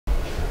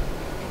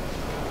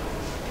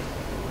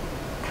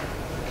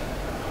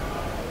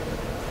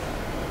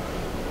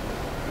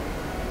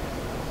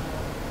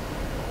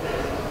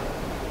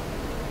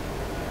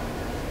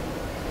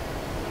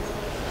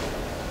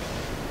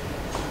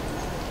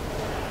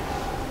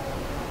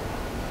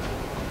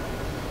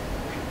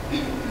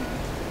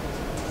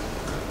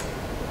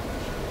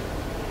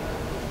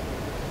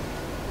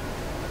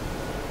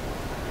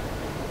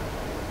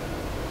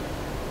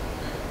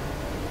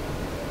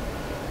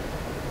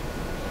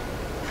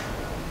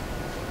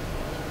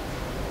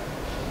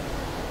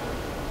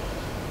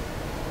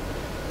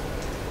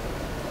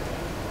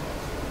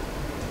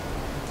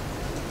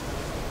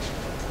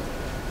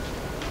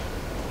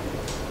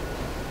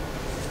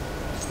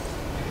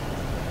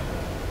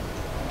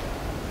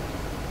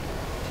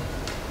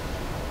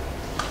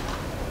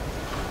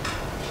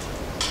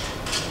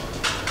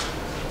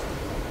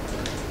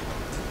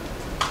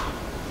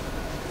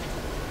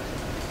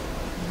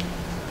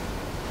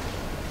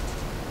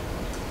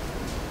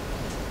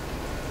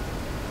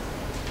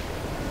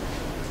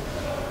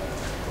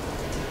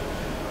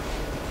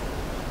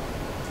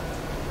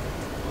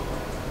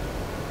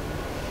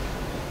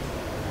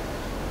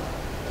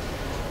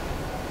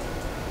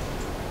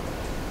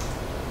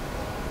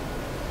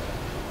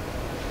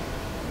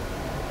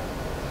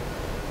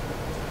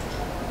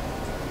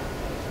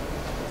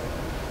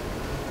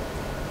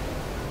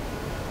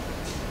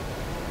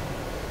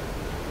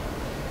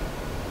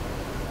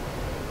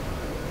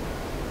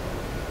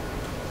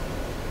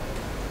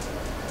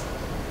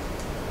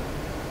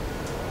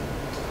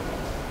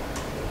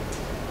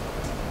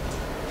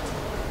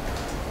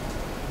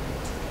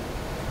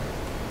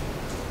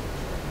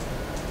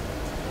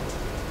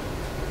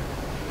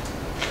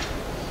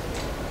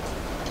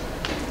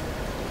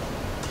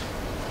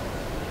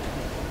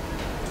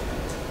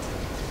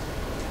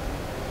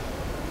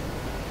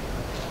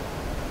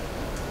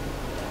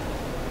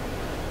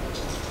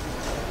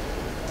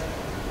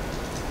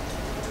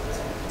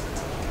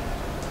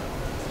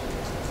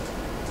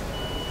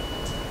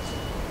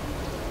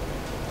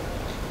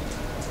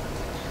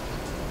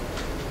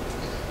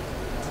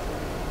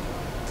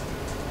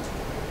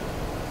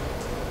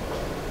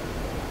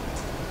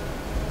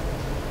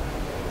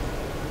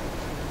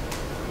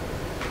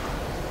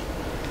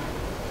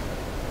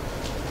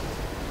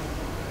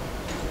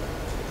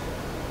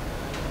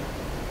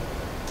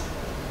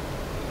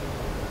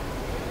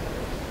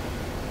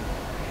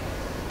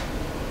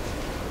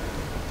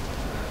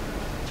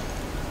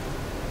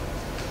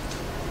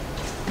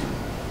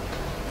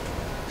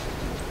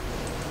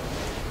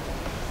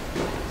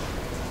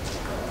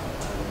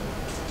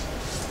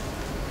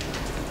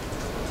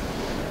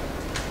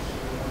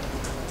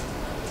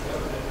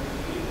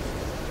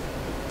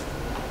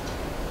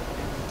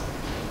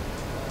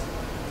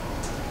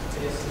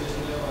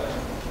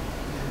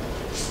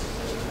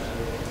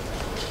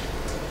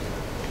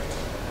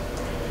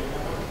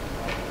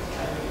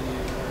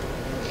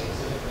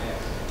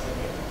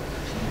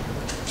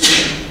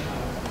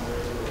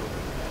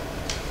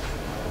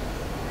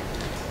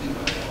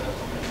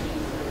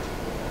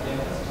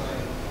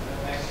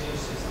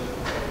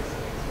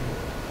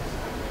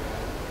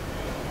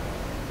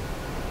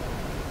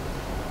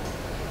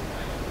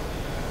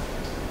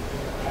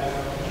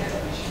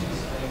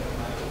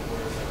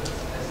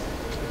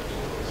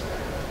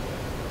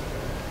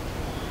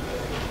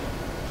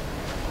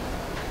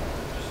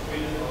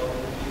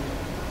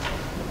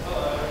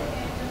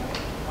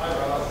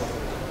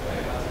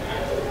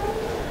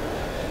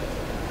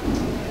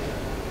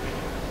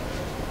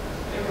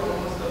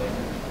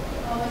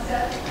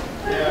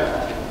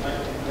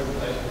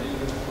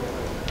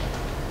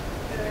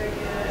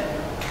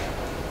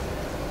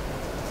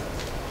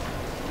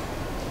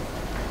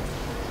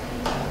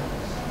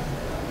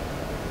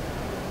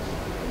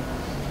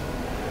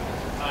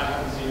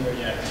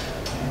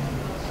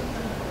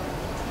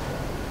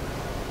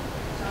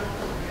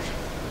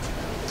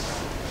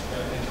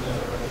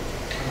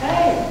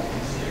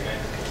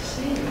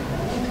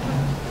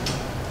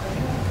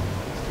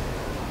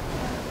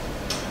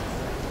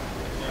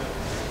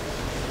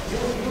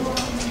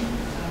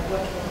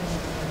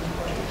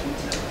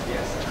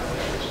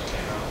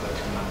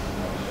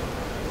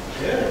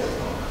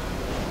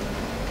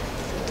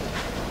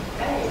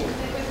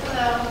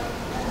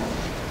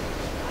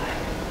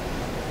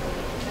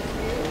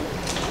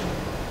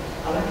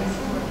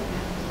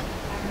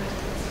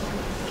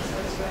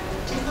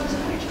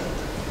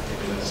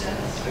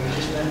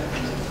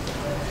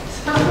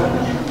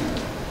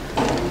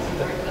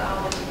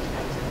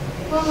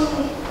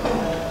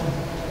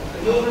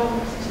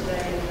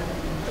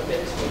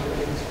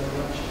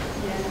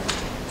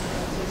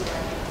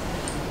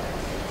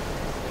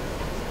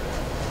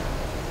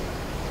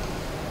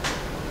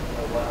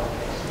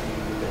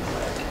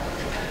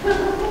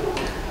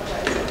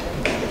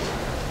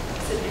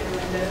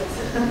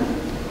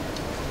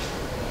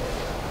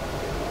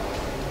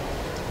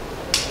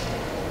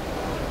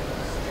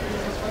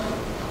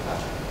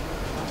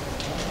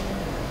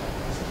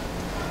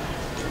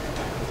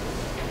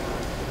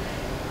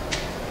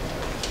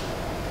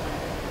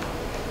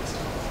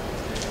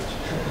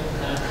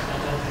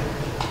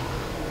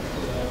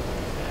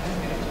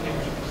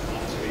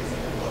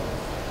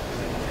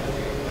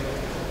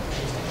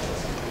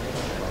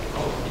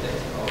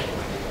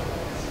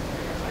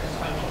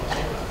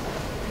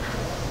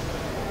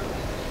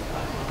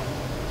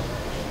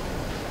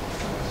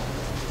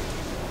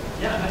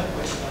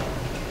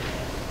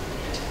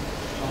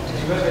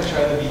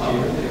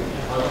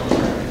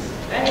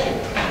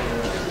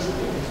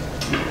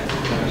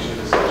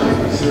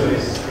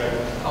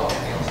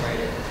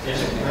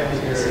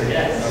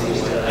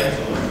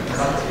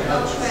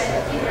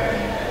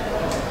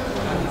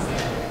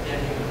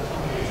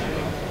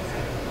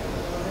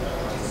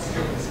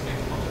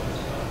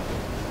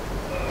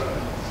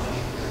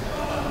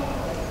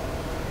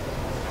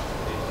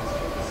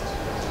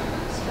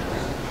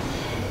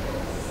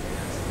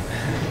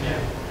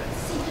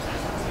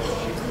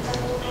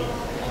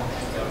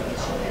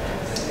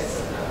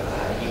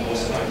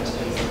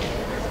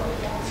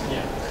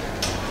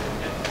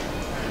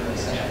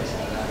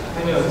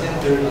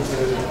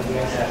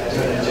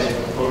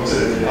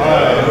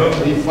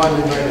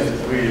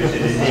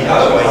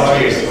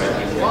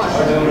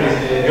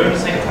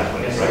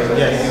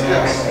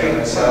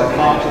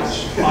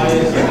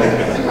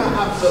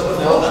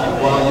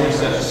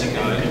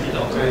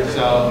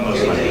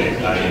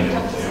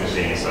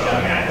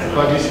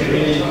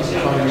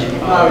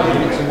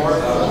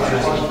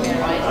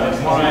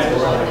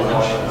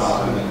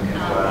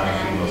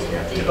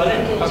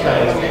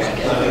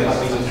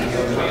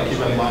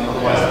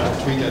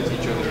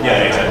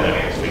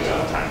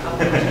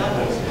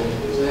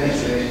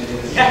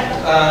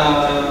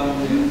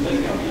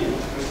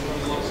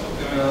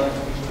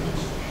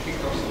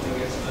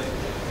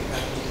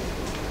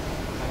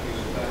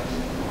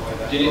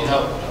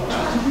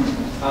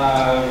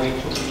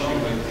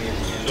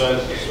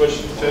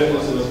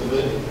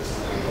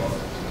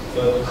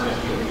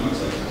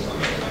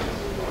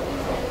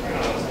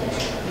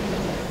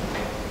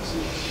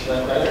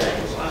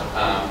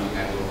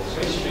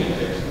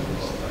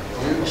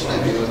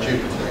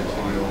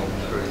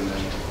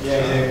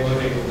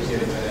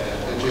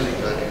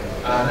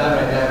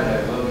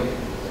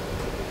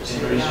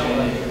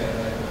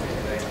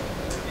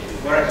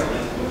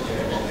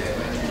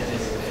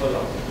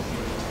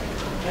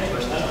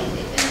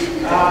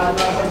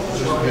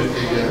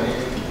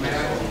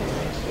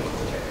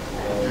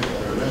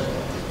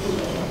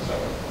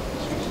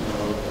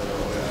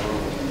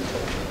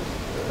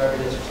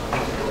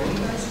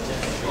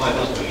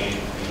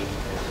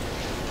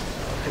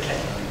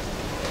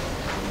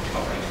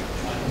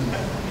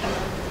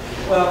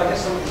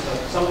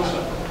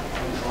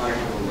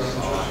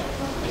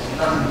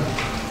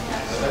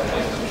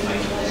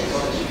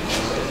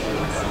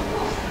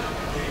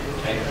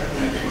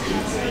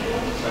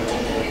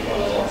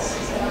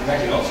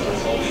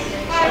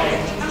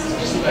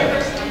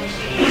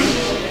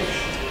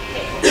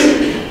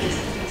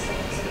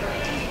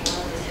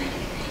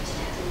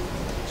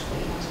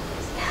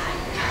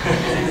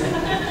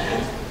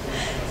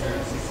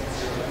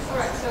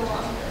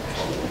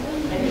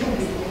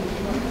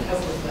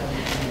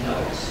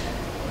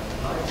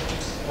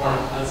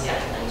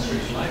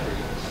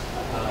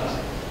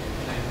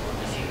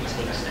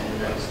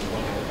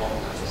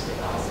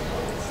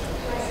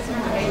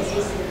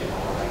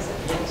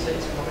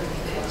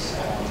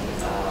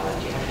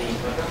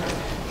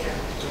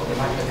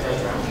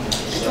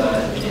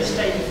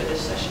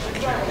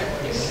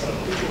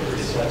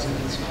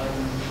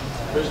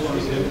First one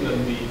is him,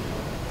 then we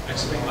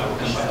expect I will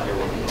come back here.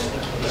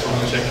 Just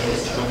want to check.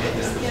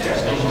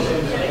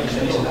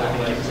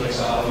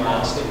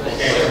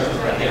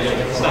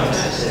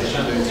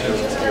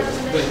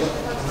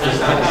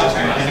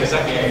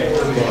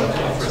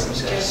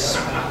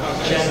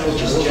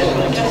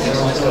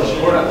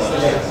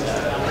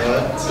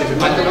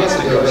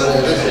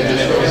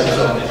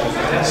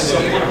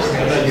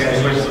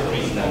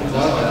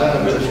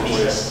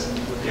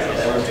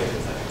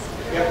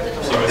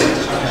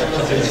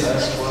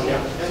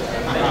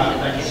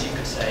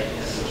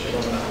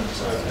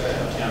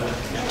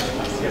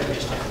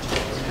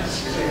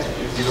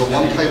 You've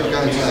got one paper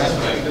going to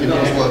there, you know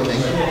it's working,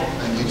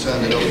 and you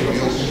turn it off from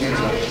your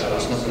computer.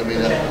 It's not going to be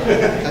there.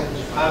 Okay?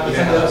 But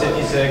sometimes it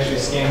needs to actually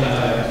scan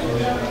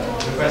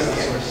request the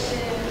source.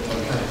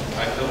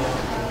 I feel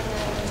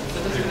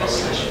the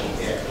conversation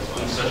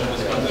on session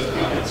was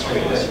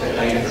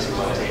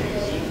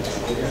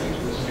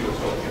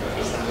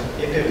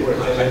If it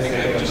works, I think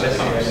I just said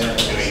something. I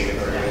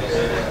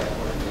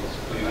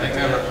think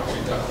I have a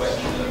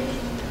question.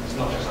 It's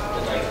not just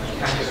like you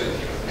can't get it.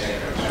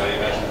 I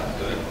imagine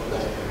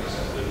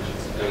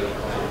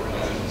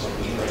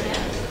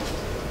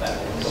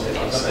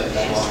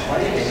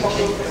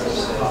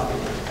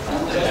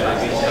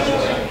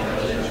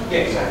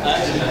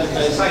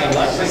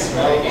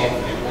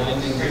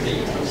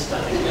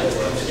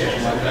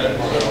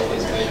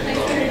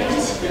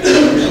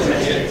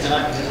and I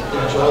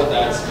enjoyed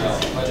that smell.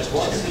 I just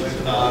wanted to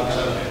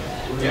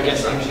get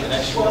some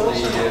connection with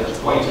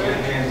the weight of your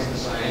hands and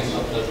saying so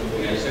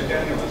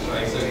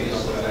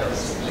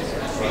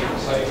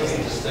it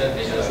doesn't disturb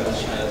me as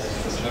much as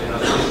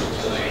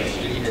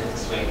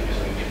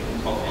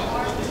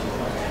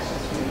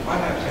I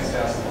have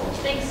 10,000.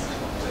 Thanks.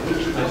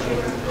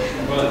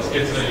 well, it's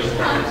good to know your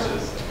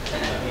preferences.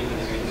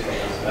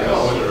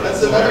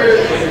 That's another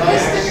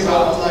nice thing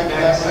about online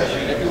classes.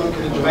 Everyone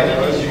can enjoy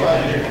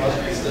it.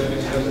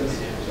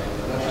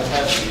 I've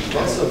had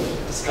lots of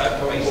Skype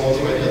calls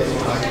where they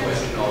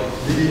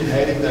really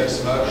hating their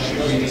smoke and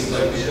really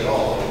disturb me at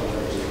all.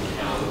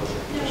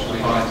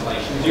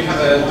 Do you have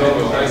a dog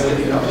or is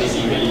it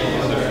PCB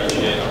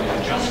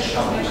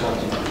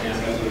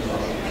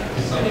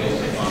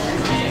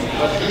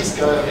But these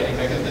guys getting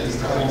back at this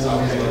times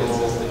on his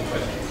little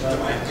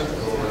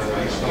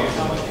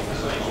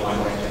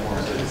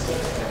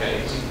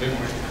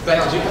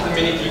Daniel, do you have the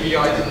mini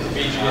DVI to the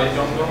VGA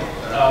dongle?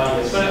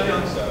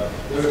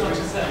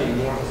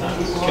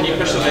 Can you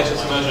push the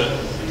latest version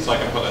so I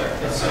can put it?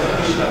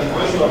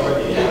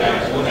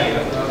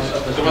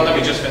 The one that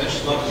we just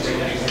finished?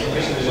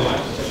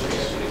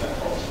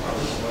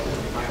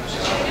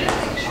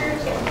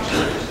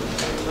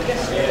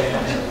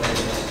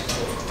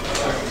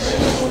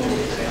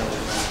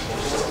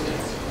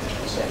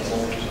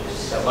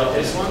 like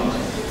this one?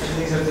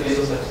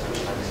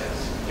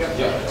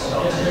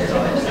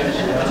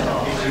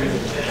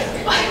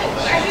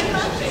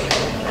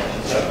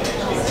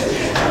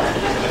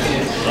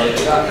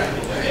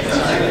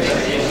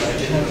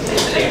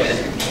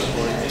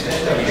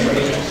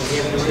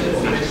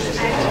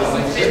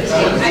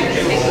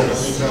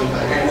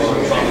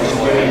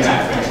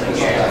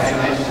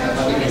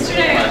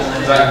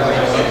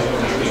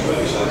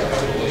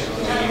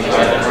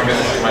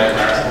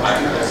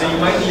 So you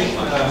might need,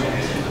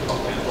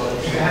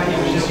 you have the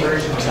original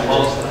version of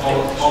all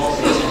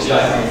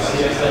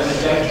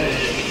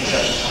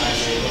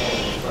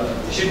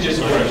it should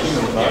just work.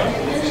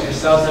 The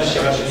cells are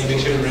showing, you make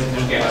sure the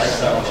rhythm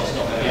gets.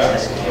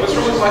 What's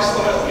wrong with my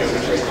style?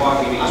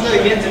 I'm not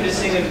against it, just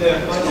saying if the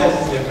font size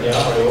is different.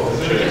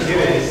 We can do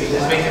it,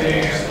 just make it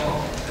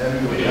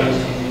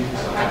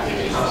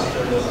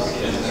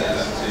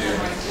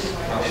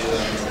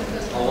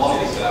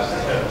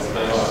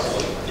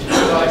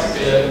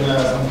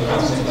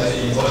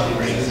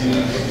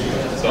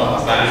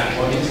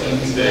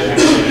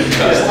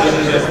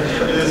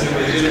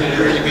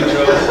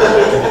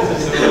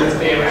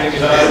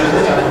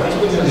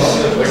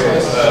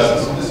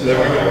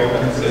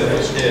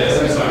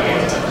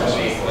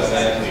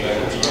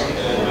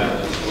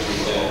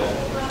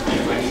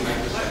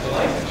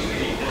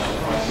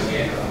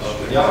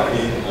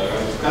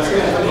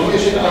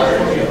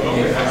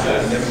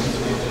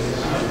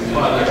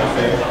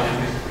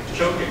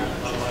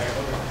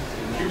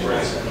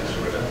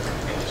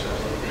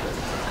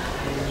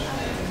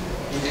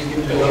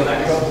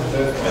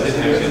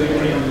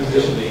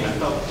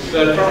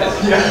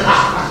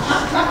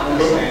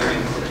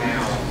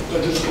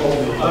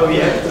Oh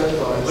yeah?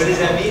 What does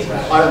that mean?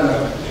 I don't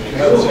know.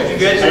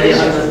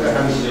 Congratulations.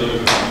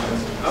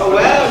 Oh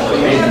wow.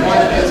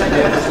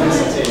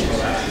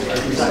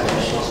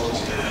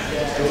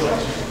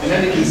 And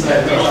then you can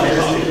say,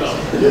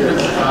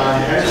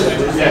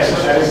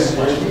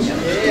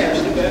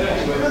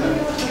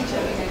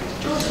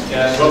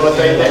 well, but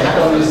they had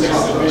only 6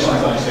 submissions,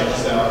 I think,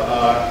 so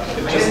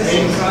it just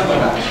means.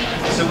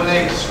 So when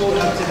I scrolled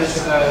up to this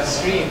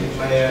screen,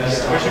 my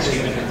worship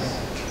screen.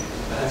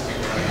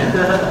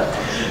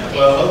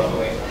 Well,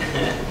 hopefully.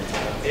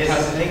 This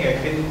is the thing, I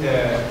couldn't do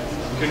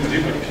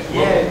it.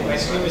 Yeah, my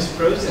screen was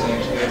frozen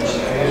actually. I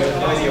have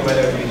no idea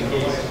whether it would be the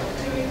case.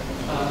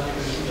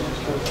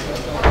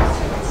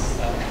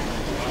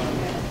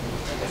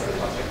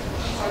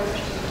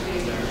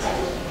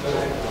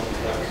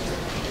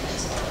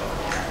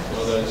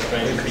 One of those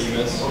strange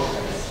beamers.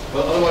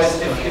 Well, otherwise,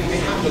 if we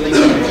have the link,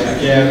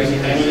 Yeah, we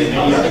can any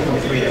other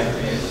complete.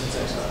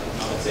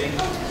 Let's see.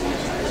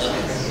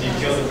 You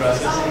kill the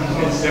process.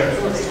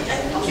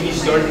 Can you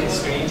store it in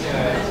screen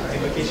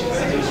implication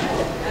message?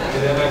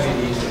 Because that might be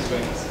the easiest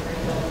way.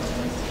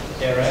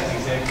 Yeah, right,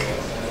 exactly.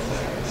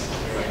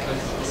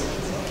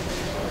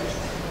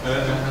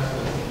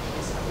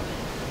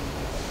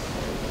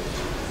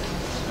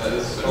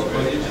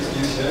 But you just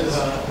use this.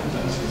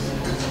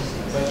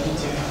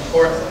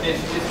 Or if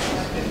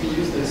we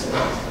use this sort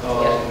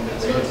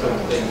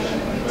of thing,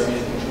 maybe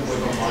it can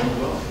work on mine as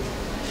well.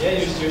 Yeah,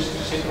 use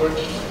support.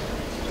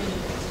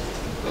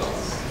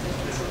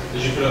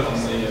 Did you put it on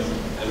the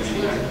LED?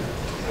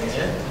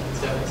 Yeah,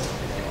 definitely.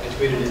 I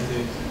tweeted it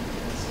too.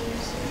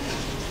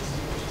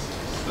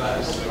 That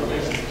is so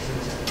weird.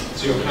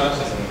 So your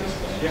cursor on this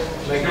one? Yeah,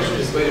 my cursor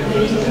just waited for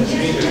us on the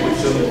screen to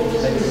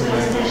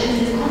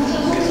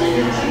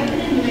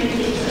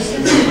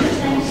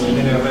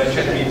when I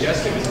tried to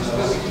readjust it,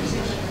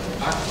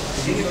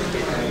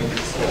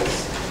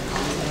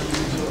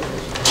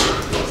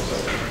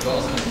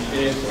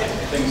 If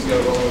things go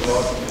wrong with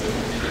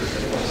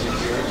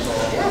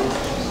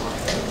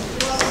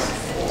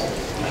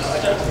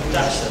that,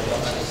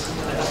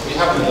 we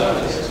haven't done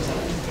this.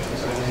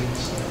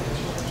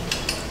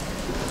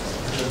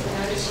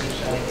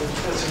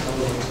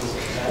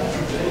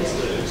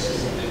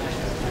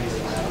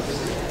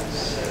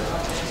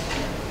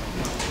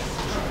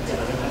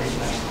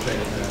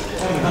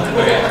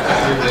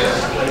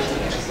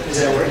 is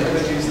that working?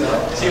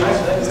 See what?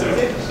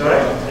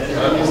 Sorry?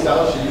 New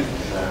style sheet.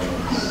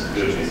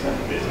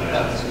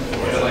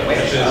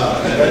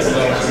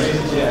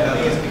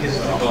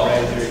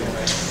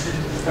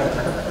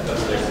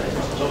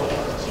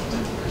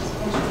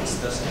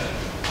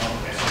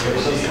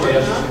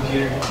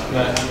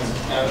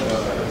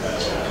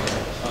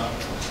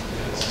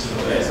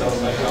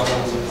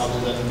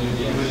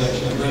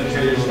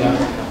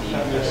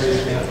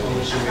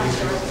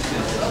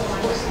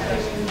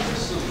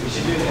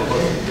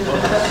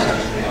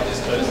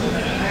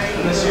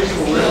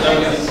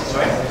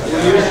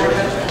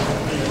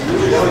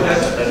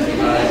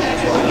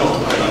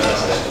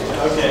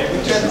 Okay, we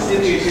tried to see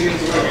the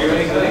experience work. Are you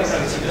running Linux?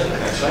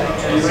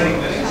 Are you running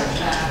Linux?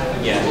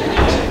 Yeah.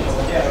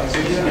 Yeah, so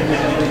you don't have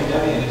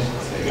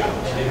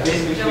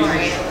basically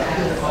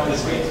on the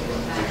screen.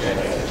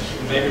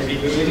 Maybe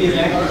a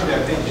backwards,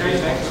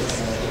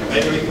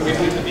 maybe we can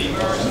reboot the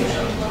beamer or something.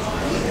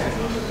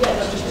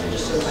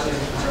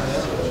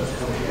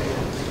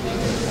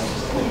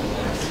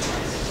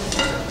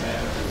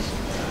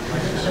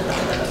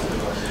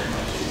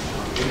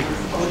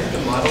 The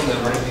model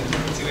number, you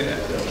can see it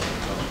after.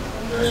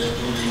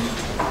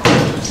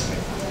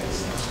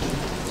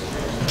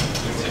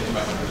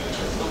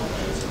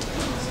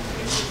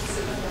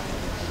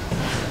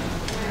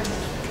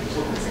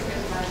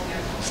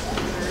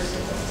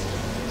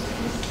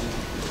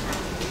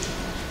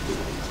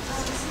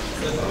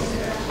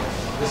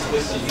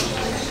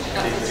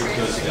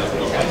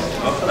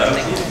 Hello,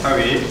 how are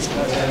you?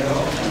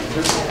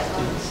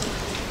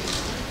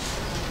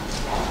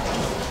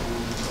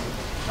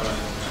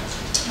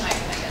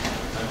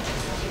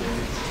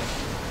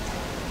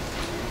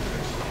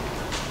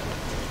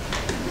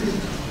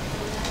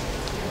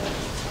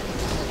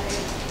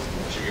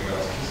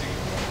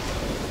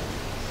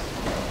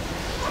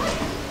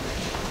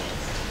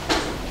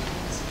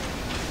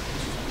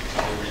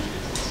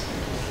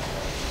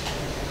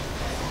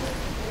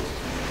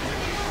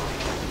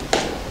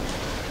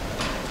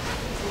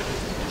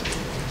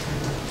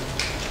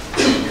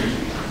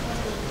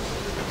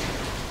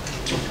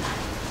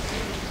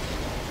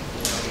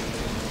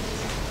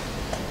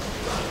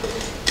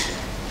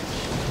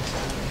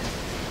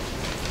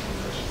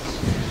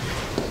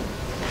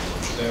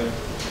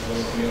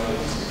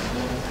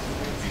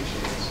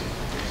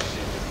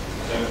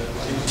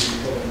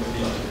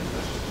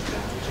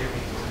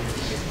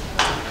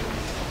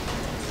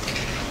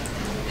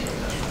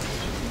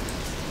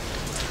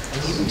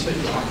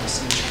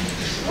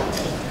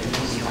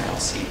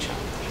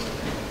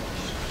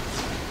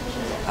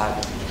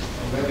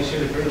 Maybe we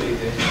should have early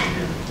there.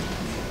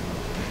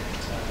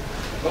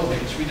 Well, we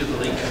tweeted the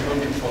link. Everyone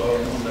can follow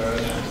on their own.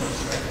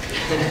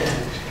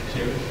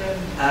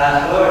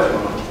 Hello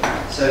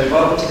everyone. So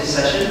welcome to this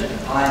session.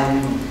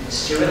 I'm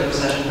Stuart, your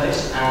session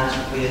host,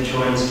 and we are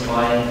joined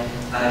by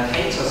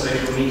Kate, our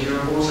social media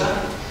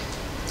reporter.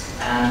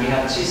 And we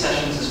have two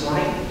sessions this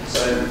morning.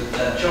 So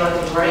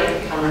Jonathan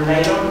Gray, Cameron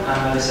Nadon,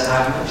 and Melissa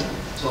Hagman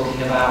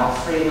talking about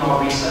freeing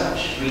our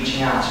research,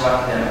 reaching out to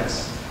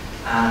academics.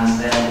 And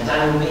then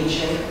Daniel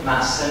Mietchen,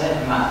 Matt Sennett,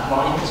 and Matt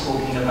Klein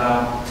talking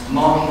about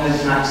marking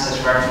open access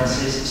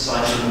references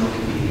cited in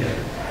Wikipedia.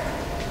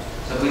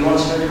 So we want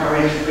to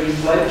encourage free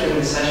flow during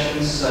the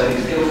sessions, so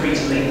feel free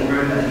to leave the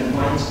room at any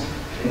point.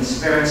 In the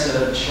spirit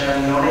of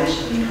sharing knowledge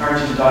and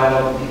encouraging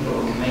dialogue with people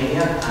at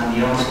Wikimania and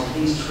beyond,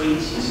 please tweet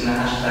using the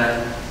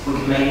hashtag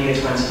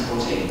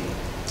Wikimania2014.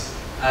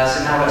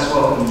 So now let's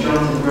welcome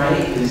Jonathan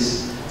Gray,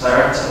 who's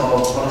Director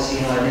of Policy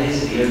and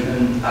Ideas at the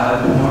Open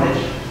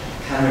Knowledge,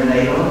 Cameron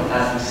Nadon,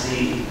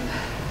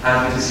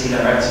 Advocacy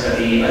Director at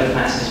the Open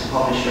Access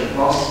Publisher at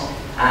PLOS,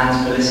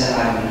 and Melissa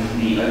Hagman from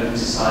the Open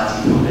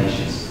Society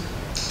Foundations.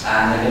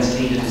 And they're going to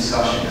lead a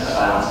discussion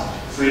about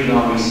freeing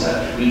our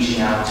research,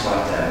 reaching out to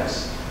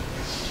academics.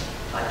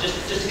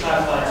 Just to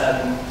clarify,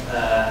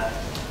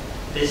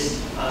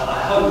 this I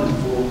hope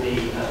will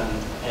be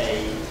a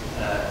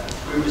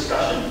group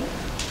discussion,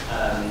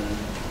 and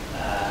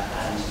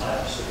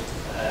I've sort of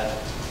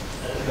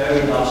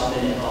very last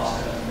minute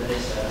ask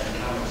Melissa and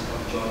Cameron to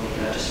come join me,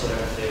 just so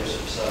everyone feels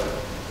so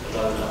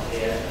alone up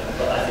here.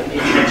 But I think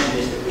the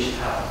intention is that we should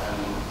have,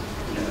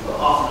 we've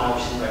got half an hour,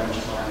 which is very much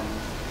time.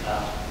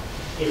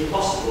 If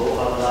possible,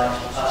 I would like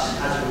us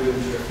as a room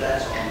to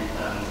reflect on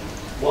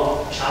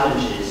what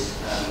challenges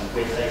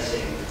we're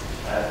facing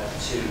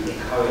to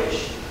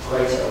encourage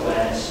greater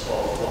awareness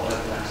of what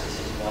open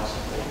access is and why it's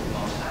important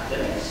amongst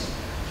academics,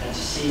 and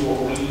to see what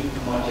we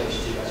might be able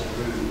to do as a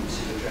room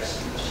to address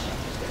some questions.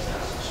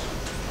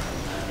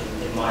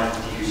 In my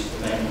views, the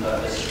main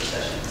purpose of the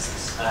session.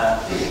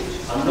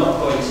 I'm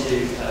not going to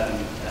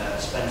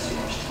spend too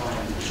much time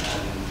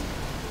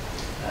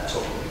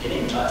talking at the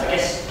beginning. I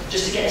guess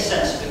just to get a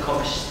sense of the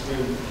composition of the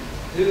room,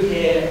 who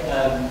here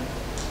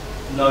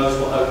knows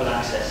what open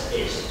access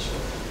is?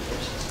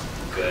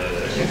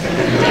 Good.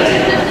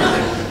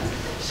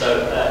 So,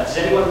 does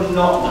anyone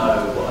not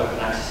know what open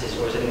access is,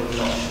 or is anyone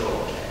not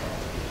sure?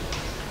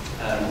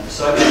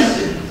 So I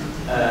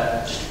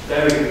guess, just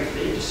very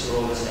briefly, just so we're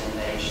all on the same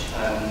page,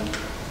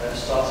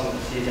 starting with a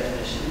few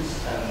definitions.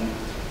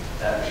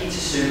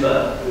 Peter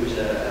Suber, who's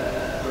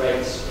a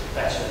great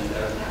veteran of the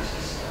open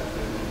access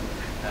movement,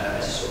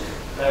 as a sort of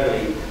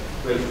very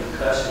brief and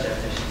cursory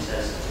definition,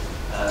 says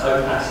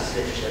open access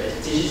literature is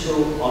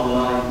digital,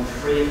 online,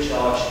 free of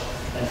charge,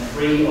 and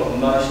free of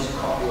most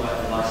copyright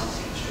and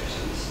licensing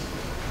restrictions.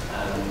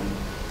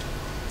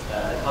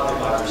 The Public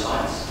Library of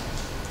Science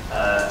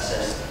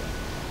says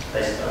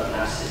basically open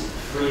access is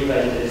free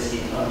availability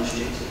and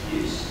unrestricted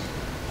use.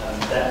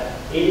 There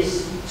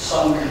is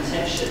some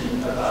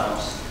contention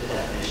about the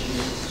definition.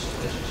 This is sort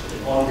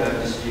of an ongoing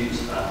dispute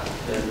about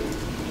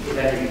if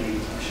any of you,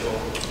 I'm sure,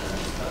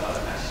 about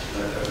open access,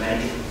 there are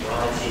many different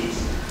varieties,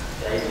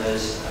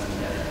 flavors, and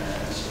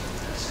sort of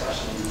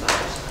discussions about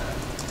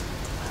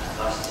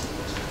licensing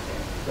and sort of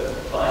thing.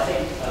 But I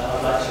think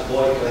I'd like to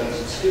avoid going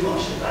into too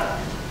much of that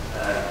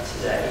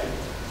today,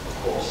 of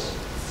course.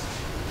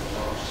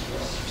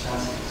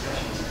 Substantive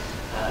discussions,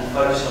 and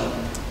focus on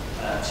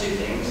two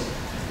things.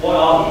 What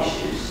are the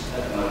issues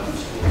at the moment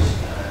towards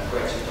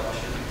greater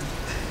adoption,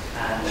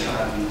 and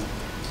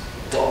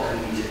what can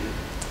we do to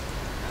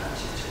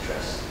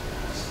address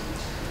some of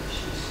these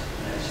issues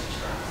in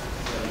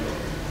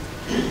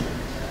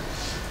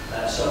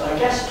a So I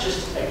guess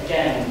just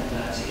again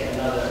to get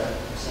another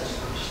sense of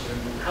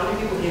consciousness, how many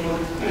people here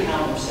would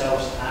count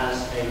themselves as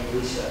a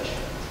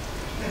researcher?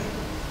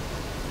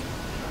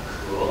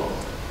 Cool,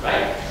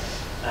 right?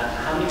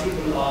 How many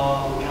people would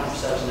count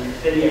themselves as an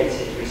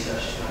affiliated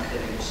researcher to an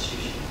academic institution?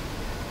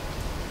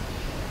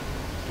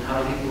 And how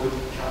many people would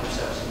count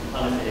themselves as an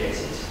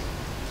unaffiliated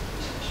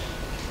researcher?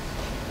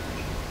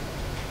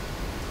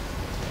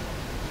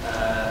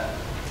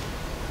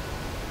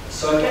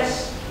 So I guess,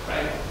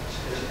 right,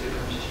 it's a good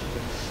conversation.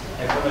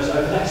 Everyone knows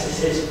open access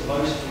is, but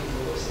most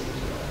people seem to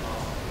are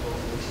involved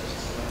in research.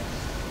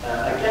 I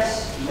guess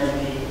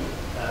maybe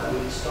we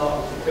could start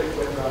with a quick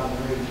whip around the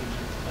room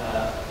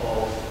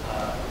of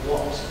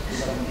what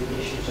some of the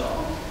issues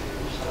are,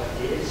 people's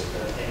ideas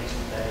for things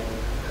that they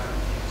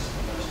currently think are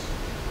the most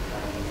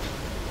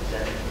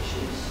endemic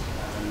issues.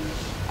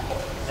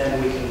 Then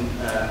we can,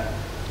 I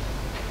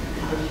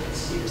hope you can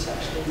see this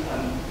actually.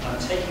 I'm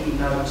taking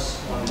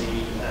notes on the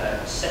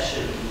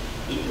session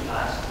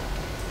etherpad,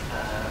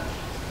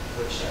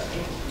 which I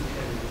think you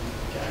can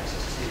get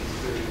access to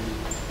through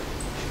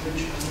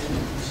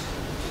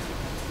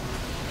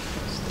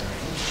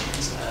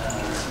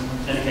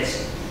in any case,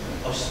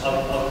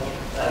 I'll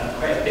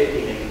create a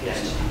bit.ly link at the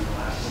end so you can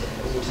access it.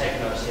 We'll take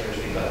notes here as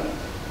we go.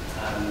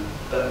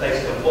 But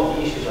basically on what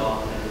the issues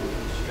are, and then we'll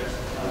just address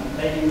them.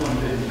 Maybe you want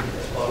to do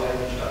this by way of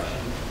introduction.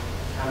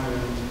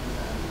 Cameron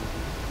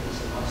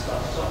might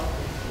start us off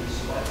with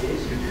some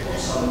ideas of what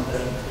some of the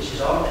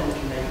issues are, and then we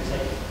can maybe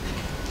take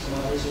some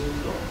ideas from the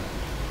floor.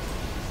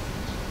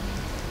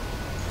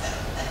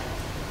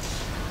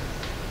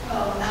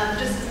 Well,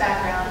 just as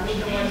background,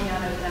 we've been working on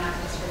open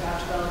access for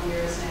about 12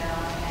 years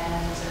now,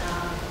 and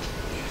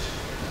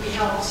we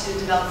helped to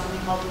develop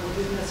something called the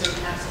Wikipedia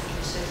Open Access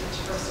Initiative,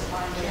 which first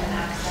defined open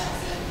access.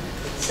 And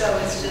so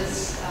it's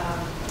just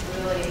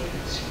really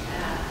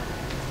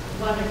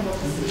wonderful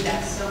to see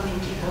that so many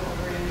people in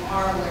the room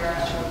are aware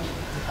of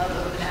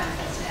open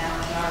access now,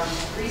 and our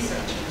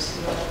researchers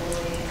who are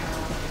really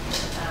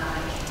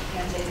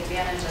can take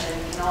advantage of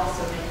it and can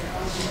also make their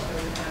own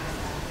open access.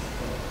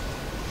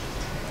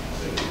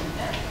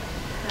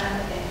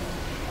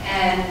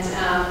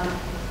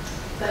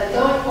 But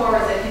going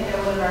forward, I think that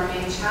one of our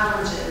main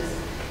challenges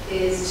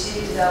is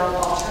to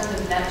develop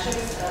alternative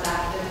metrics of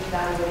academic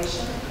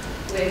evaluation,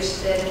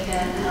 which then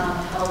can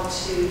help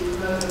to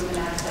promote open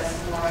access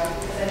more.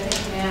 Because I think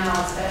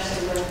now,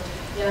 especially with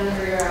young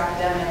career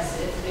academics,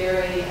 it's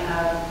very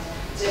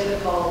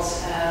difficult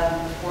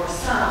for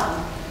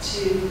some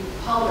to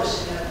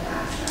publish in open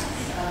access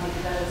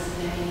because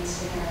many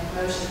tenure and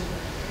promotion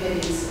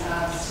committees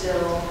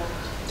still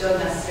don't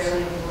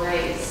necessarily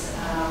embrace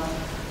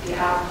the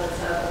outputs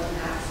of open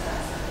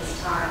access at this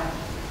time.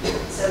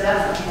 So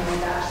that's something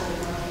we've actually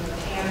been working with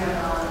Cameron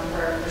on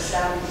for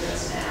 7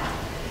 years now.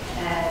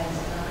 And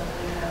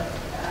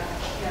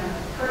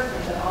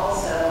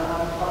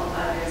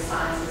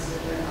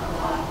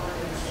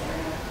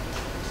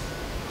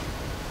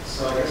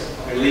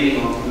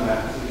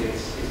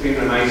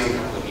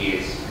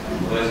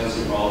those of us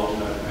involved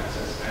in open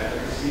access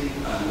advocacy,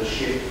 the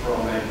shift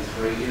from maybe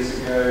 3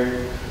 years ago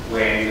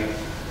when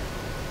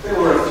there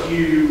were a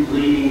few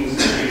leading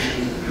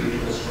institutions that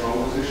moved to a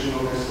strong position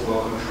on this, the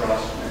Wellcome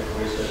Trust, Medical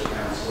Research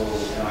Council,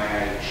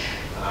 NIH,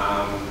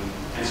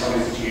 and some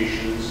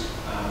institutions,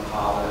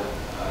 Harvard,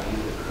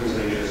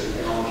 Queensland University of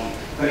Technology.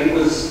 But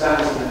those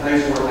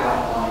were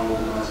outlying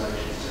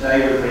organisations. Today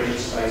we've reached a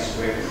space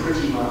where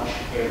pretty much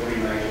every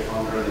major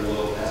funder in the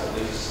world has at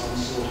least some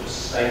sort of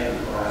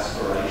statement or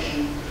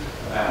aspiration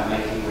about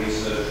making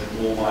research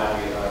more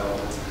widely available.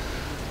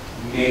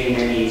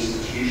 Many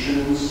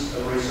institutions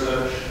of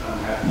research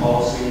have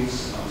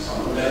policies,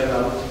 some are better than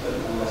others, but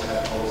nonetheless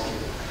have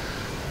policies.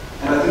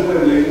 And I think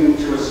we're moving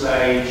to a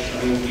stage, I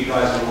mean, you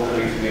guys are all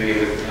going to be familiar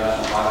with the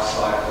life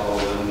cycle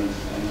and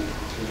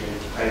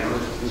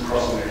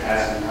crossing the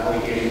chasm, how we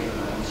get into the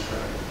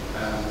mainstream.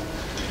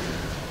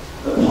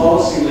 The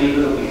policy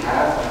lever that we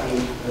have, I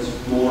think, has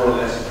more or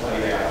less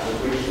played out.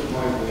 We've reached the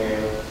point where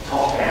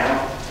top-down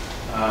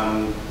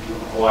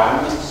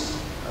requirements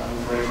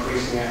for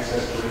increasing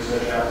access to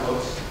research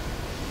outputs,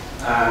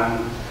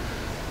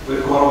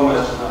 we've got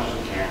almost as much as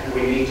we can. And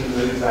we need to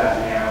move that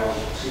now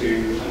to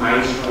a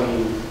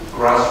mainstream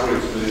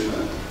grassroots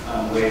movement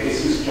where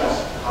this is just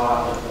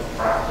part of the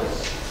practice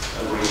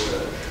of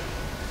research.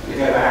 And to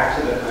go back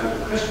to the kind of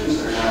Christian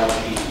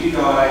analogy, you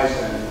guys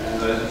and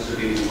those of us who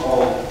have been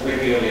involved, we're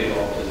the early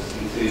adopters,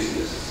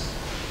 enthusiasts,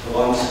 the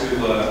ones who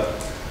were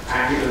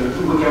active and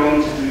who were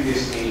going to do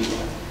this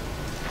anyway.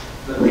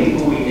 The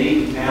people we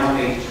now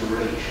need to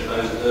reach are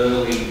those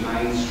early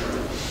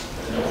mainstream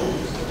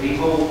adopters, the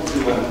people who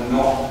are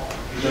not,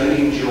 who don't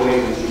enjoy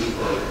the news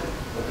program,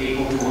 the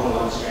people who want to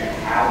understand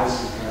how this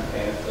is going to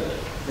benefit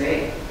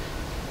them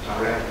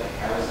directly,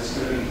 how is this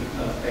going to be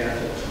of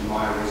benefit to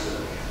my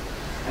research.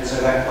 And so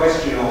that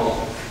question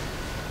of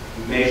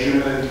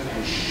measurement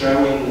and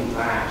showing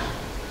that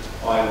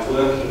by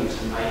working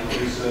to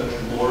make research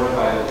more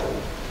available,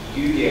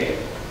 you get a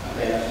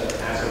benefit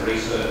as a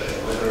researcher,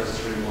 whether it's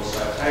through more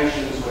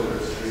citations, whether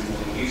it's through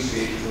more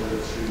usage, whether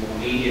it's through more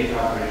media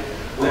coverage,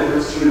 whether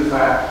it's through the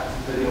fact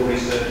that your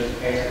research is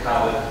better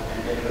covered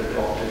and better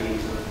adopted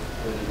into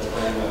the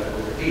framework of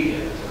Wikipedia,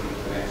 to read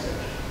the next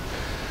section.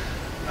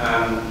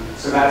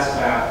 So that's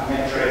about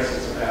metrics,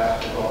 it's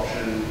about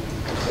adoption,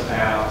 it's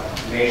about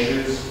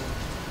measures,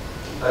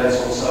 but it's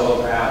also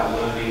about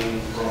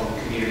learning from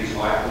communities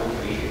like the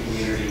Wikimedia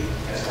community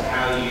as to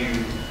how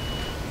you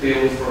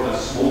build from a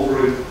small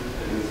group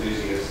of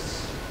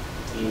enthusiasts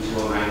into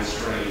a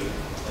mainstream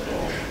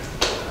adoption.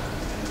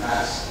 And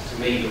that's, to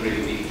me, the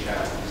really big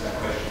challenge, is that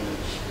question of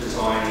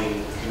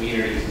designing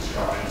communities and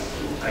structures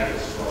that will take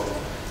us from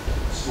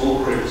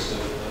small groups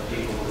of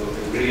people who have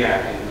been really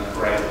active and done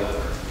great work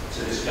to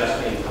this just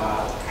being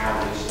part of how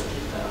research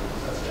is done,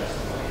 because that's just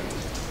the way it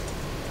is.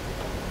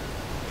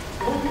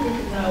 I wonder if we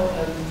could now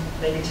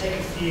maybe take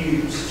a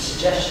few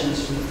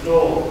suggestions from the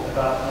floor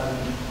about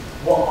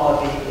what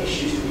are the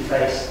issues that we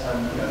face,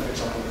 for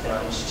example, within our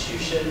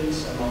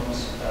institutions,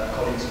 amongst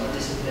colleagues in our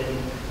discipline,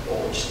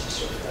 or just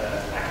sort of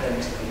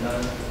academics that we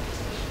know.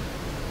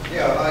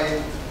 Yeah,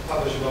 I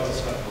publish a lot of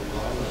stuff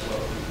online as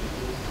well.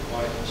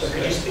 So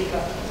could you speak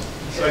up?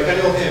 Sorry, can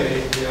you all hear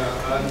me? Yeah,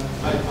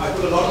 I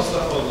put a lot of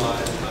stuff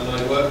online, and I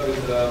work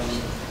with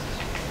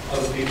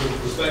other people,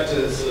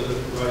 prospectors,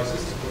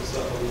 writers to put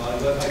stuff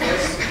online. But I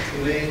guess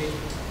for me,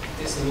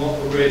 it's the more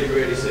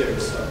really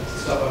serious stuff. It's the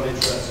stuff I'm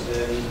interested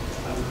in,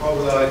 and the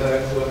problem that I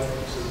don't work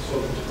to the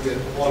sort of degree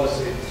of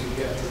quality that you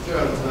get from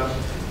journals. Now,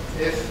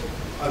 if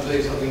I'm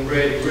doing something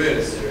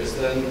really serious,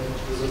 then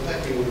there's a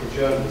pecking order of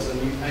journals, and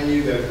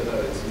you go for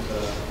those.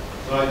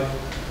 And I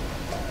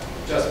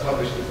just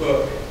published a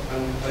book,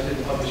 and I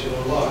didn't publish it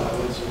online. I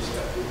wanted to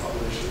respectfully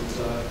publish, and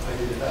I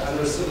did that. And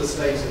there's still a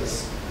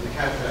status in the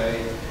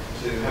cafe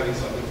to having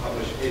something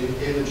published in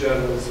the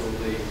journals or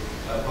the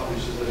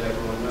publishers that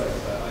everyone knows.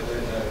 I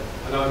don't know.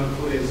 And I'm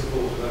fully in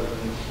support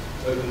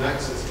of open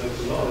access and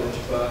open knowledge,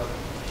 but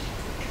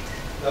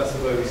that's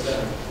the way we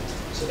stand.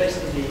 So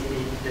basically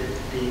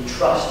the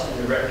trust and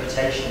the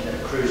reputation that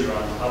accrues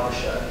around the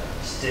publisher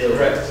still...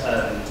 Correct.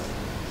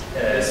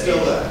 It's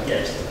still there.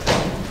 Yeah, it's still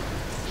there.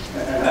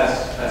 And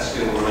that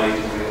still remains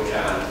a real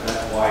challenge.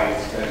 That's why it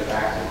goes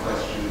back to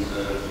questions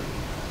of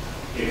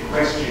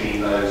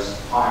questioning those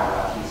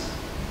hierarchies,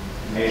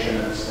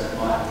 measurements that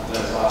might let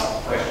us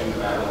ask questions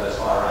about whether those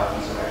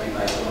hierarchies are actually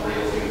based on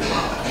real things.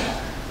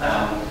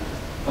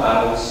 But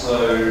also,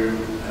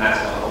 and that's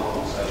another whole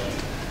conversation.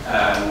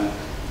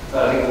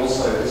 But I think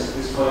also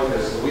this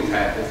focus that we've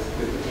had with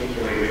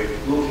particularly with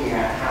looking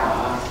at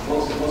how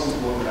what's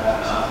important about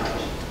an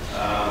article.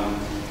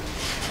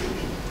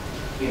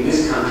 In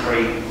this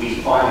country, we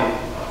find it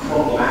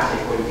problematic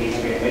when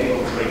people get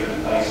medical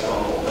treatment based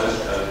on what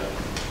postcode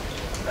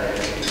they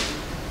live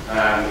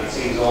in. It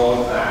seems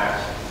odd that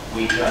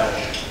we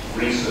judge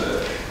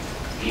research,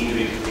 the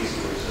individual piece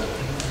of research,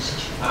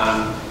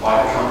 by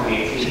the company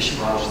it teaches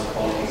rather than the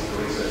qualities of the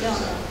research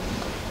itself.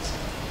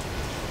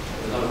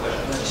 Another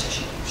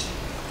question.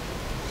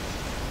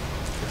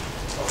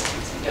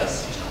 Yes.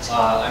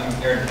 I'm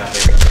Aaron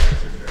Catholic,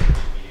 researcher at the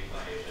Media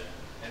Foundation.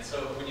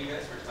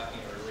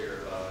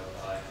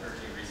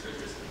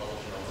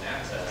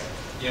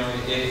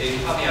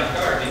 it caught me off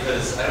guard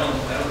because I don't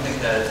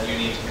think that you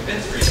need to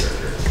convince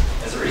researchers.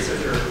 As a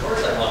researcher, of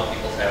course I want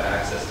people to have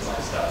access to my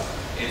stuff.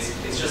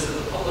 It's just that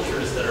the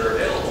publishers that are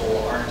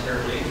available aren't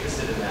terribly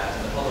interested in that,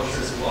 and the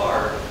publishers who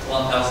are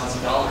want thousands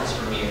of dollars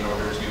from me in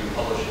order to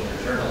publish in their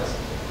journals.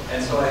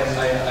 And so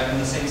I'm in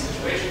the same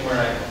situation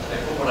where I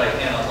put what I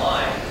can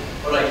online,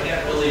 but I can't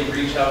really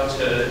reach out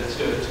to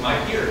my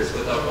peers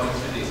without going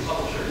through these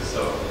publishers.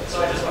 So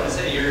I just want to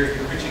say you're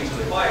preaching to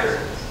the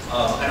choir.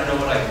 I don't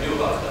know what I can do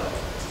about that.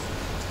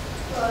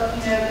 Well,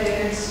 there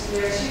are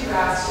two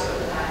routes to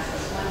open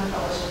access. One to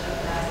publish an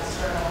open access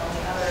journal, and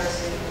the other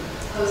to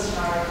post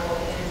an article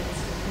in an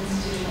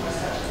institutional or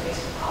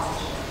subject-based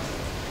repository.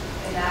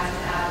 And that's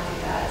an avenue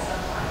that is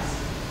sometimes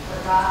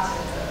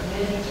forgotten, but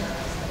many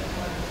journals have been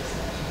one of the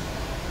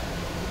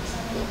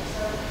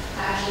So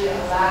actually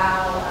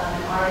allow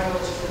an article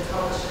to be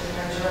published in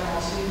their journal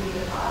to be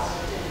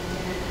deposited in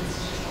an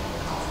institutional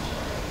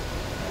repository.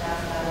 And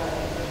that's another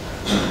way of the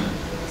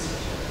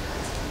researchers.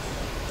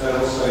 But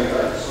also,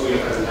 I saw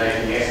your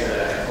presentation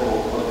yesterday, and I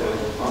thought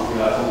one thing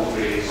I thought was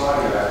really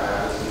exciting about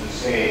that was that you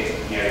said,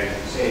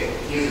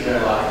 here's a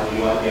journal article,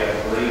 you won't be able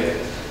to read it,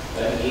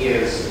 but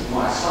here's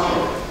my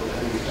summary. I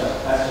think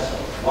that's just a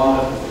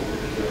wonderful thing to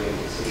be doing.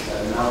 It's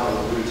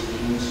another route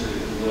into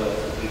the work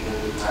of people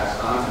who perhaps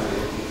aren't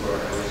really looking for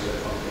a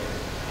research context.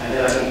 And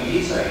then I think you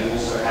did say you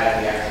also had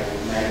the actual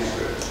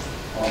manuscript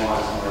online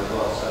somewhere as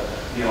well. So,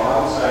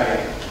 I would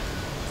say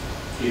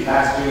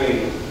that's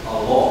doing a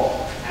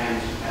lot. And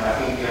I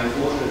think the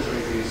unfortunate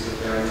truth is that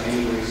there are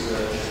many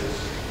researchers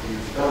who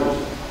don't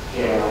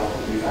care enough to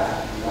do that.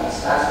 And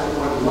that's the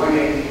point. We won't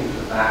get people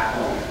to that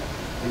point.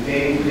 And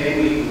then we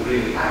can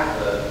really have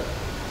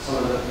some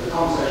of the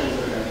conversations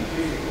that are going to be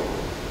difficult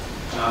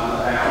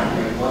about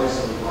what is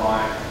the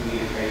right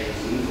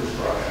communications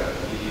infrastructure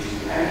that you're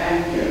using. And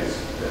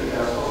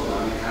that's possible.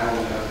 I mean, how are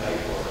we going to pay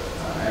for it?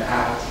 And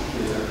how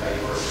particularly we're going to pay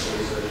for it for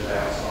research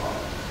outside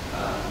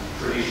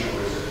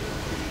traditional research.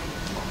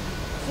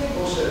 I think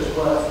also it's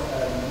worth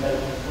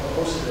noting,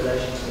 also in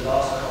relation to the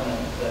last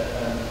comment, that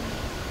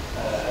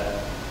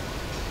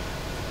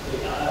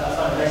I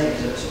find amazing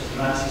as a sort of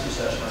humanities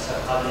researcher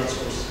myself, how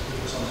little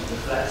people sometimes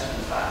reflect on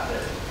the fact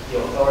that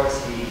the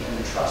authority and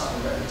the trust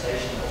and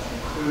reputation that often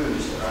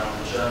accrues around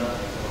the journal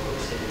or book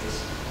series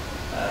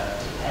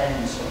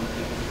depends on the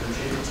people who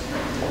contribute to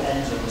it,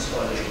 depends on the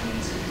scholarly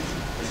community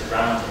who's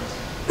around it,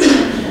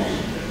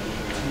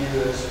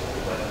 reviewers, or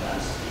whether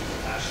that's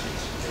people actually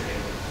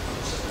doing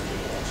some of the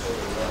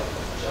editorial work of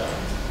the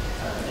journal.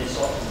 It's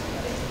often,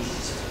 I think,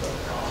 easy to put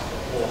the cart before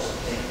the horse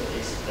and think that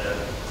it's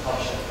the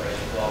publishing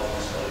operation rather than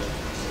the scholarly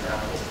community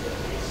around it that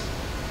is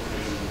the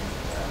reason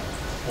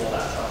for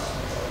that trust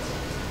and authority.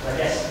 But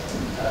I guess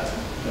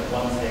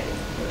one thing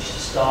which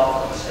to start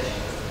a conversation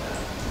with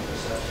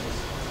researchers is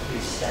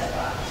please step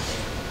back and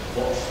think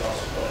what should our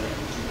scholarly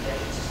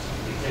communication system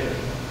be doing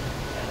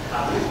and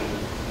how do we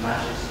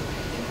imagine so we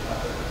can think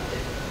about it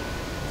differently.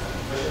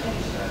 Which I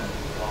think is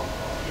part of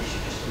the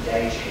issue, just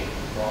engaging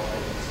rather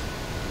than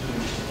even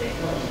just to think,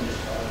 not even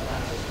just about the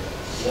practice, but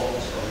what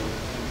the scholarly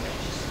communication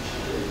system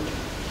should do.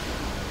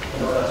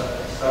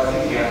 So I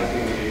think the other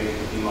thing we do need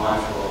to be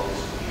mindful of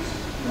is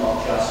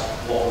not just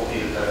what would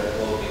be the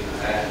perfect world we can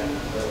imagine,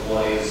 but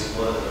what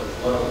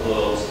are the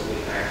worlds that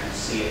we can actually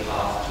see a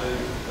path to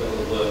that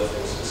will work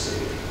for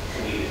specific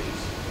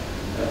communities.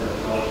 And we're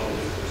acknowledging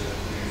the different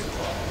views of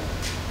life.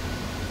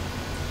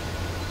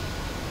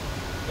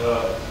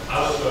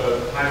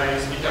 My name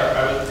is Peter.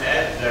 I would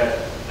add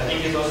that I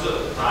think it's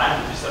also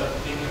time to start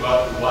thinking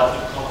about what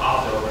will come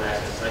after open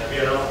access. Like we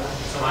are not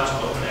so much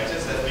on open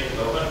access, let's make it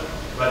open,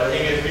 but I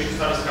think we should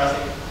start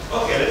discussing,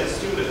 okay, let's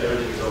assume that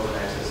everything is open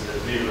access,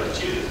 that we will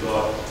achieve this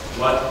goal.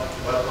 What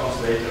comes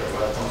later,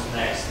 what comes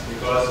next?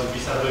 Because if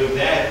we start doing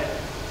that,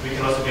 we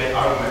can also get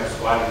arguments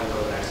why we need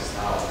open access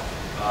now.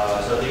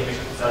 So I think we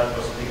should start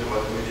also thinking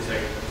about communities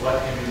like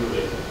what can we do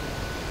later.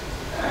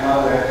 And I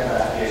would add to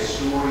that,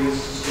 stories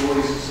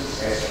of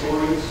success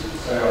stories.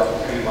 So I'll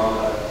tell you one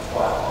that I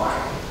quite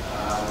like.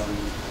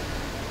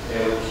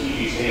 There were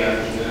QGT,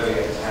 I mentioned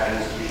earlier, has had an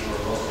institutional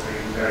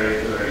repository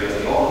very, very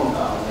early on,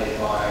 led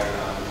by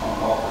Tom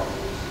Cochran,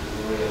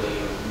 who was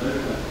really a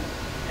movement.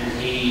 And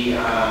he,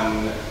 a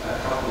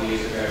couple of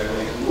years ago,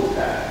 went to look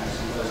at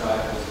some of those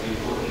articles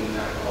being put in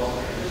that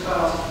repository. And just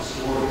asked for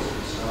stories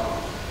from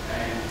staff.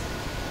 And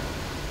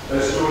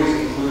those stories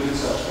included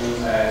such things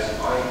as,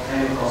 I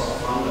came across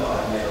a funder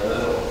I'd never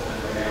heard of, and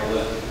we're now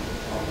working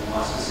on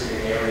my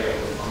specific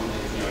area with funding,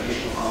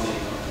 additional funding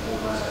of an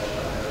organisation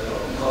I'd never heard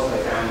of, because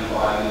they found me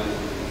by the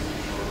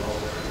institutional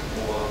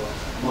repository. Or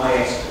my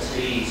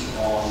expertise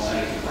on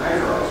native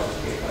land rights was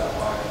picked up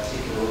by a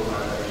particular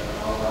organisation, and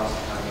I was asked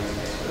to come in as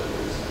an expert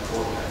witness in a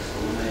court case,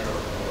 so we'll never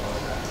realise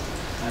that.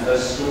 And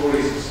those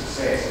stories of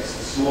success, it's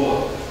the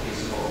smaller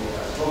piece of what we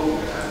were talking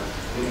about.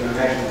 We can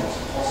imagine what's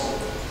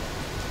possible.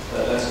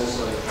 But let's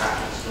also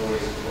capture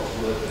stories of what's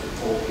working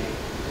for people,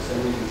 because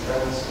then we can tell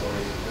the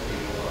stories to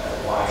people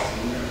about why it's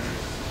in their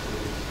interest.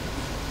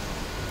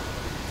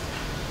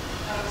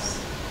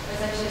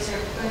 essentially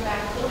sort of going back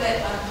a little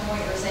bit on what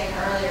you were saying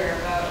earlier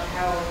about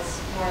how it's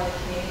more the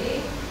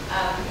community.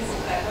 Because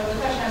well, the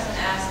question I was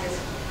going to ask is,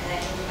 and I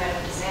think you might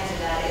have just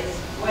answered that, is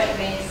what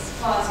makes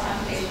clause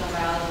computational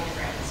biology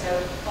different? So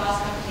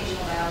clause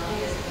computational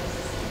biology is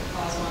consistent with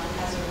clause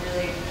 1, has a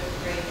really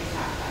great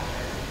impact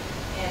factor.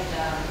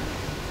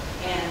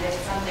 And it's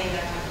something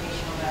that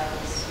computational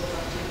biologists will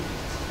look to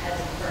as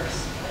a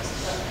first place to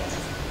look at.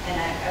 And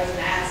I was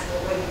going to ask,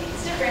 well, what do you think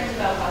is different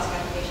about clause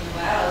computational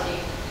biology?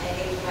 I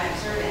think you might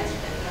have sort of answered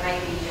it. It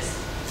might be just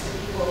the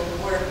people who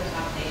work in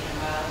computational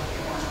biology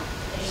are more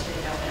interested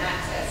in open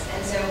access.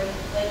 And so,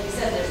 like you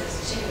said, there's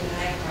this chicken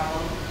and egg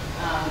problem.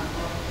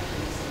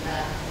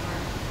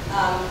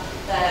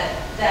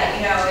 That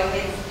you know,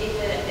 if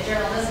a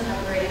journal doesn't have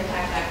a great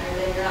impact factor,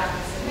 then you're not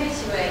going to submit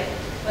to it.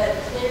 But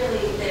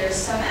clearly, there's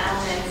some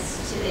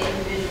elements to the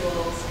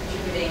individuals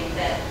contributing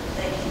that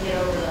can get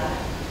over that.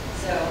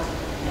 So I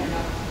don't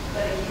know.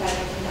 But if you have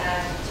anything to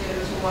add to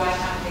why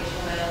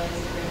computational biology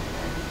is different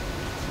than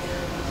the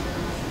other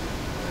ones.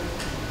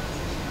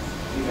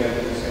 You know,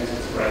 in a sense,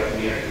 it's a great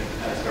community.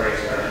 It's very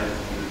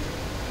experimental.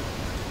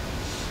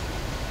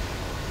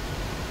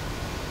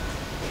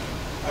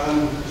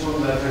 John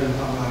Levin,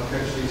 I'm a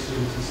PhD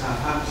student in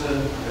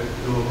Southampton. I hope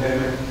you all hear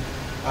me.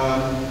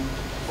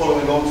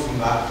 Following on from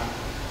that,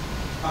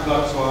 I'd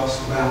like to ask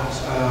about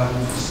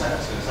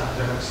sectors,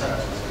 academic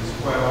sectors, because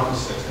where I'm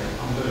sitting,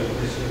 I'm doing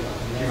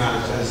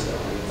humanities.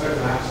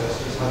 Open access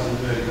just hasn't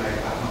really made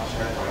that much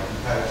headway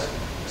compared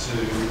to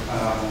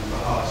the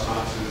hard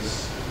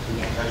sciences,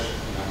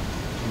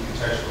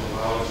 computational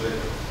biology,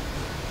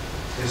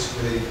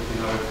 history. You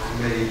know, for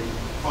me,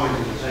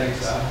 finding the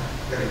data,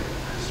 getting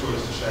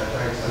historians to share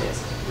data,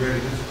 is really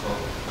difficult.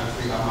 I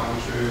think that might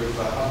be true of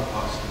other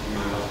parts of the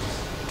humanities.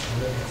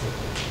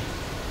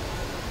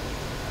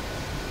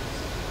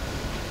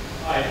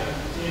 Hi,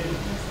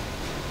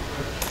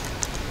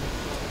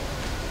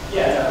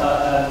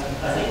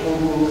 I think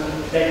we'll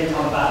then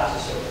come back to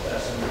sort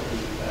of some of the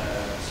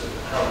sort of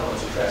how we want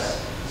to address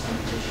some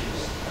of the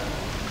issues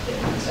in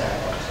the exam.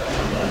 So I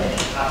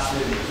think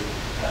absolutely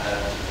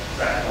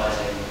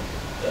recognising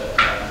that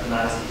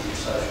humanities and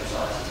social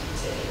sciences in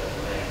particular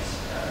remains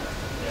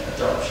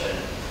adoption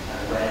and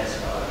awareness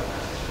of our open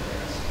access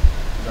remains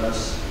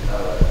most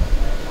lower in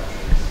many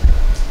countries,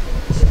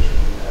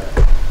 particularly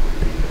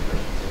Wikipedia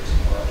doing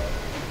some work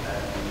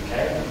in the UK,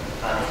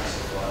 planning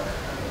some work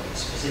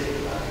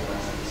specifically about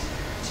humanities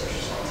and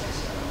social sciences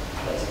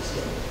places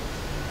still,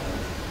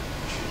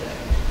 which we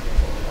definitely be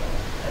talking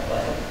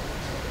about.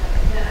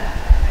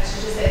 I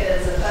should just say that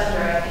as a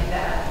funder, I think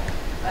that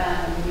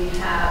we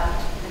have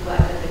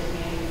neglected the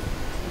community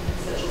in the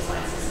social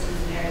science systems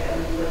an area that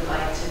we would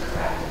like to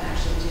correct and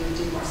actually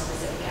do more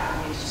specific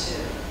outreach to.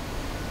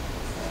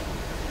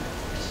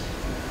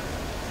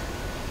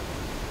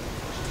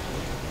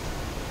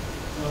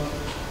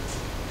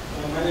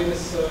 My name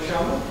is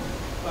Shama.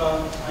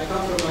 I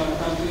come from a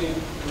country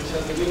which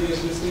has the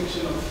dubious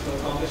distinction of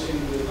publishing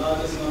the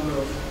largest number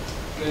of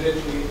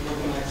predatory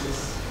open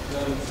access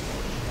journals.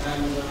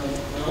 And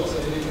I also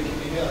edit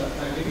Wikipedia.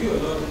 I review a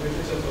lot of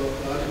literature for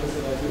the articles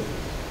that I do.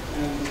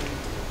 And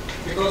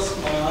because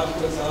my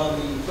articles are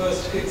the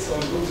first hits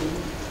on Google,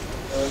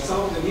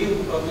 some of the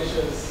new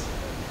publishers,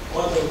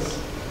 authors,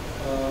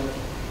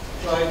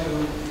 try to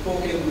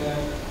poke in their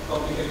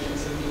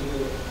publications into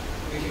the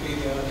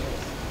Wikipedia articles.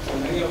 So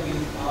many of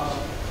these are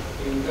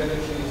in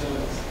predatory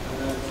journals,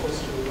 and I'm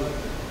forced to work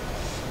with.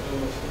 I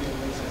don't know if it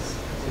makes sense.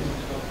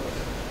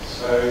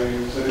 So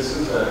this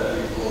is an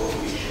important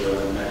issue,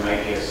 and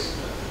maybe a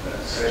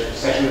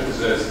session that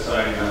deserves its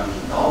own.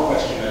 The whole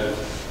question of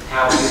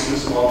how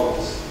business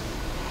models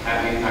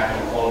have an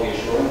impact on quality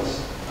assurance,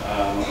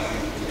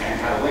 and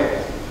how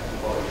web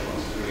quality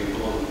assurance is really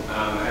important.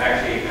 And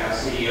actually, our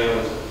CEO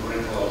of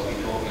Brinkel has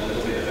been talking a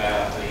little bit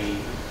about the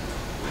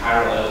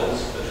parallels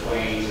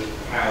between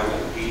how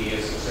Wikipedia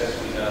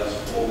successfully does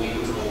what we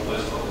would call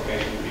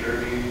post-publication peer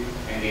review,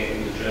 and yet in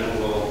the journal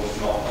world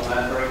we've not done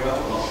that very well,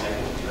 not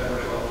able to do that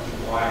very well.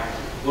 Why?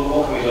 Well,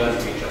 what can we learn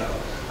from each other?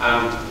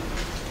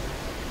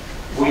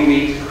 We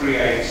need to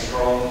create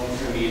strong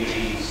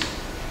communities.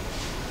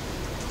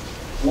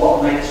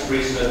 What makes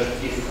research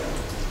different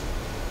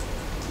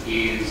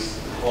is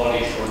the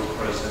quality assurance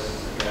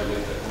processes that go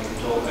with it. We can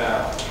talk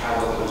about how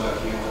well they're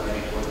working and what they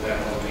need to work out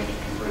and what they need to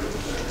improve.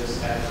 But this,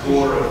 at the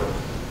core of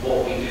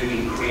what we do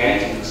in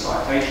creating the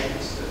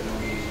citations that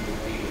we'll use in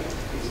Wikipedia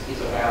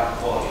is about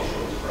the quality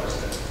assurance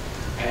process.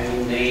 And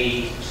we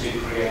need to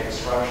create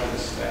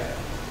structures that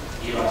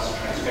give us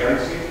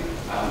transparency,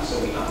 so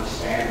we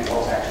understand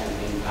what's actually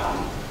being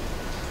done.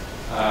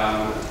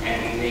 And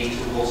we need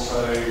to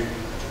also,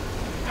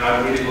 and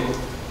I really look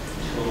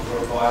for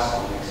advice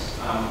on this,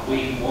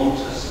 we want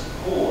to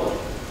support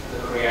the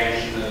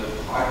creation of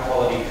high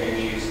quality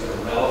venues that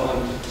are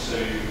relevant to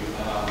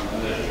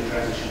emerging and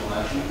transitional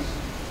nations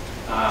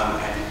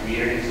and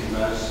communities in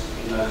those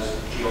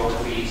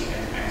geographies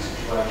and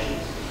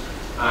situations.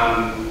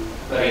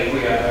 But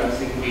equally, I don't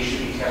think we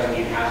should be telling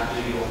you how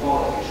to do your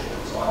quality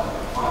assurance either.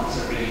 I find this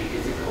a really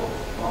difficult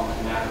one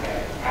to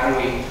navigate. How do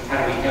we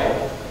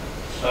help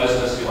those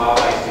of us who are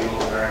based in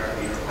North America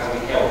and Europe, how we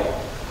help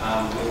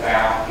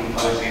without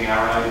imposing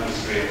our own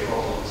history of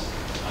problems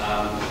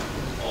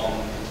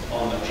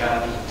on the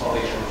challenges of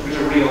quality assurance, which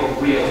are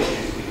real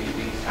issues we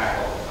need to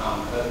tackle.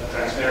 But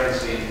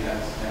transparency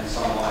and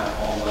sunlight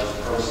on those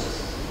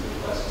processes is a good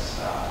place to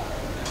start.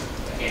 And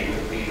again,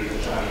 Wikipedia is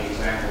a shining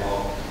example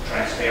of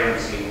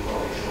transparency in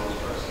quality assurance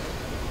process.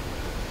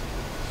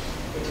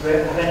 Do we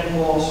have any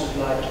more sort of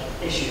like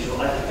issues,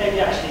 or I think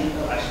maybe actually,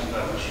 no,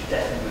 we should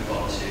definitely move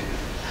on to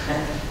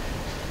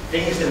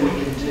things that we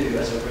can do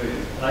as a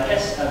room. And I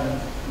guess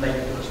maybe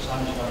because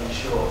time is running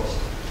short,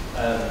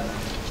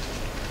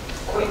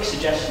 quick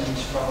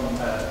suggestions from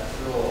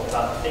Floor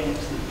about things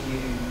that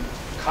you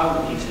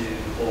currently do,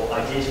 or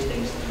ideas of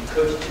things that you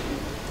could do,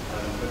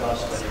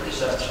 regards to whether you're a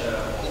researcher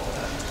or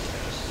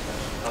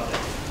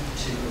public,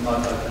 to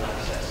promote open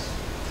access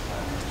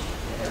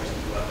in areas that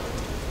you work with.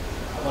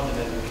 I wonder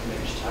whether we can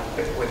maybe just have a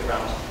quick whip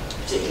around,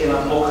 particularly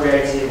like more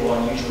creative or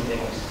unusual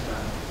things.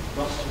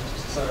 Ross?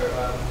 So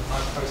I'm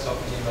a postdoc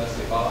at the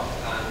University of Bath,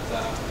 and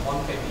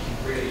one thing that you can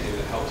really do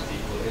that helps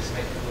people is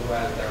make people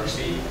aware that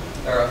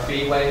there are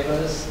fee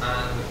waivers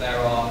and there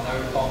are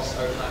no-cost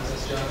open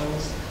access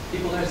journals.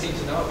 People don't seem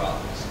to know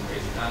about them for some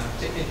reason, and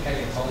particularly in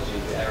paleontology,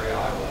 the area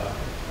I work,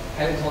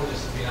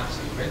 paleontologists have been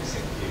absolutely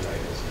rinsing fee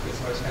waivers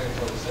because most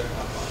paleontologists don't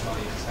have much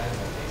money to spend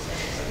on these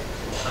things.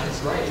 And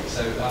it's great.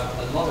 So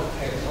a lot of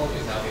paleontology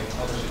is now being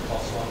published at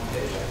cost one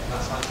page, and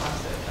that's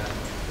fantastic. And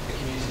the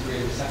community is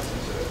really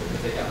receptive to it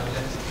because they get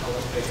unlimited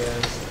colour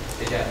figures,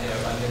 they get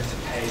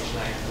unlimited page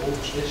length. All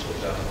traditional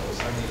journals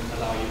only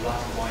allow you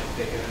black and white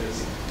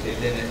figures. They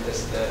limit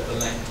the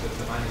length of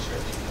the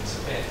manuscript you can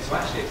submit. So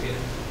actually, it's been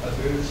a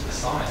boon to the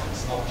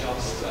science, not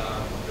just the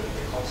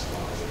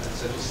cost-wise. And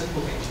so just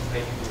simple things to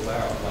make people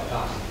aware of like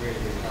that is really,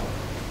 really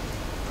helpful.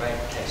 Great.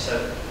 Okay, so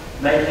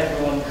make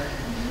everyone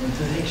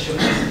make sure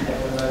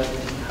everyone knows it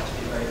doesn't have to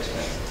be very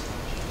expensive.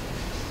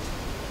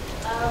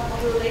 On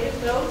a related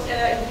note,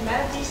 in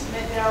humanities,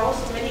 there are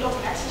also many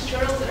open access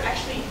journals that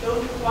actually don't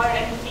require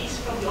any fees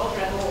from the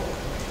author at all.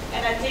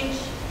 And I think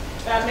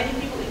many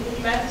people in the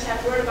humanities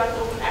have heard about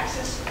open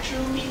access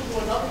through people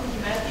who are not in the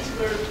humanities,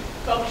 where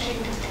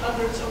publishing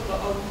hundreds of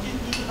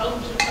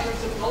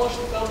dollars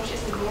to publish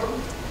is the norm.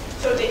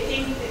 So they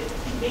think that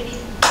maybe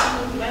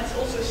people in the humanities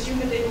also assume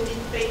that they will need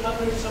to pay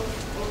hundreds of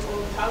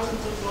or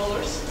thousands of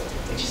dollars,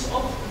 which is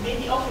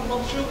maybe often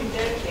not true in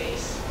their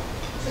case.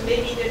 So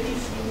maybe there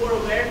needs to be more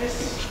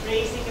awareness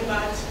raising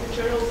about the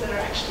journals that are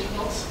actually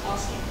not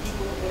asking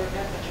people for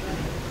that much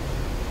money.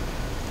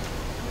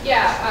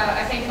 Yeah,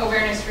 I think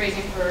awareness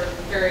raising for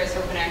various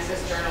open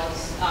access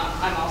journals.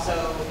 I'm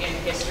also in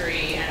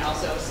history and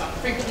also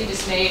frequently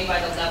dismayed by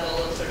the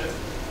level of sort of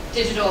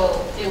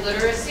digital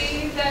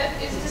illiteracy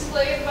that is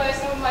displayed by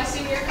some of my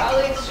senior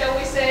colleagues, shall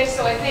we say.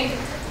 So I think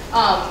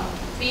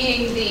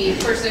being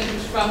the person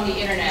who's from the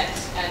internet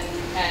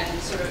and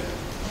sort of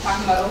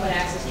talking about open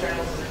access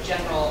journals as a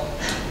general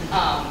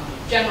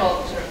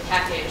sort of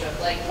package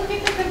of like, look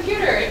at the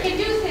computer, it can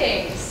do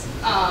things.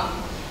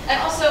 And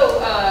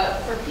also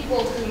for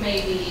people who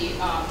may be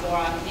more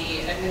on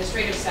the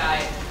administrative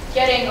side,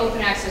 getting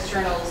open access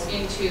journals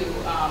into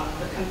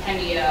the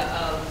compendia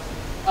of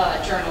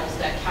journals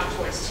that count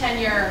towards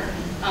tenure,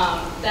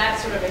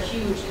 that's sort of a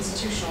huge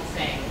institutional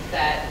thing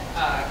that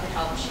can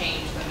help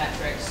change the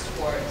metrics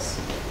towards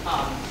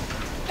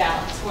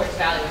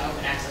valuing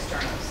open access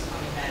journals on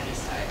the humanities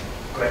side.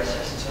 Great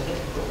session. So I think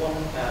we've got one.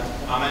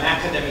 I'm an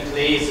academic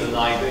liaison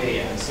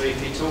librarian, so if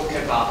you talk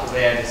about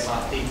awareness,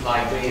 I think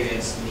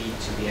librarians need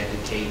to be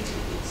educated.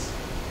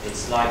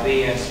 It's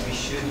librarians, we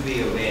should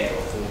be aware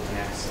of open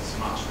access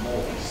much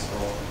more. So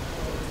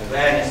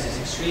awareness is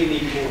extremely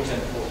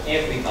important for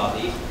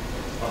everybody,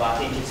 but I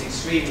think it's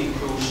extremely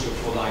crucial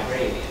for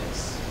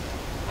librarians.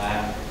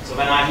 So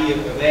when I hear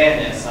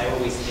awareness, I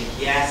always think,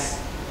 yes,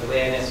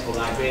 awareness for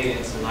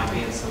librarians and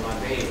librarians and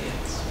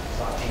librarians.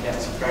 So I think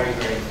that's very,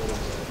 very important.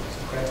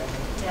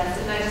 Yes,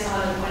 and I just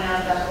wanted to point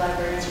out that the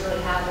librarians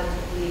really have been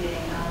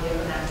leading the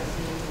open access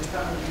movement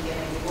from the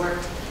beginning. We work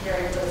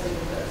very closely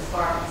with the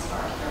Spark and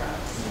Spark Europe.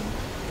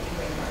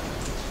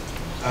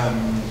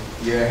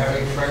 Yeah,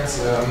 having friends,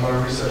 I'm not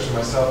a researcher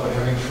myself, but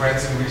having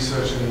friends in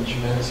research in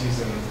humanities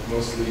and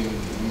mostly in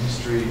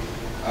history,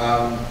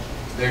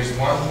 there's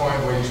one point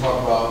where you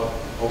talk about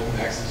open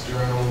access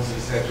journals,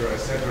 etc.,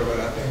 but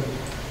I think,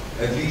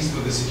 at least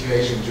with the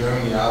situation in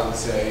Germany, I would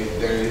say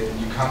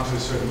you come to a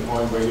certain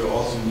point where you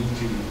also need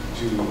to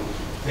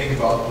think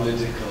about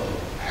political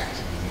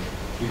activism,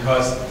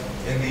 because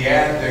in the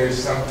end there's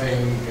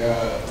something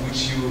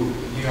which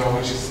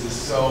is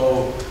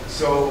so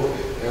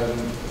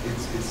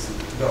it's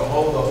the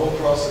whole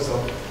process of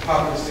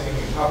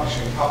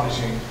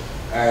publishing,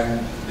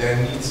 and there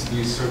needs to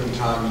be a certain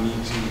time you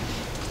need to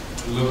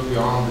look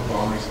beyond the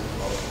boundaries of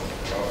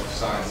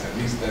science. At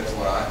least that's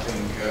what I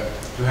think,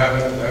 to have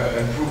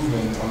an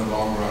improvement on the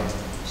long run.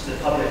 It's the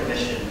public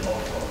mission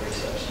of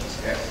research.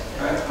 Yes.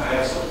 I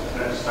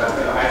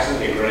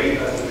absolutely agree. I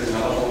think there's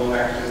another form of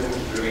activism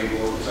which is really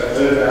important. So I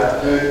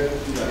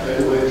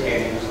heard the word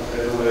tenure, I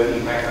heard the word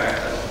impact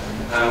factor.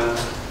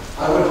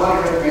 I would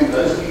highly recommend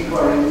those of you who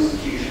are in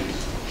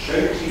institutions,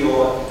 do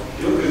a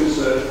Google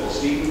search for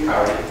Stephen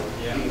Curry,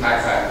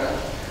 Impact Factor,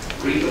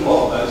 read the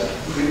blog post,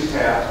 print it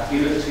out,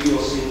 give it to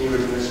your senior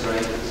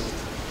administrators.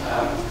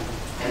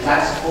 And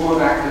that's a form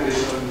of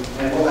activism,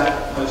 and what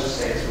that post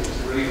says, which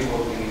is a really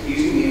important thing, is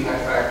using the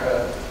impact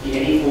factor in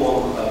any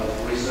form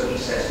of research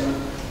assessment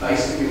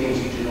basically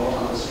means you do not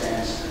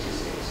understand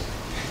statistics.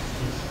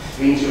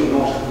 It means you're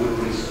not a good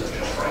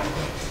researcher,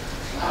 frankly.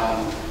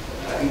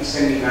 I think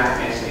sending that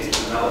message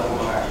is another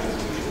form of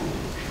activism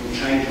which will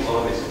change a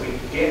lot of this. If we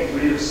get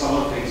rid of some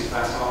of these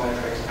facile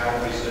metrics out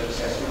of research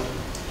assessment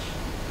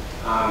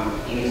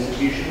in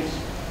institutions,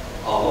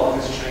 a lot of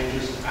this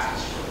changes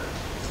atmosphere.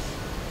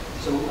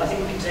 So I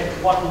think we can take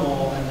one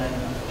more and then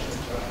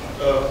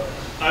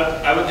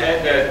I would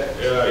add that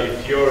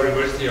if your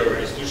university or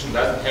institution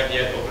doesn't have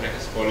yet open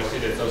access policy,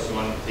 that's also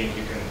one thing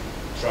you can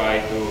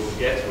try to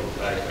get through.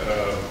 Like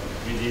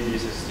we did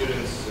this as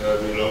students,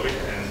 we love it,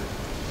 and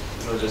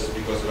not just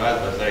because of that,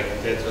 but like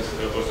that was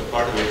also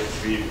part of it.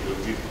 We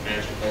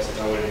managed to pass at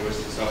our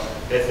university, so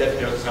that's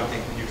definitely also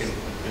something you can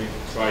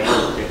try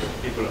to get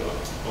people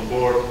on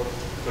board,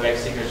 collect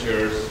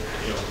signatures,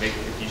 make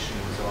a petition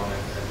and so on,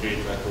 and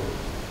really try to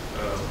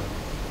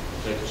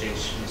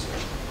change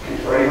research. And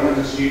for anyone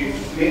who's a student,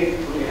 Nick,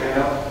 put your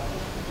hand up.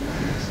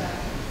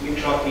 Nick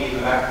Chocky in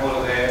the back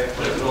corner there,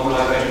 there's an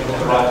organisation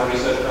called the Right to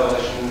Research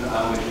Coalition,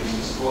 which is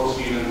to support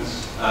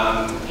students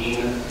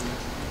in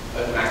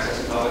open access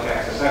and public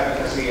access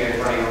advocacy, and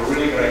running a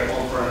really great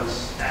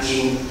conference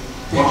in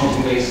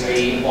Washington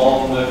DC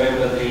on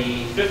November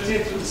the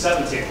 15th to the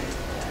 17th.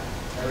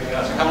 There we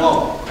go, so come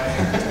along.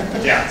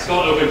 Yeah, it's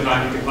called Open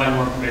Time. You can find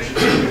more information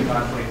at Open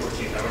Time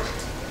 2014. That works.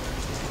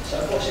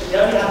 So unfortunately, we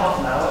only have half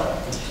an hour,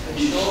 which has been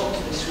short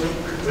this week.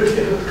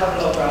 We've covered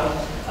a lot of ground.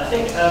 I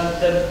think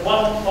the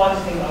one final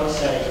thing I would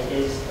say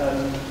is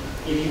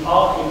if you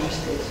are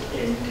interested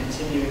in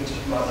continuing to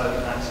promote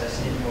open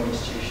access in your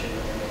institution,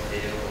 in your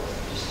field, or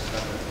just as a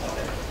member of the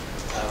public,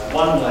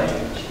 one way in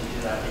which you can do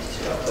that is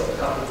to put a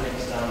couple of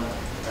links down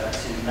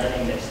to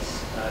mailing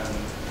lists.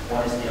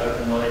 One is the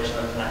Open Knowledge,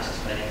 Open Access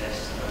mailing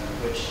list,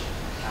 which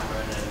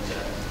Cameron and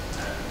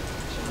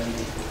so many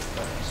people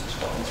from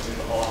Scotland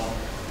are on.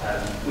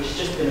 Which has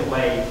just been a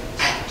way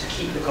to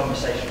keep the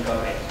conversation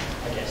going,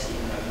 I guess,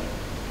 even though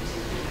it's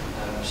easy.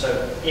 So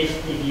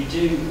if you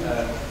do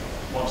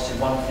want to do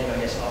one thing,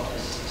 I guess, after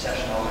this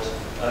session, I would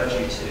urge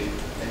you to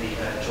maybe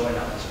join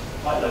up. It's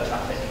quite low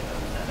traffic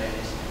mailing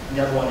list. And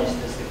the other one is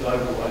there's the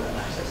global open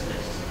access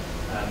list,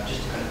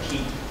 just to kind of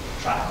keep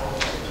track of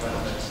what's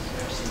relevant to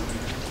see what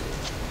you can do.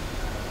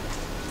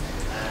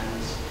 And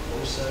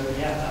also,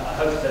 yeah, I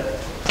hope that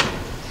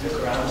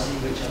look around and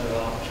see which other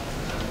are.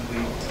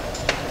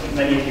 I think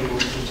many of you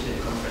will continue to be at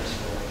the conference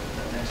for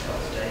the next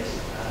couple of days.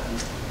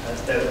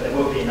 There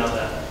will be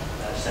another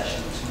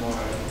session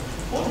tomorrow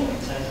morning at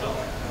 10 o'clock,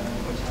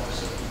 which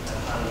has a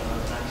panel on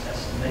open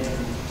access, and maybe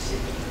we'll see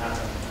if we can have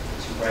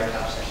some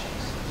breakout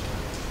sessions.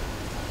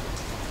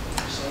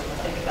 So I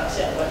think that's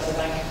it. I'd like to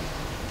thank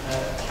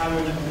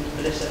Cameron and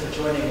Melissa for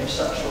joining at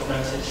such short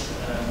notice this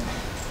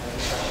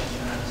session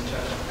and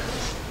interaction.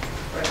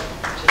 Great.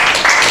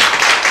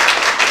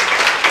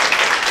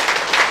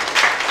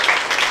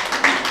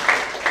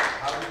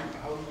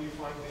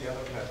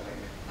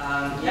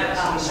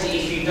 So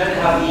if you don't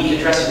have the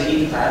address of the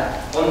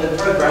Etherpad, on the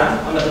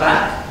program, on the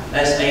back,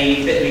 there's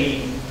a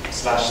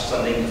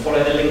bit.ly/something.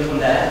 Follow the link on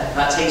there.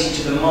 That takes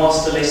you to the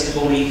master list of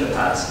all the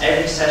Etherpads.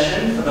 Every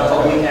session for the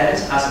whole weekend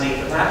has an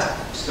Etherpad.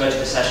 Just go to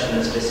the session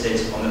that's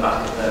listed on the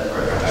back of the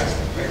program.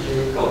 Thank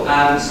you. Cool.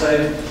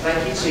 So thank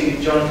you to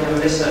Jonathan,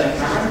 Melissa, and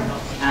Cameron.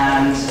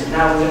 And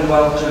now we're going to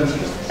welcome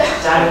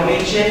Daniel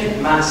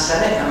Mietchen, Matt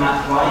Sennett, and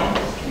Matt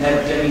Ryan.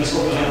 They're going to be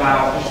talking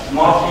about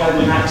marking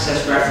open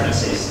access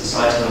references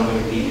cited on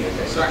Wikipedia.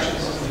 So actually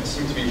this doesn't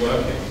seem to be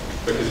working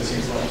because it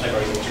seems like, do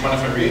you mind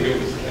if I read it?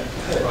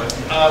 Right.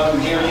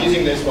 You're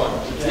using this one.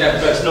 Yeah,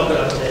 but it's not going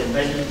to.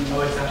 Maybe you can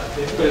always have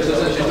to. But it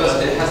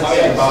hasn't Oh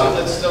yeah,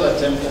 it's still at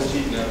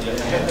 10:14 now. I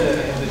have the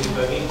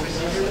debugging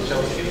procedure, which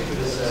I will show you with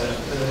this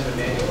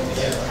manual.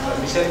 Yeah.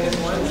 We said this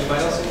one, you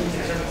might also need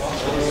to turn it off.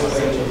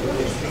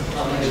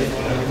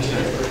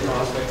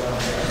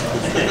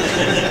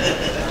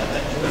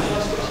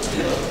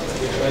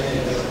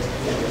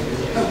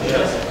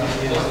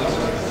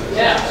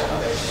 Yeah.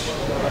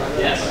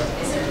 Yes.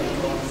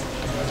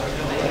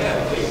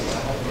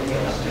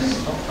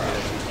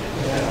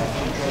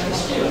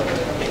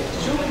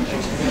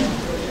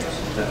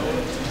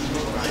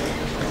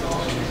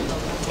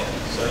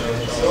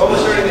 So what we're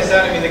sorting this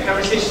out, I mean, the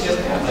conversation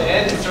doesn't have to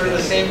end. It's sort of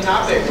the same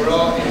topic. We're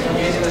all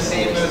engaged in the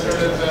same sort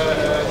of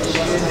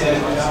issues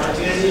and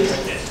opportunities.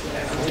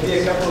 Maybe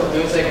a couple of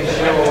notes I can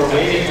share while we're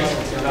waiting.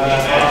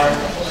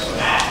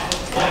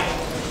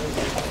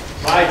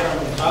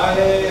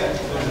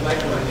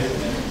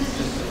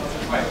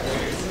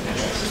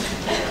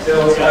 So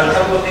a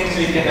couple of things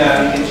we can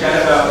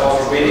chat about while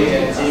we're waiting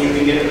and see if we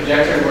can get a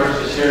projector that works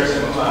to share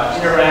some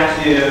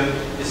interactive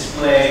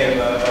display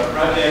of a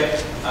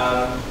project.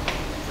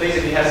 Please,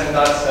 if you have some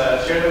thoughts,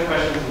 share them,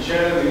 questions, and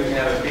share them. We can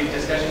have a brief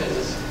discussion.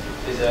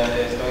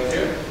 is going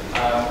through.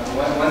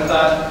 One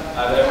thought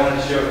that I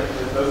wanted to share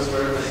with folks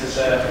was this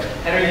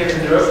Henry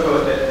Gibbon Thoreau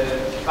quote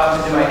that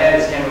popped into my head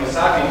as Cameron was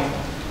talking,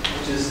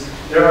 which is,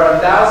 "There are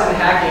 1,000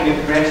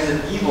 hacking branches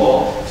of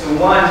evil to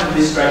one who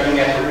is striking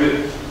at the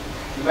root."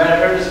 You might have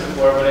heard this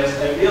before, but I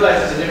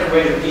realized there's a different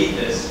way to read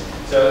this.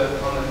 So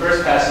on the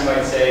first pass, you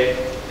might say,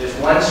 there's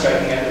one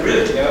striking at the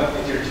root. You know,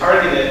 if you're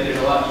targeted, there's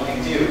a lot you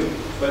can do.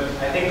 But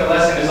I think the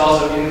lesson is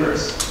also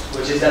inverse,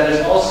 which is that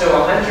there's also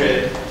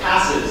 100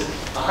 passes,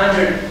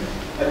 100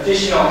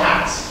 additional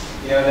hacks,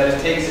 you know, that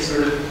it takes to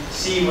sort of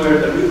see where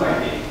the root might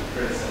be,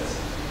 for instance.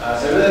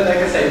 So I really like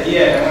this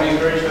idea, and I want to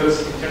encourage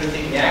folks in terms of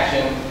taking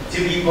action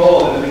to be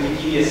bold in the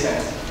Wikipedia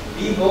sense.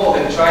 Be bold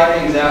and try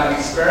things out and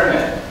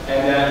experiment.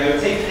 And you know,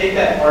 take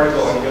that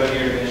article and go to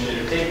your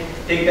administrator.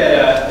 Take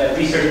that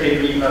research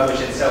paper you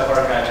publish and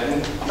self-archive it,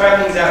 and try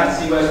things out and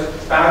see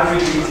what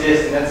boundaries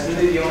exist. And that's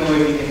really the only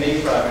way we can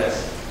make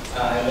progress.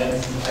 And then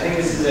I think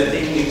this is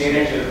taking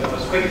advantage of the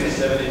quickness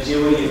of it,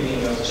 agility of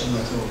being open. I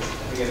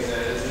think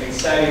it's an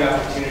exciting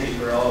opportunity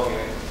for all of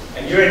you.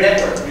 And you're a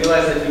network.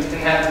 Realize that you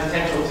can have the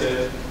potential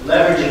to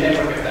leverage a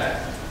network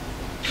effect.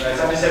 Right? It's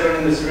not just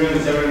everyone in this room,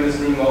 it's everyone in this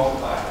room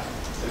multiplied.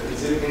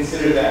 So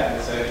consider that.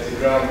 It's a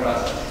growing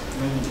process.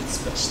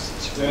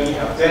 So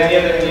anyhow, any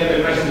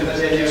other questions with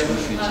that idea?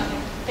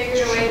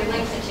 Figured a way to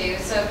link the two.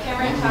 So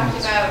Cameron talked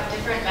about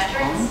different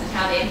metrics and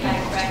how the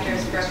impact factor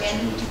is broken,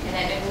 and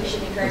that maybe we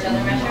should encourage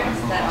other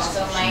metrics that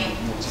also might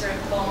sort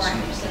of pull more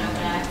interest in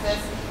open access.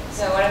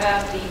 So what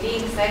about the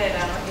being cited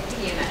on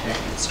Wikipedia metric?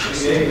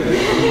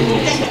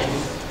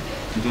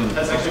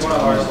 That's actually one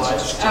of our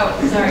slides. Oh,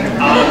 sorry.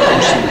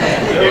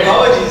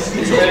 Apologies.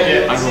 You see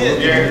it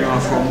here.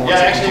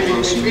 Yeah, actually, we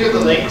tweeted the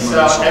link,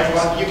 so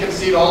everyone, you can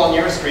see it all on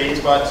your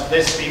screens, but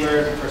this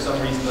beamer, for some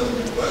reason, doesn't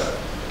really work.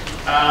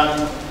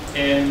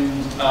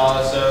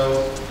 So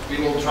we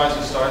will try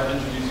to start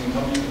introducing.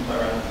 How you can play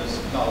around with this?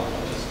 No,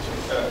 I'll just.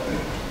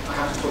 I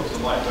have to talk to the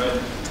mic, right?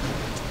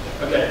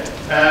 Okay.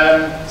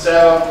 So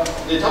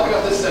the topic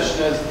of this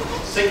session is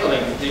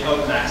signaling the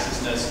open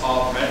accessness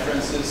of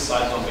references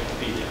cited on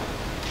Wikipedia.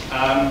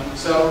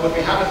 So what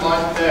we have in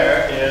mind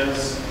there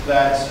is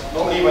that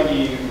normally when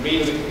you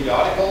read a Wikipedia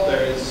article,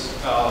 there is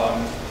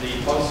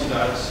the policy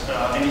that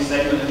any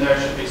statement in there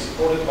should be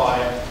supported by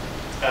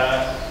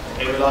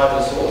a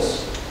reliable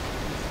source.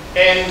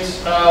 And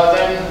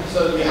then,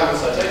 so that we have a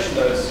citation,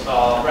 those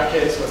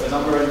brackets with a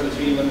number in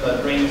between them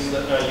that brings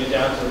you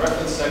down to the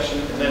reference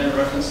section. And then in the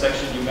reference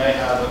section, you may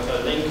have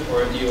a link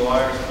or a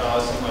DOI,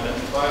 some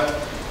identifier,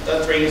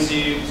 that brings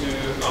you to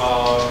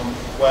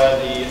where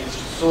the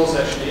source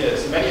actually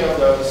is. Many of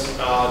those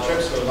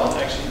trips will not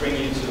actually bring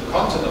you to the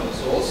content of the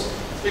source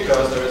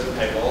because there is a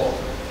paywall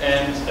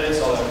and it's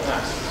all open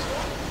access.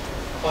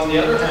 On the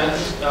other hand,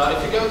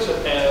 if you go to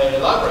a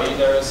library,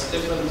 there's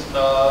different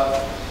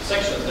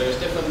sections. There's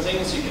different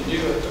things you can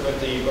do with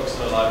the books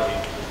in the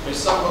library. There's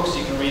some books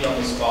you can read on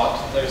the spot.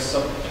 There's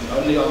some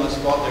only on the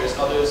spot. There's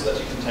others that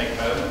you can take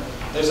home.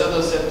 There's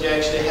others that you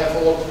actually have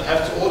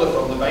to order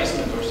from the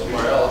basement or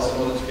somewhere else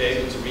in order to be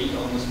able to read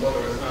on the spot.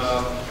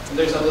 And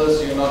there's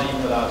others you're not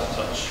even allowed to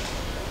touch.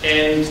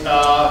 And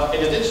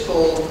in a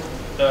digital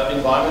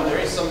environment, there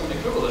is some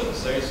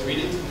equivalence. There is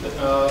really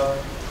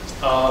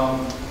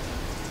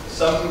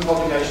some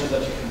publications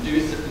that you can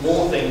do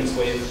more things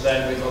with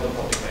than with other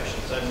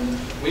publications. And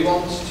we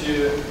want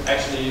to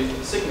actually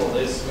signal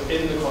this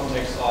within the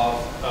context of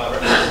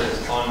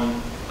references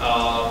on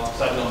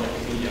cited on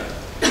Wikipedia.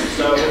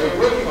 So what we're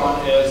working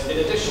on is, in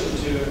addition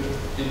to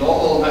the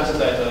normal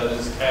metadata that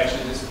is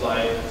actually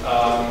displayed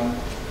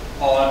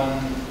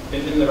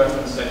in the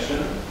reference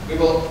section, we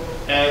will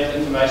add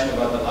information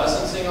about the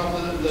licensing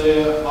of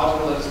the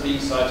article that is being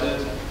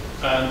cited.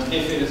 And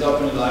if it is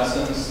openly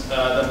licensed,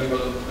 then we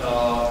will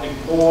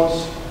import,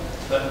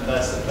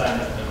 that's the plan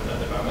at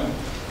the moment,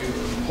 we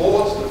will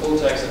import the full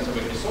text into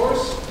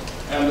Wikisource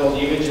and all the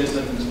images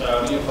and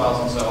video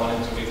files and so on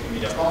into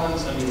Wikimedia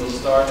Commons, and we will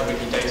start a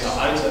Wikidata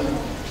item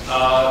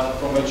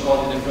from which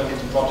all the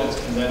different projects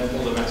can then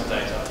pull the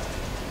metadata.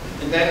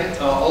 And then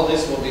all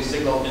this will be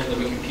signaled in the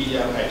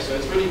Wikipedia page. So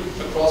it's really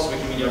across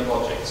Wikimedia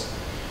projects.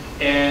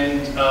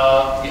 And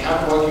we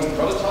have a working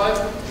prototype.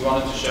 We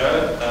wanted to share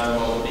it.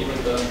 Well, even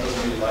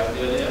doesn't really like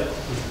the idea.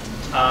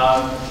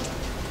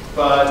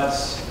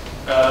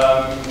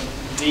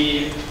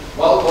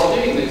 While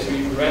doing this,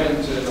 we ran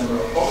into a number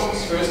of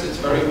problems. First, it's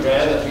very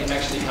rare that we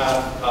actually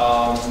have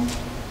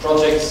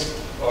projects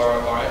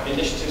or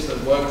initiatives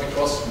that work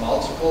across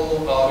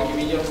multiple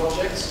Wikimedia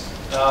projects,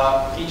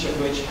 each of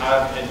which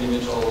have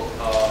individual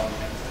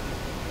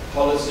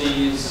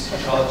policies,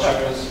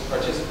 cultures,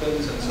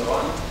 participants, and so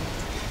on.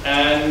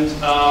 And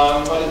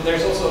but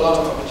there's also a lot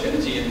of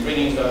opportunity in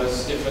bringing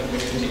those different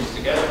communities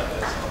together.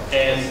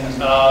 And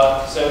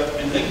so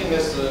in linking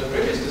this to the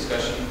previous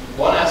discussion,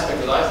 one aspect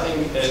that I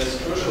think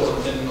is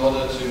crucial in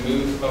order to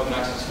move open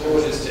access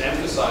forward is to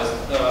emphasize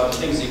the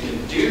things you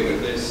can do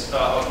with this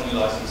openly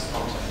licensed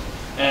content.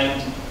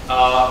 And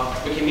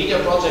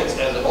Wikimedia projects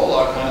as a whole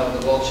are kind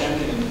of the world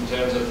champion in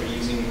terms of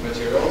reusing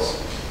materials.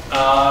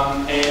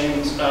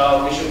 And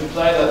we we should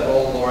play that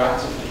role more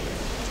actively.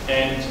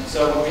 And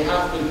so what we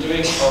have been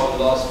doing over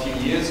the last few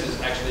years is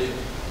actually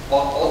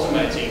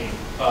automating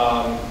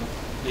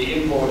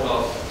the import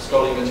of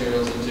scholarly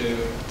materials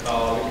into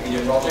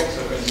Wikimedia projects.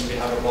 So for instance, we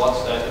have a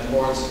bot that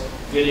imports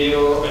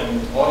video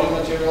and audio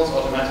materials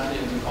automatically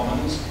into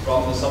Commons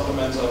from the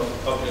supplements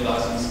of openly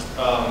licensed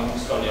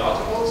scholarly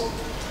articles.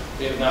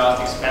 We have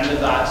now expanded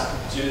that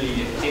to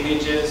the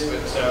images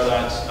so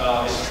that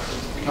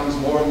it becomes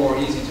more and more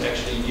easy to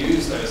actually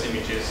use those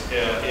images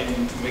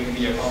in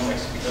Wikimedia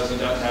context, because you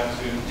don't have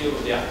to deal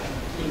with the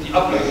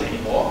upload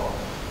anymore.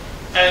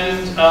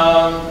 And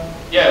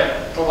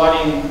yeah,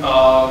 providing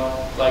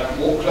like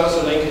more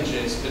closer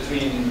linkages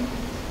between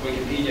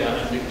Wikipedia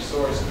and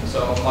Wikisource, and so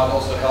might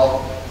also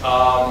help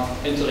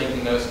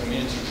interlinking those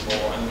communities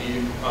more, and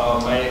we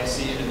may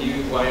see a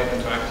new way of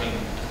interacting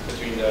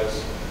between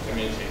those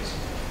communities.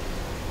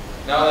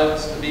 Now that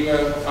the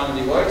beamer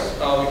finally works,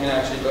 we can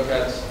actually look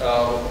at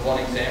one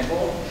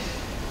example.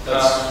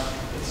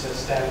 It's a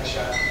static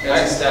shot.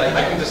 Yeah, it's static.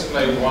 I can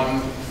display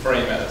one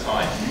frame at a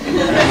time.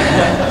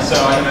 So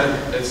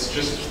it's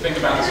just think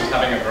about this as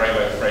having a very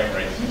low frame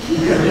rate.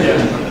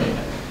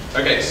 Yeah.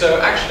 Okay, so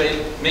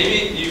actually,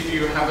 maybe if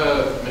you have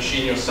a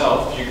machine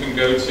yourself, you can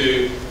go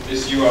to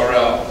this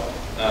URL,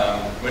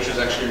 which is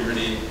actually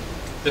really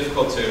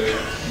difficult to.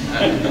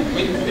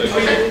 We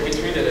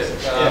tweeted it.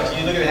 If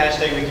you look at the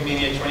hashtag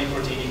Wikimania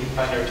 2014, you can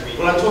find our tweet.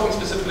 Well, I'm talking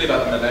specifically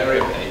about the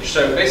malaria page.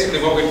 So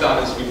basically, what we've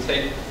done is we've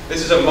taken.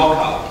 This is a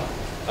mock-up.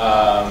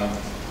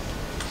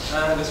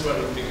 This one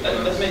would be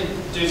good. Let me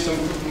do some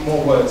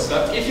more words.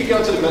 So if you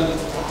go to the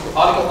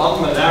article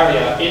on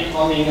malaria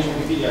on the English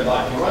Wikipedia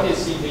Live, you already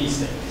see these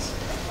things.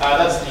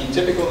 That's the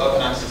typical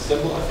open access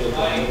symbol. I feel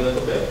playing a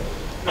little bit.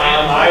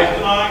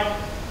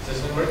 Does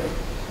this one work?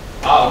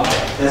 Oh,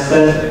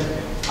 okay.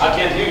 I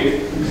can't hear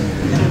you.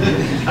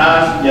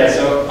 Yeah,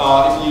 so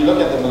if you look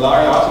at the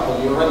malaria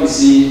article, you already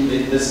see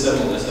this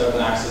symbol, this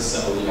open access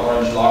symbol, the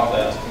orange lock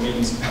that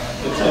means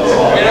it's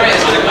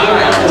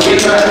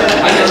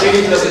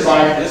This is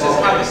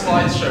how the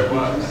slideshow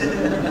works.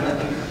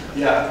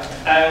 Yeah,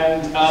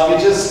 and we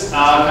just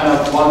kind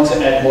of want to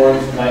add more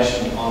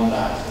information on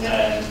that.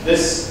 And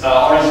this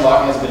orange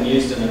lock has been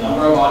used in a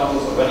number of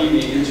articles already.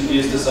 We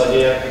introduced this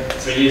idea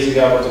 3 years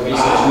ago with the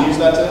research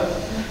newsletter.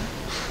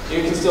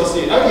 You can still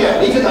see it. Oh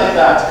yeah, leave it like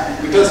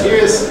that, because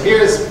here's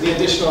the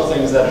additional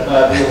things that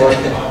we're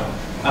working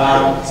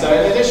on. So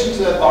in addition to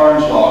that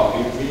orange log,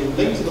 we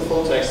link to the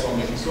full text on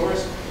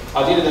Wikisource.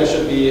 Ideally, there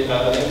should be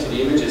a link to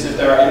the images. If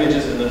there are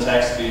images in the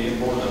text, we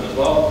import them as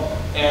well.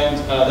 And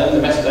then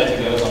the metadata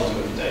goes onto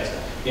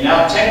Wikidata. We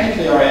now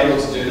technically are able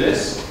to do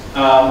this.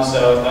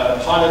 So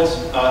a pilot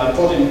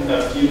importing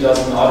a few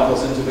dozen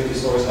articles into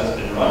Wikisource has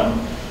been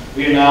run.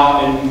 We are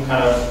now in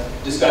kind of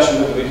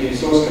discussion with the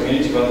Wikisource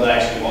community whether they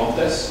actually want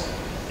this.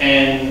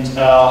 And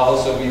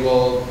also we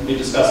will be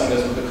discussing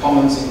this with the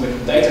Commons and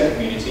Wikidata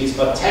communities,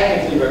 but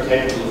technically we're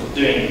capable of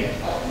doing it.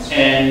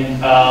 And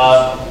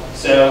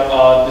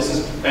so this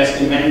is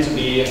basically meant to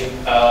be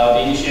the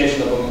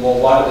initiation of a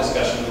more wider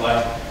discussion,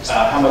 like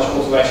how much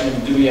call to action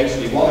do we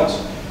actually want,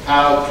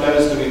 how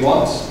close do we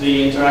want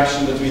the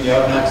interaction between the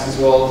open access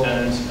world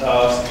and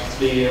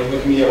the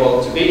Wikimedia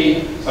world to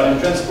be. But in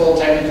principle,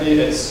 technically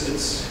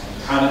it's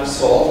kind of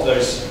solved.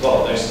 There's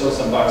still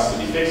some bugs to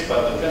be fixed,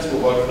 but the principal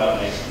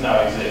workflow now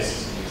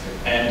exists.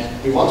 And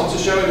we wanted to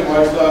show you the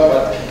workflow,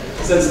 but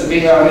since the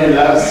beta only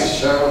allows us to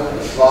show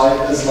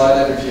the slide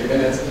every few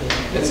minutes,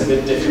 it's a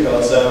bit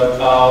difficult. So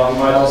we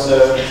might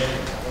also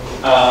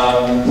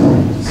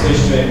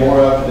switch to a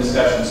more open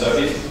discussion. So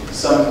if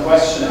some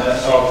question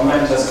or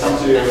comment has come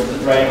to your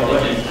brain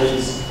already,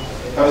 please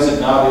pose it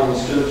now. We will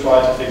still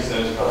try to fix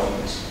those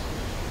problems.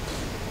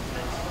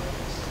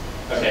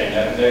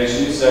 Okay, no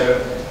issues.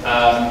 So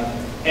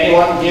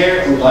anyone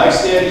here who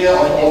likes the idea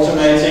of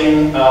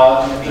automating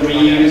the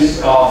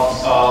reuse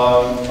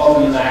of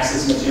open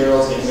access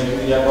materials in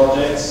Wikimedia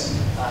projects?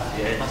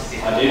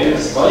 I do.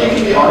 Well, you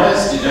can be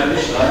honest, you don't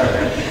be shy.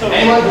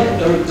 Anyone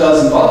who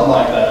does not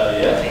like that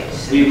idea,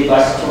 we would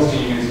like to talk to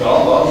you as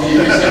well. Well,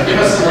 give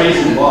us some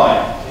reason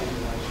why.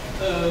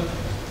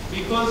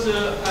 Because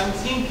I'm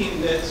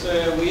thinking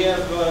that we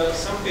have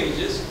some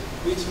pages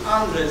with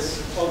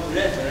hundreds of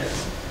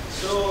references.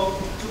 So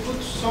to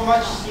put so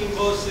much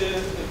symbols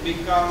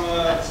become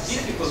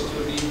difficult to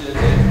read the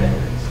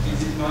reference.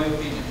 This is my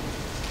opinion.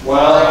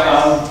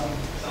 Well,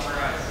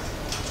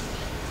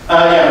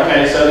 yeah,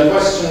 okay, so the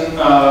question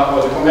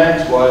or the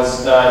comment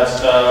was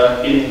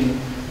that in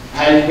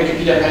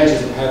Wikipedia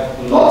pages that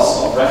have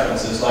lots of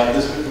references, like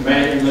this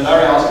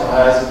malaria article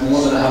has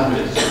more than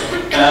 100.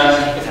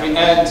 If we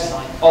add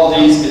all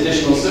these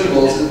additional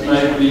symbols, it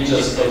may be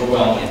just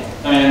overwhelming.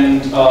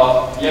 And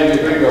yeah,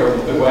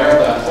 we're aware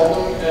of that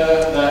problem.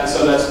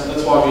 So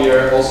that's why we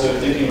are also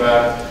thinking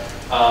about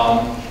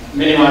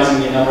minimizing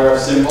the number of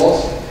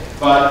symbols.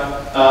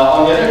 But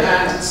on the other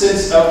hand,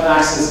 since open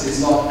access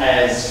is not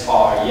as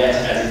far yet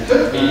as it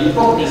could be, the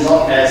problem is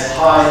not as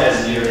high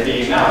as the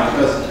European now.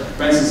 Because,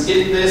 for instance,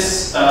 in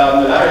this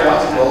malaria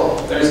article,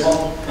 there is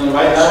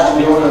right now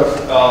on the order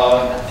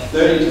of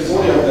 30 to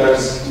 40 of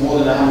those more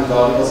than 100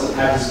 articles that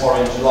have this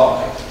orange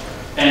lock.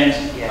 And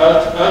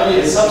only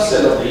a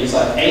subset of these,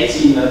 like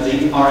 18 I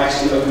think, are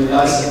actually open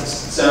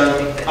licensed.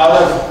 So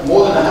out of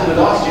more than 100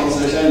 articles,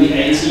 there's only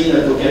 18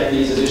 that will get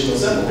these additional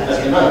symbols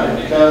at the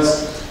moment,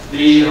 because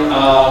the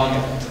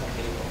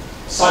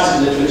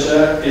cited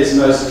literature is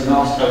mostly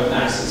not open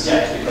access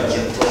yet, because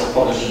it was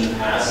published in the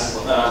past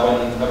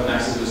when open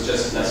access was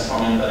just less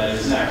common than it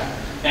is now.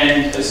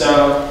 And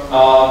so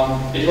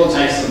it will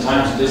take some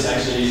time to this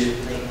actually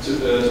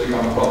to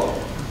become a problem.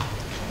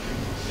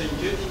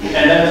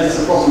 And then there's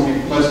a problem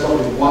we most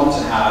probably want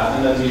to have,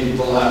 and then we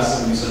will have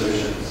some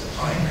solutions.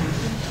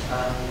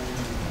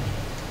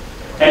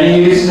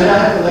 Any news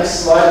now? The next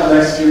slide, the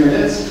next few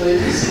minutes,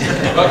 please.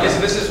 Okay, so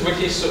this is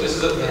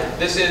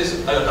this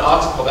is an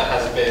article that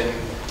has been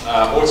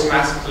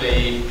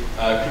automatically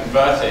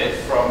converted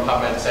from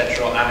PubMed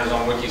Central and is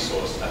on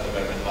Wikisource at the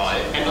moment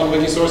live. And on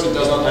Wikisource, it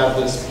does not have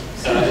this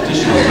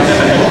additional.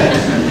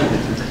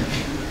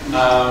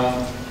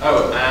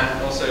 Oh,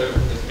 and also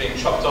it's being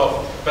chopped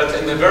off. But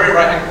in the very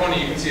right-hand corner,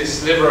 you can see a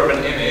sliver of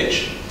an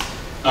image,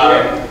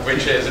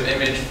 which is an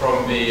image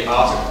from the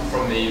article,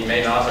 from the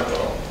main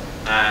article.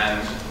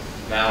 And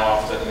now,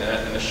 after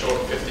in a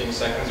short 15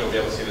 seconds, you'll be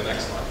able to see the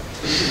next slide.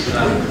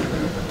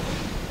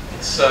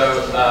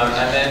 So,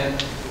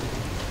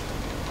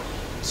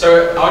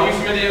 are you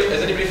familiar?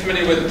 Is anybody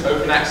familiar with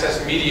Open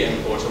Access Media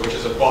Importer, which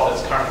is a bot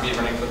that's currently been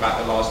running for about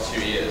the last 2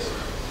 years?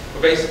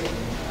 Well, basically,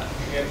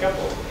 a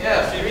couple.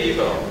 Yeah, a few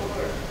people.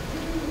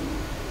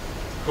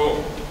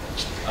 Cool.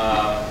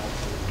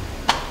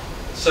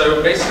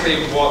 So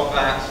basically, what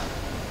that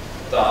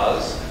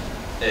does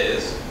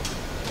is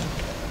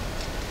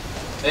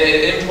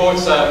it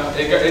imports,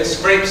 it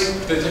scrapes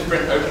the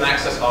different open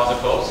access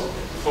articles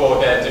for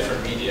their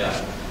different media,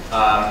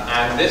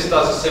 and this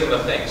does a similar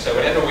thing. So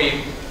whenever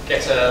we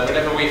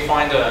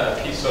find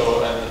a piece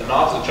or an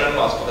article, journal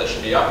article that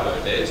should be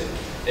uploaded,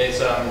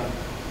 it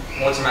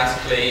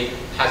automatically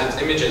has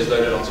its images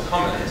loaded onto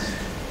Commons,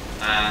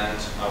 and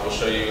I will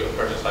show you a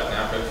prototype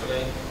now,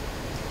 hopefully.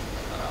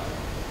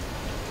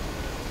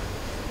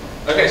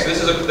 Okay, so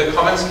this is the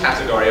Commons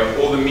category of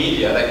all the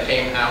media that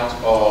came out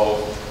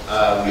of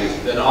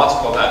an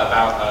article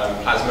about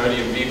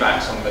Plasmodium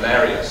vivax on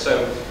malaria.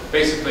 So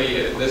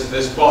basically,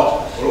 this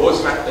bot will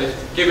automatically,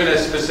 given a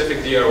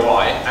specific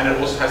DOI, and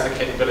it also has the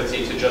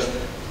capability to just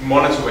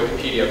monitor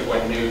Wikipedia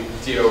when new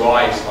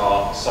DOIs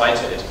are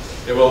cited,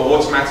 it will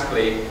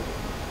automatically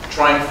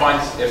try and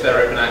find if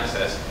they're open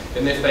access,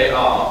 and if they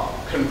are,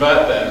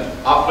 convert them,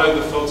 upload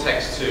the full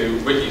text to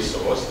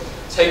Wikisource,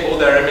 take all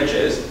their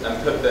images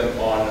and put them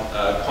on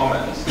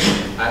Commons,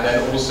 and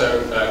then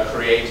also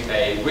create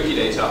a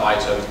Wikidata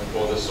item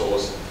for the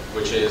source,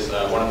 which is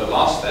one of the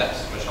last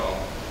steps, which I'll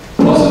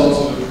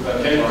Also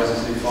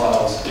categorizes the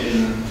files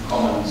in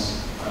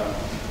Commons.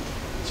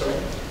 Sorry?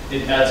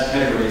 It adds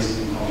categories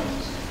in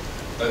Commons.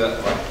 Oh,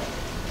 that's right.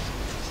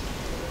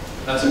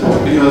 That's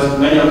important because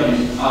many of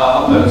the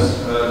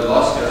uploads, the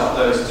large-scale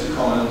uploads to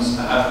Commons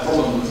have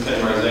problems with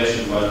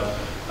categorization, but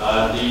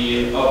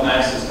the open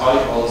access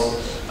articles,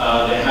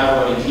 they have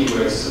already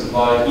keywords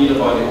supplied either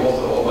by the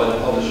author or by the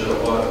publisher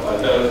or by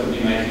both who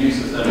may make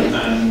use of them,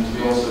 and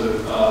we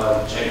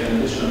also check an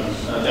additional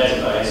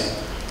database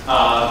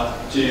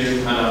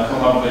to kind of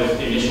come up with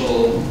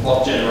initial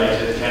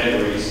bot-generated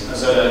categories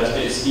so that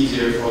it's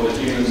easier for the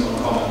humans on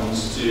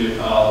Commons to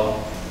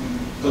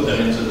put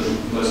them into the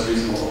most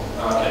reasonable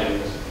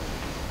categories.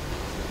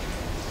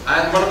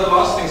 And one of the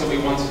last things that we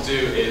want to do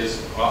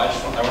is, well, I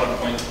want to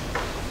point,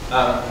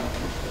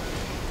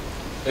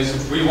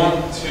 is we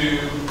want to,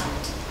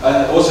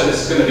 also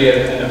this is going to be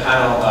in a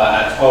panel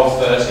at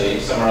 12:30,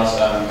 somewhere else,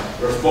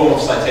 reform of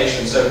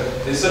citation. So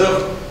instead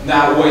of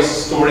now always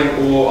storing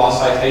all our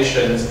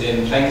citations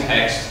in plain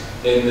text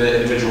in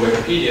the individual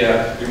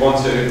Wikipedia, we want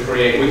to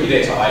create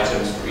Wikidata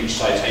items for each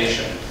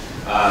citation.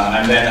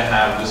 And then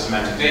have the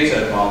semantic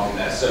data mark in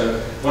there. So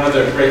one of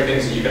the great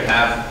things that you can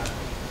have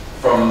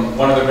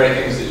one of the great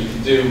things that you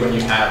can do when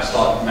you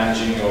start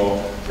managing your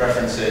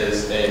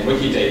references in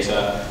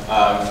Wikidata,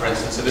 for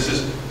instance. So this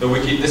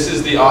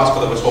is the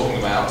article that we're talking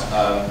about,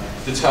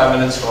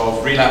 determinants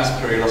of relapse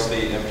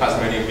periodicity in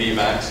Plasmodium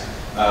vivax.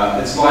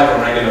 It's live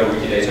on regular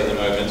Wikidata at the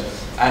moment,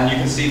 and you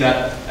can see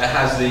that it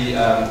has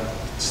the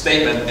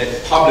statement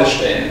it's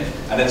published in,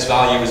 and its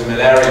value is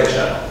malaria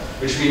journal,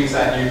 which means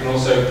that you can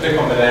also click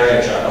on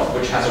malaria journal,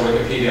 which has a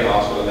Wikipedia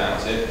article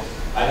about it,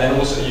 and then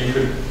also you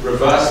could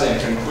reverse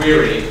link and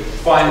query,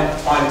 find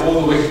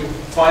all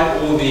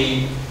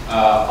the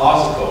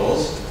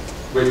articles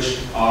which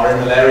are in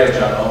malaria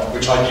journal,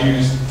 which are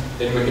used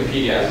in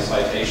Wikipedia as a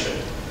citation.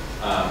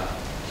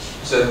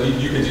 So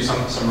you could do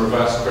some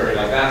reverse query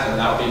like that, and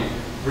that would be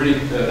really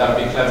that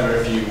would be clever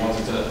if you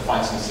wanted to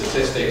find some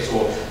statistics,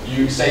 or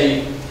you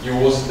say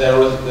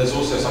there's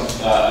also some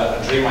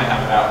a dream I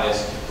have about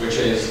this, which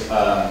is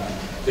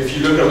if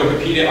you look at a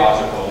Wikipedia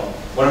article,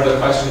 one of the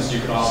questions you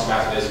can ask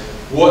about it is,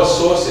 what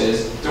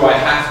sources do I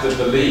have to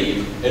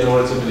believe in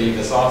order to believe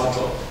this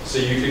article? So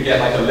you could get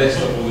like a list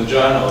of all the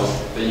journals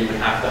that you would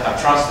have to have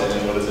trust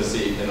in order to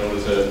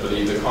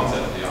believe the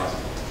content of the article.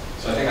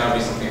 So I think that would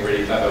be something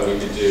really clever we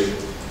could do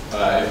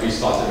if we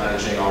started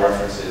managing our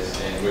references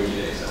in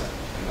Wikidata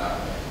in that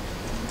way.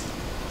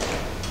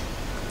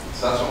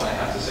 So that's what I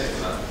have to say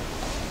for that.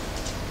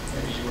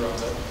 Maybe you were on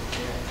that.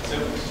 So,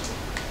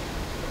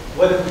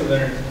 what have we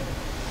learned?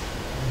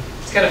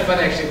 It's kind of fun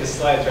actually, the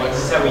slides, right?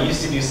 This is how we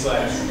used to do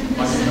slides.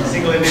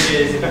 Single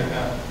images,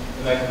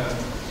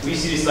 we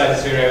used to do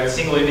slides this way, right? With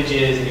single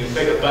images, and you would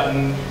click a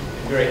button,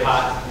 and very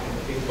hot,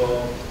 big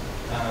bulb.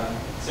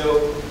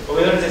 So what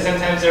we learned is that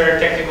sometimes there are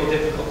technical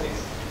difficulties.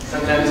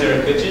 Sometimes there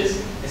are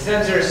glitches, and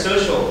sometimes there are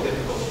social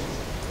difficulties.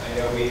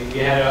 We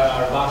had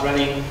our bot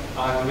running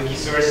on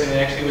Wikisource, and it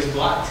actually was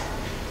blocked.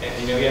 And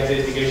we have to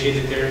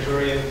negotiate the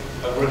territory of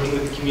working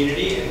with the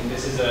community, and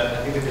this is,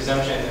 I think, the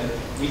presumption that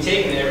we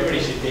take and that everybody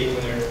should take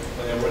when they're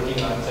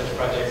working on such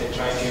projects and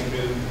trying to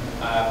improve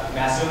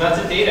massive amounts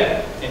of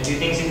data and do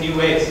things in new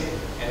ways.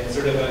 And it's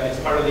sort of it's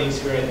part of the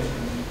experience.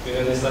 We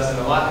learned this lesson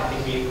a lot. I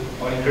think I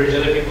want to encourage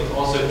other people to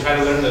also try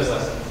to learn those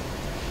lessons.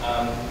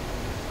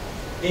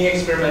 Being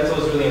experimental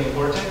is really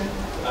important.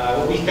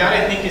 What we found,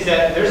 I think, is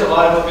that there's a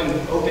lot of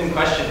open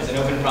questions and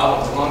open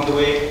problems along the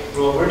way.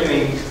 For what we're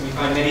doing, we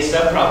find many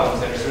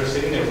sub-problems that are sort of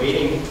sitting there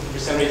waiting for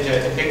somebody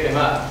to pick them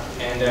up.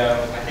 And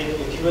I think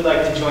if you would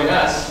like to join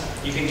us,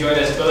 you can join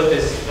us both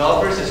as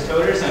developers, as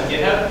coders on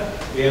GitHub.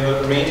 We have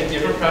a range of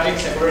different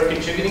projects that we're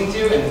contributing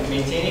to and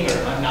maintaining or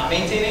not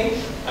maintaining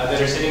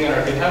that are sitting on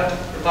our GitHub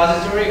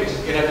repository, which is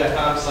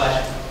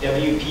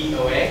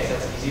github.com/WPOA, so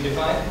that's easy to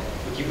find,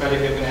 Wiki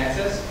Project Open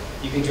Access.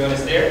 You can join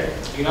us there.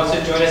 You can also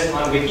join us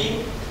on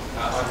Wiki,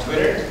 on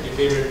Twitter, your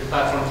favorite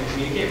platform to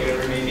communicate,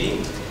 whatever it may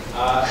be.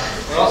 Or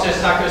also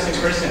just talk to us in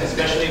person,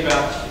 especially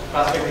about the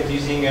prospect of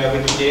using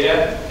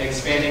Wikidata,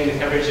 expanding the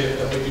coverage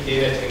of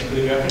Wikidata to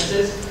include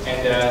references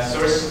and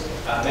source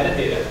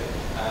metadata.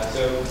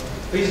 So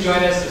please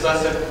join us. There's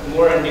lots of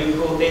more new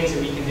cool things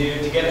that we can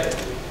do together.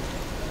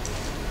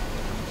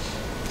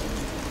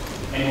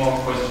 Any more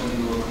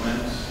questions or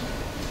comments?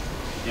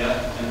 Yeah,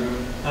 Andrew?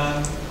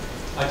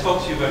 I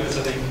talked to you about this,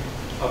 I think,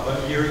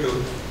 about a year ago.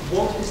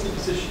 What is the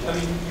position, I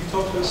mean, you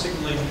talked about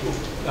signaling the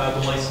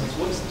license.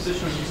 What is the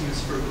position of using this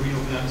for green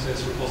open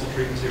access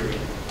repository material,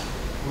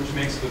 which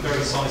makes it a very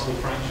sizable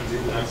fraction of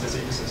the open access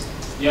ecosystem?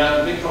 Yeah,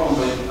 the big problem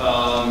with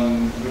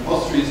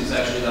repositories is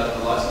actually that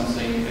the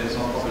licensing is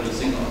not properly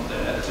signaled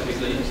there.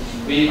 Typically,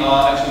 we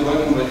are actually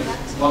working with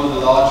one of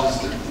the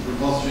largest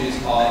repositories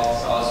of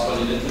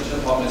scholarly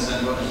literature, PubMed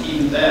Central, and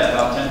even there,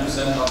 about 10%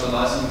 of the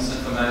license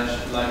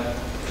information, like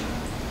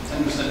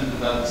 10% of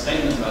the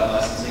statements about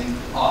licensing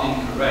are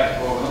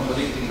incorrect or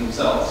contradicting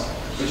themselves,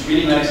 which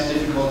really makes it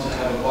difficult to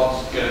have a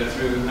bot go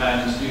through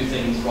and do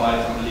things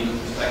right from a legal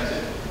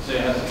perspective. So you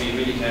have to be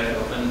really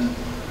careful. And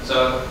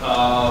so,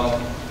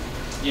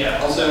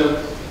 yeah,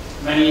 also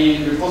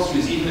many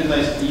repositories, even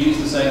if they use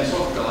the same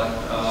software like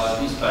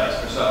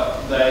DSpace or so,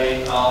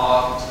 they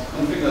are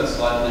configured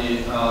slightly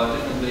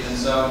differently, and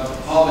so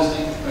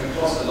harvesting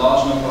across a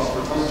large number of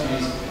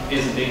repositories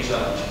is a big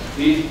challenge.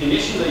 We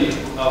initially,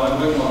 when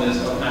working on this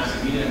open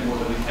access media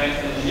importer, we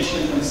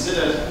initially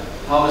considered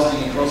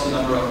harvesting across a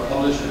number of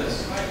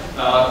publishers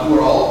who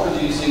are all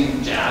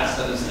producing JAS,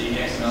 that is the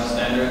XML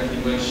standard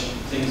in which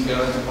things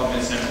go into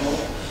PubMed Central.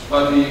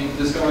 But we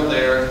discovered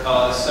they're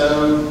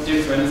so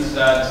different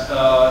that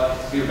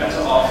we're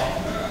better off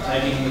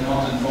taking the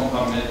content from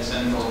PubMed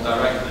Central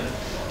directly.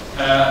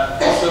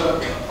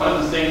 Also, one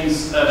of the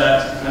things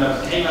that kind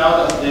of came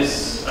out of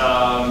this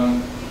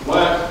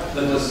work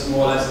that was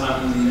more or less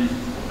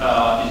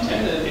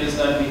intended is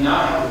that we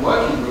now have a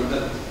working group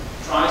that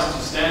tries to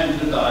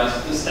standardize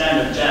the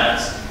standard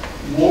JAS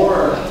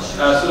more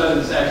so that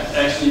it's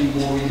actually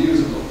more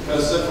reusable.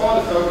 Because so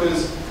far the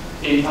focus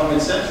in PubMed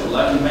Central,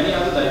 like in many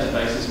other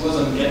databases, was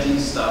on getting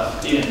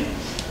stuff in.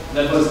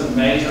 That was the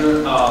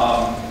major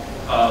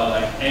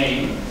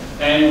aim.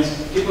 And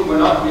people were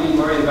not really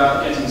worried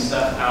about getting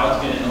stuff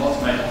out in an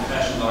automated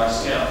fashion large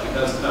scale,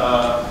 because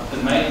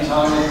the main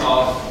target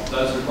of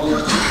those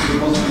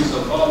repositories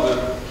so far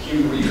were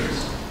human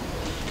readers.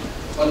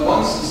 But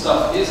once the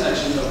stuff is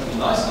actually openly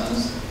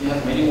licensed, you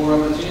have many more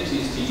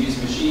opportunities to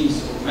use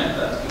machines to augment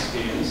that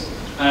experience.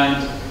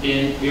 And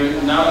we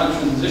are now in a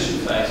transition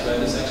phase where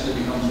this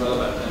actually becomes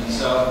relevant. And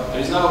so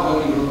there is now a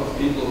working group of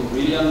people who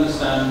really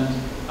understand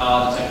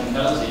the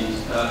technicalities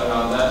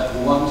around that,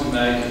 who want to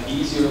make it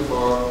easier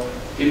for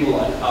people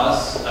like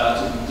us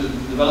to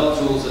develop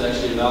tools that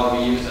actually allow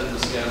reuse at the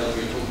scale that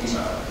we're talking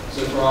about.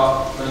 So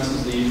for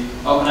instance, the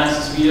Open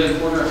Access Media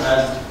Importer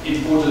has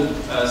imported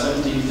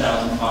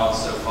 17,000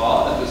 files so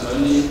far. That was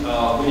only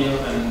video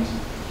and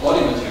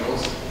audio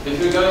materials. If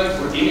we're going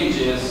for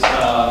images,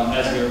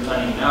 as we're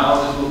planning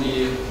now, this will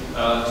be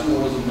 2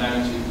 orders of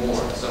magnitude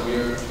more. So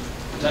we're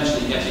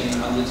potentially getting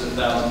hundreds of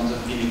thousands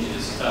of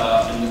images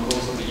in the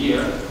course of a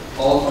year,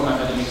 all from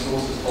academic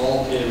sources,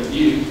 all peer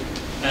reviewed.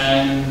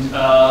 And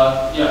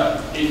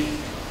yeah, if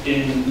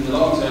in the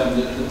long term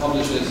the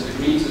publishers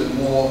agree to a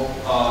more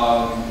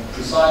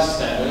precise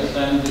standard,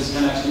 then this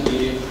can actually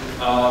be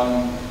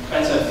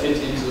better fit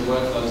into the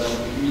workflows of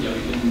Wikimedia.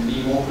 We can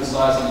be more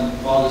precise in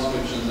file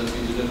descriptions that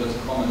we deliver to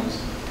Commons,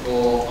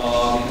 or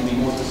we can be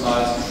more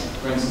precise,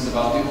 for instance,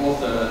 about the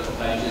author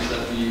pages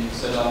that we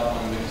set up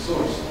on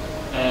Wikisource.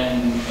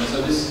 And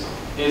so this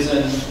is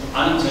an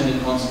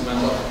unintended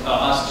consequence of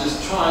us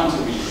just trying to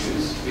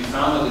reuse. We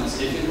found that it's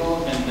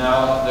difficult, and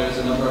now there's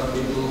a number of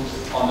people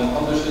on the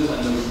publishers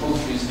and the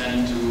repositories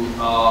and who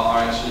are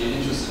actually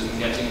interested in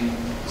getting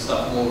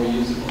stuff more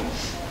reusable.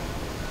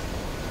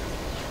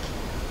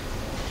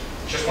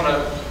 Just want to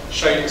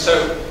show you,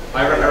 so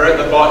I wrote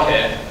the bot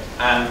here,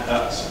 and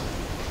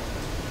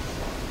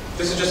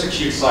this is just a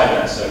cute side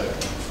note, so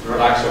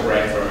relax your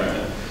brain for a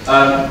moment.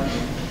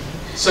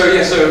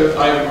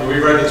 We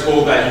wrote the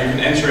tool that you can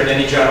enter in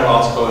any journal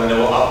article, and it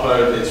will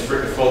upload its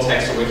full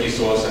text to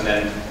Wikisource, and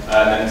then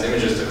its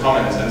images to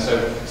Commons. And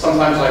so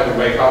sometimes I would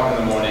wake up in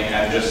the morning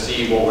and just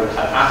see what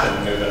had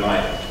happened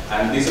overnight.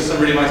 And these are some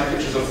really nice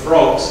pictures of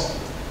frogs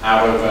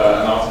out of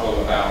an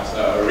article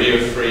about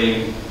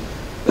Rio-freeing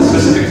a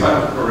specific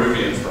type of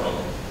Peruvian frog,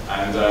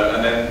 and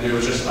then it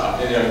was just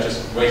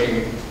just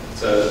waiting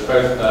to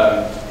both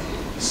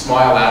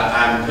smile at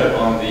and put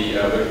on the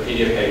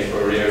Wikipedia page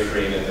for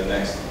Rio-freeing the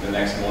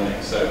next morning.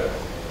 So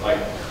like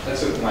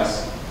that's a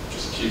nice,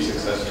 just cute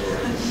success story.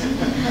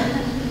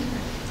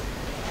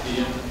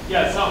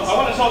 Yeah, so I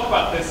want to talk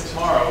about this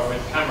tomorrow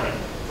with Cameron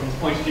from the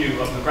point of view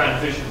of the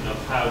grand vision of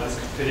how this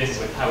could fit in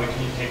with how we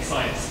communicate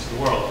science to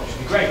the world, which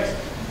would be great.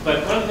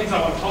 But one of the things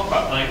I want to talk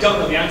about, and I don't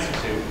know the answer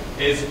to,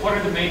 is what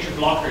are the major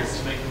blockers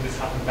to making this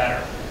happen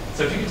better?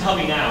 So if you can tell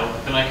me now,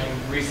 then I can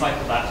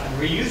recycle that and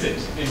reuse it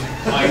in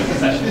my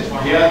session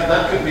tomorrow. Yeah,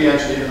 that could be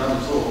actually another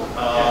talk.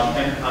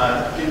 And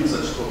I've given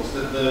such talks.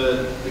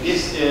 The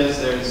gist is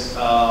there's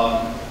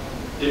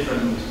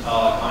different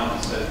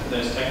kinds.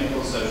 There's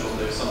technical, social,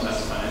 there's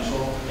sometimes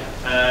financial,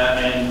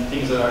 and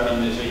things that are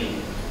in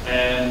between.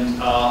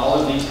 And all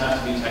of these have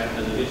to be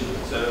tackled individually.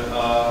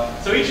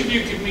 So each of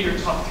you give me your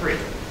top three.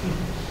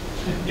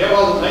 Yeah,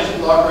 well, the major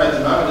blocker at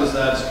the moment is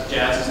that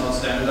JATS is not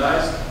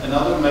standardized.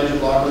 Another major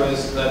blocker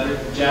is that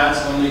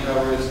JATS only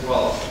covers,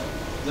 well,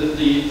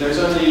 there's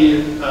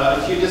only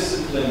a few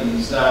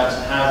disciplines that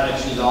have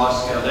actually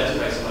large-scale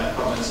databases like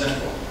PubMed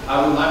Central.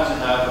 I would like to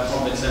have a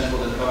PubMed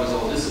Central that covers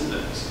all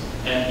disciplines.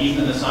 And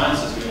even in the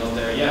sciences, we're not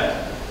there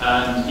yet.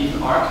 And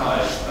even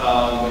Archive,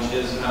 which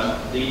is kind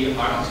of the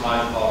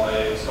archetype of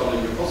a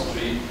scholarly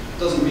repository,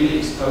 doesn't really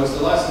expose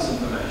the license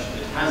information.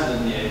 It has it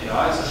in the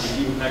APIs, and if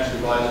you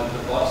actually write it the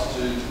bot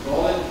to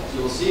crawl it,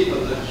 you'll see it,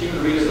 but the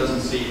human reader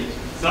doesn't see it.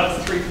 So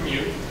that's three from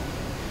you.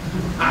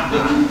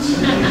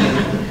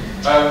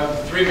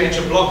 Three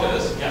major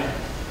blockers. Yeah.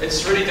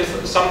 It's really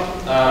different. Some.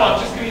 Come on,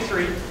 just give me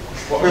three.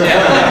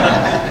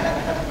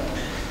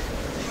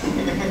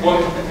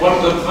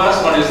 The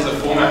first one is the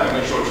format in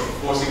which you're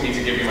forcing me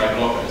to give you my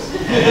blockers.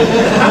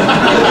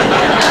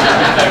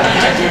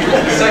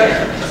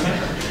 Second,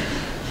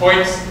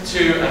 points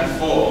 2 and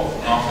 4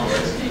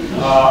 afterwards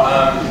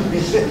are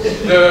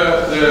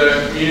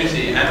the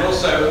community, and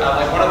also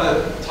like one of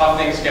the tough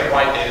things to get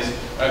right is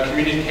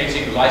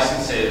communicating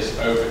licenses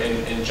over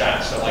in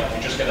JATS. So like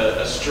you just get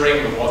a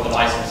string of what the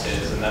license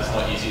is, and that's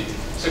not easy.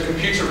 So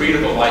computer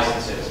readable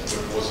licenses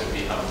would also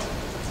be helpful.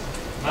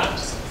 Matt?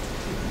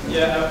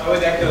 Yeah, I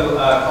would echo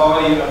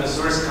quality of the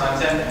source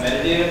content and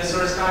metadata of the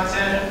source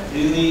content,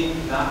 really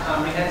not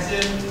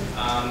comprehensive.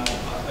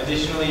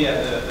 Additionally,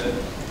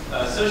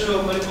 the social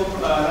political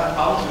not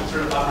problems, but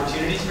sort of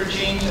opportunities for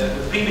change, the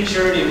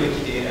prematurity of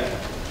Wikidata.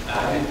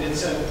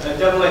 It's a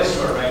double-edged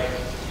sword, right?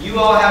 You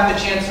all have the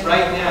chance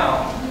right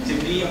now to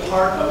be a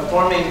part of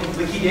forming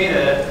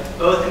Wikidata,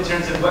 both in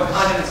terms of what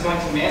content it's going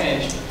to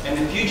manage and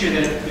the future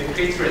that it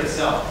creates for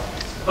itself.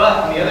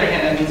 But on the other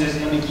hand, that means there's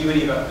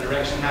ambiguity about the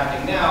direction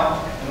happening now,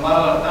 and not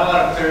a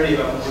lot of clarity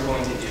about what we're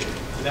going to do.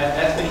 So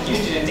that's been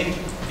huge, and I think,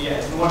 yeah,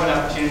 it's more of an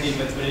opportunity,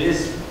 but it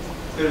is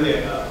clearly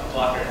a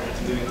blocker in terms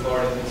of moving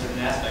forward in certain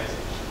aspects.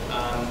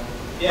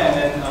 Yeah, and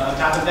then on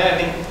top of that, I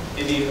think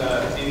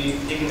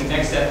maybe taking the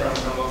next step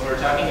from what we're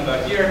talking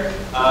about here,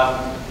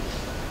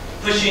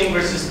 pushing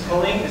versus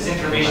pulling this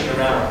information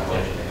around.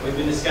 We've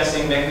been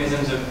discussing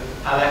mechanisms of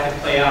how that could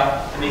play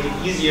out to make it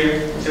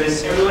easier. So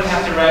does everyone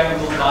have to write a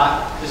little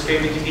bot to scrape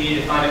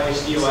Wikipedia to find out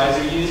which DOIs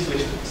are used,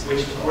 which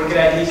ORCID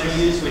IDs are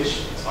used,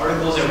 which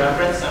articles are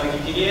referenced on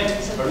Wikipedia?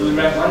 Or do we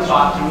write one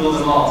bot to rule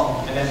them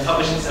all and then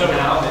publish it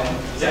somehow? And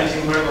is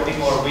everything work what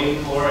people are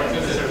waiting for and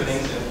those sort of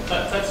things?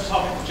 That's a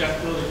topic that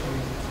Jeff Builder from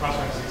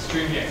Crossrank is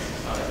extremely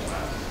excited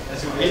about.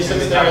 He's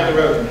something down the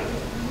road.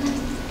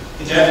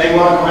 Jeff, do you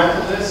want to comment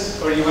on this?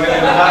 Or do you want to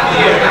give a talk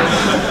here?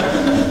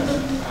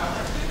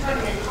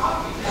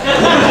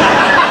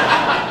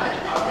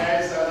 Okay,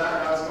 so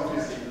that was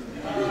confusing.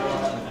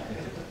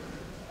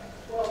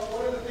 Well,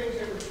 one of the things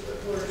that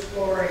we're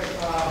exploring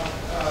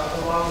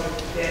along with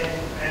Dan,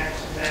 Max,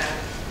 and Matt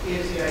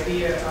is the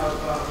idea of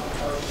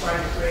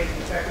trying to create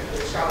effectively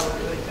a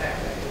scholarly impact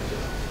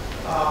mechanism,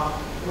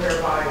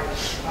 whereby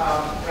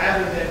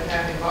rather than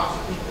having lots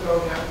of people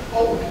going out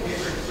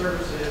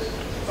services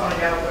to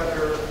find out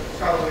whether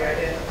scholarly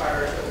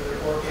identifiers, whether they're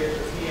ORCIDs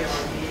or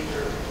PMIDs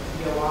or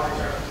DOIs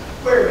are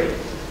queried,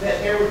 that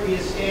there would be a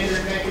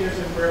standard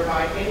mechanism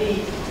whereby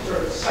any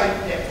sort of site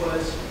that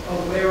was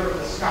aware of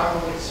the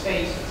scholarly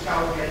space and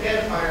scholarly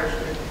identifiers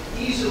could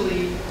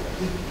easily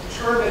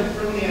determine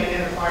from the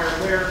identifier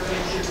where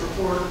it should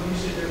report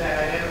usage of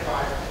that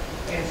identifier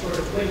and sort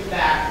of link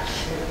that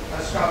with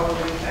a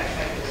scholarly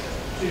mechanism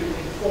to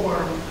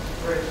inform,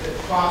 for instance,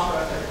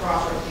 cross-reference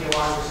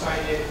DOI was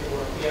cited,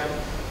 or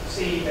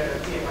PMC that a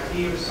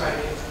PMID was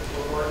cited,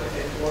 or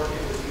ORCID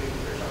was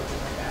used, or something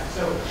like that.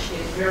 So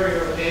it's very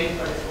early days,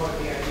 but it's one of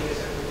the ideas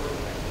that we're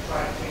looking at to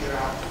try to figure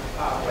out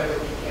whether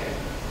we can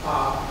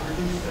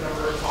reduce the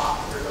number of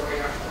blocks that are going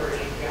up for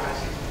an API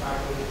 65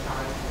 million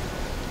times.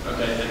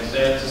 Okay, thanks.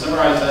 To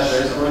summarize that,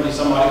 there's already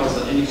some articles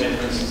that indicate,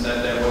 for instance,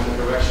 that there was a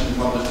correction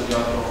published to the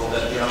article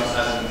that the article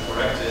hasn't been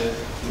corrected.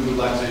 We would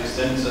like to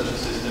extend such a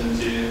system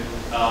to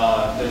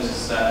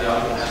notice that the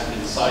article has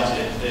been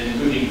cited,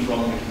 including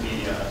from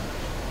Wikipedia.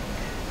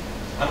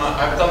 And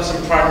I've done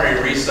some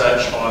primary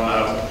research on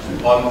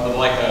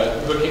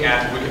looking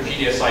at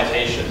Wikipedia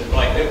citation,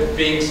 like it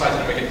being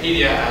cited in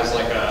Wikipedia as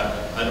like a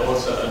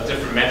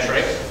different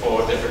metric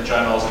for different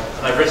journals.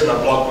 And I've written a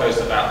blog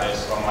post about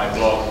this on my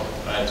blog.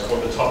 It's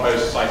called The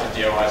Topmost Cited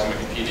DOIs in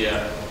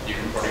Wikipedia. You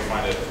can probably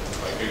find it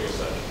by Google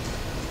search.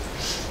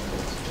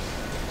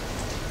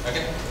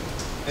 Okay.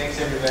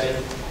 Thanks, everybody.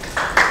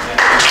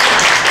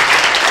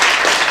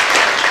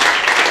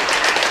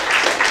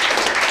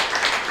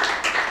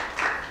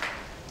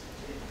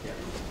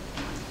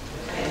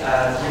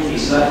 Thank you.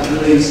 So that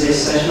concludes this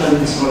session on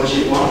Open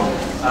Scholarship 1.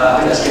 I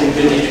think that's been a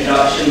good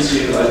introduction to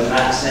open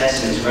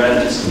access and its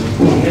relevance to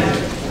Wikipedia.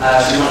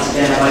 So once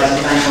again, I'd like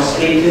to thank our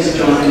speakers,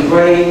 Jonathan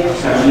Gray,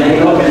 Cameron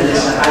Laylock,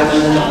 Alyssa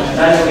Hagman,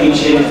 Daniel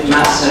Mietchen,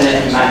 Matt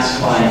Sennett, and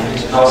Max Klein,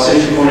 our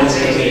social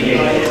volunteer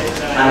media kit,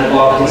 and the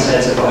Barking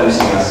Centre for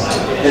hosting us.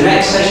 The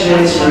next session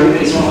in this room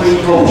is Free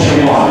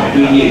Culture 1,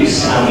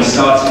 Reuse, and we're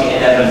starting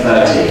at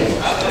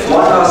 11:30.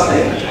 One last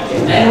thing,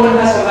 if anyone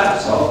has a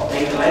laptop,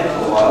 they can lend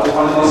for a while,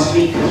 one of our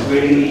speakers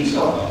really needs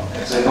one,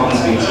 so come and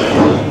speak to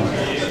him.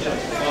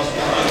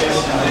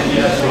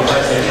 Yeah.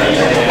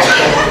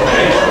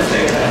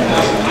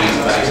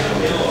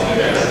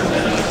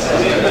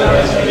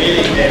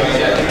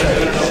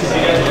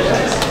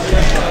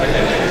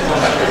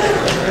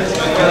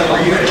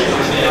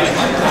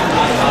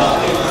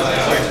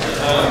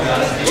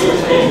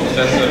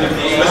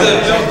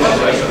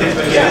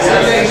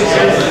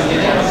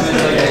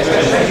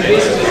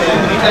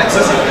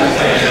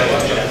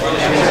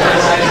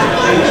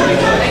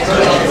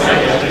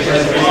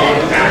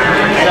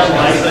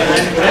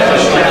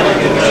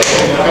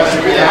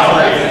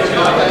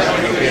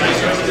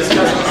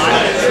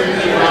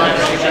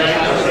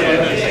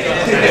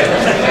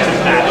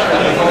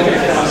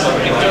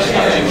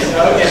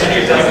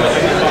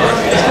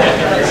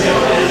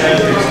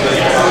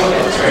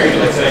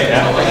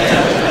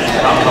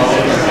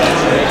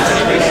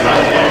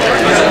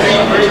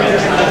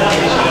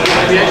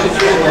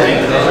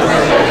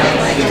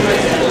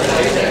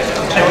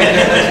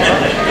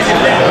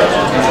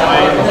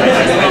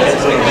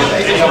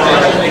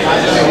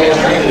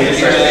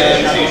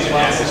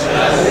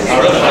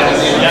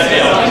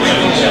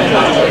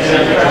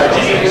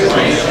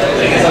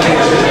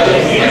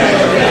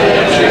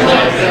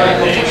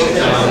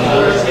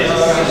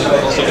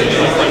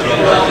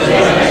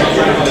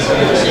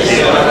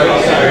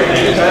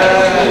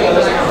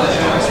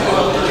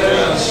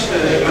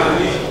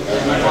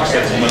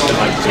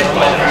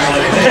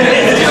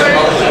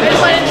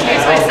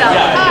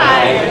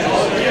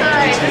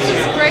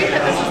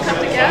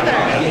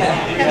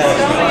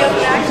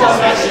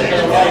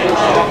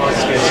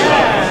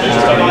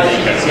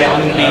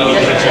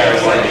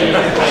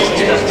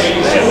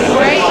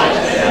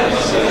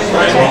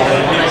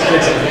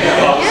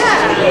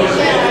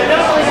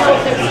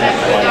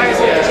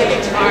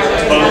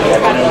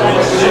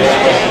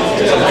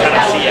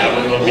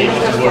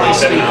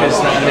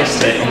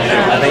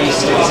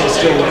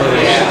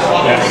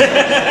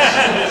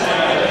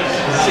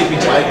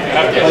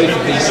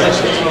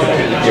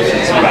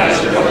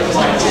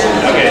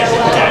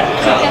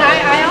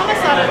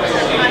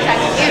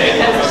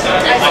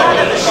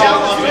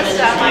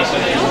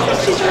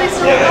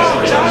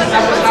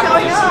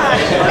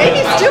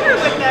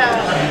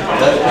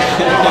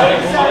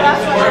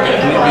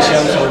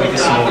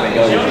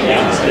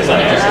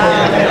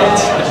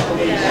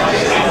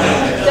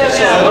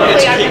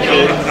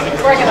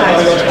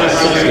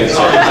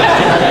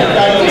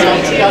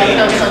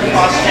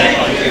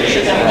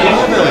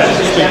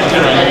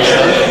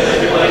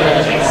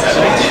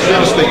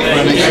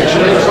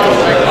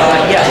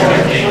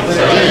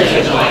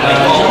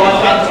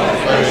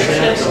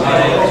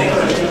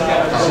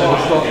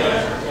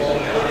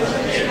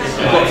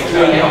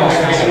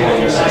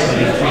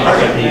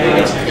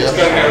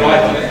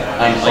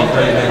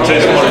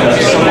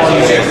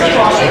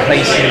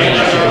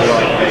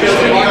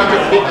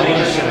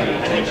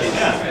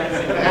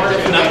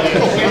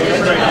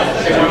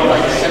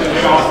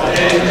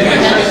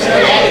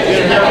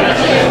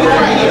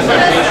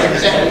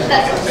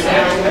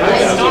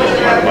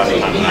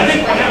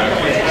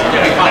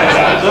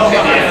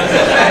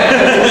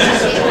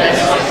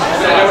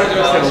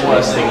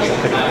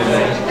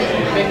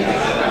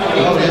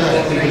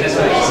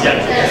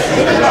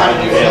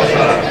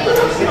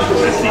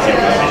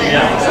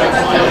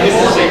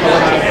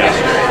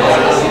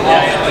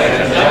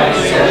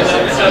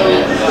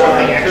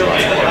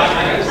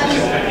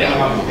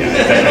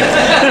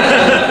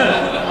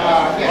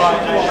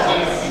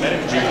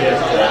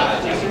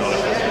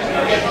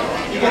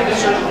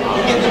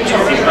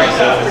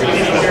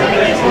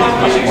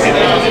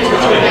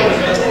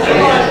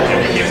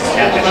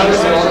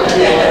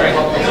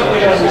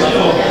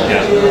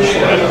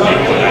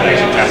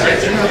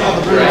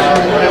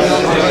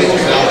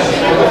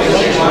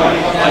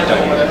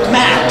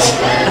 Matt!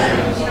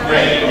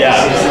 Yeah,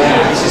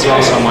 this is the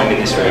last time I'm in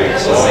this room.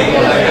 So,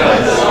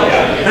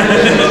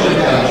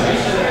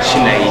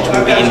 Sinead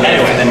will be in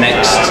here for the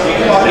next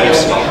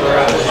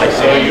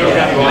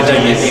I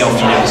don't need the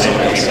afternoon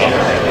something. So.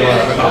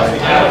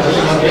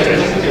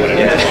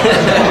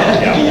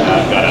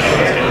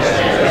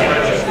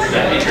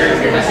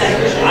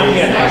 I'm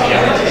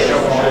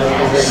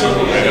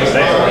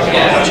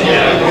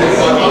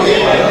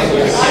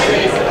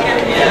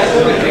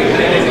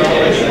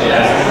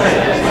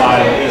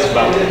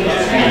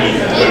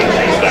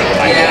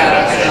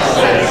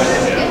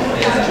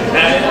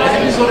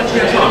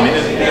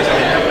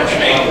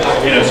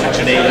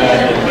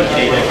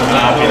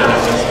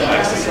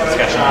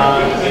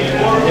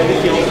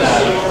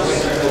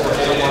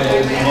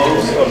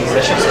most of the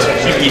sessions,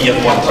 especially Wikipedia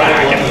is one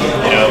track, and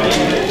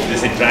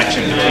this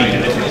interaction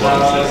between the different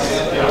ones is,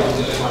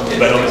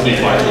 but obviously,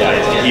 yeah,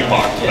 it's the key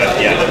part.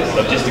 But yeah, the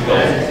logistical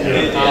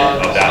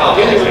of that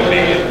is going to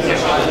be.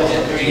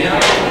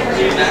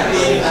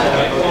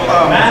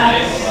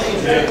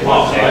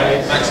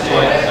 Max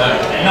Toy?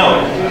 No.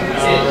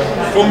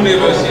 Formerly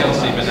of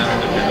OCLC, but now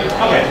independent.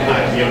 Okay.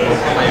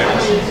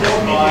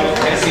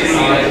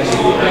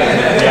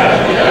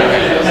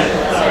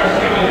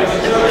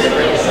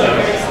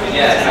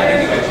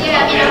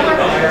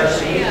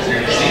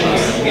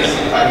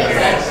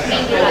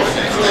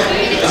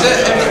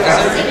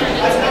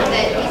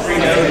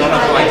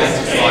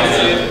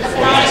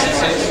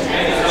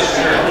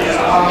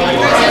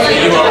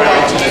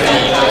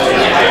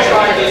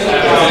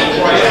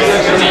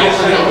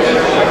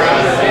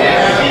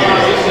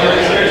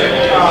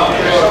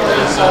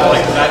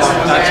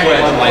 That's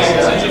where the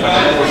licenses are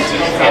going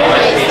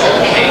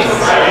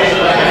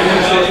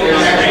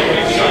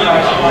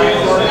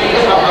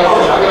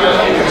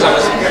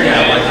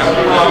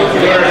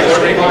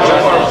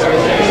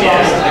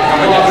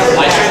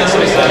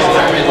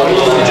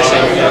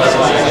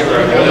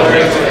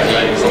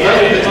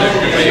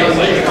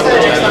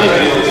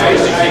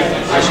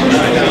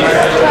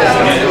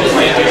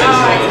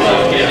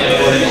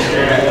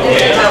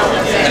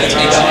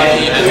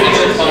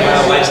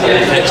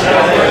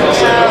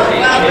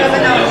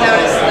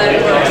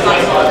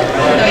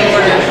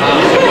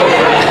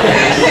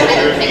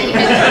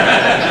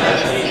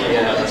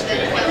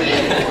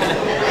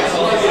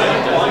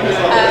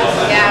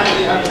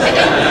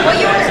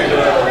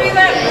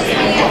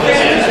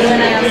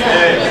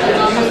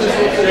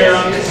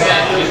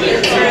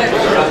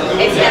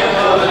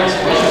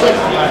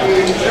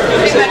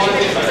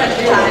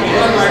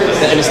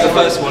And it's the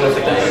first one of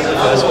the day. The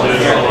first one of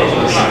the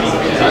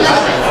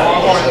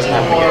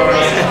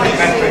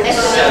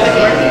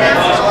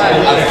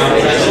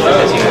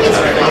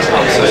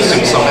so as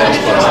soon as someone else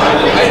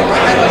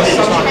puts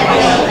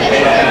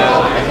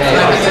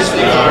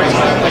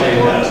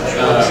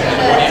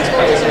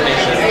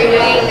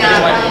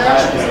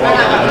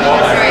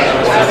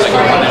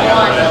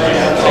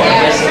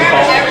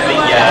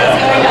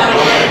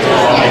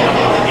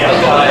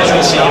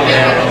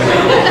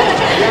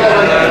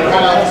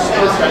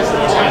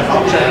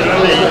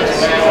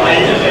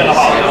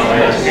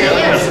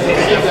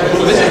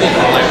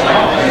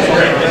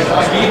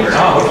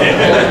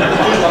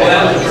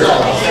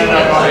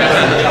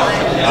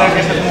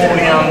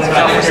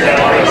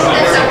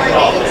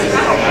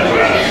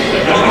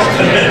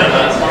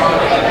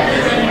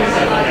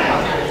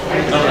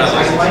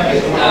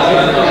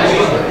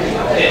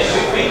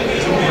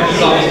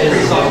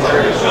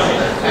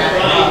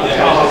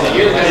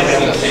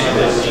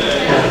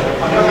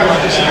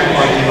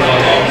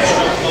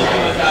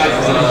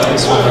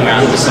swapping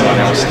around with someone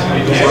else.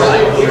 Swapping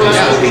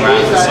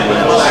around with someone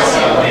else.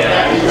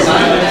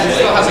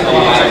 Still hasn't got a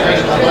lot of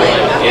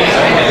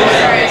integration.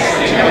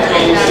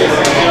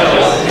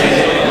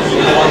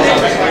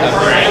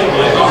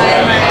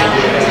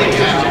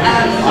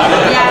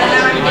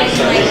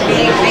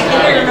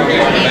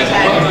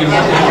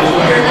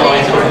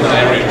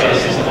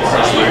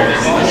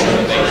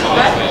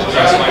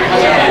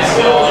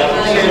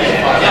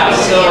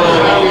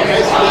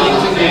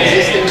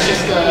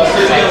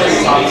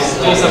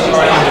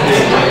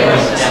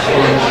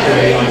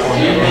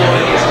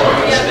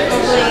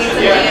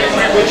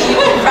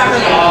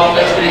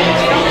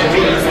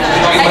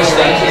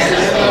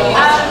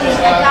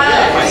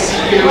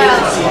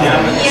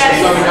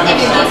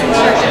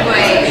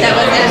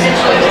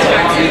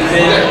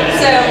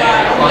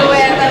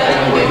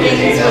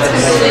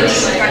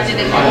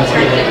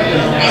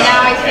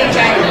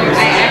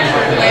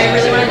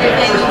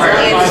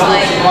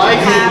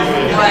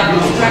 what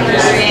whoever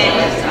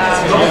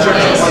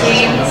in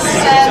James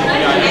said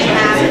and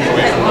half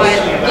what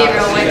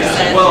Gabriel Wick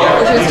said,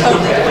 which was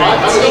totally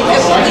different. Two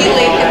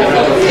completely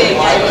conflicting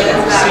ideas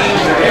about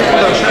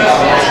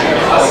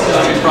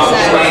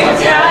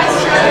yeah, I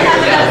sort of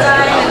have a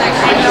design and I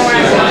kind of know where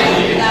I'm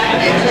going with that and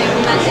actually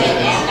implement it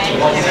and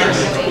I'm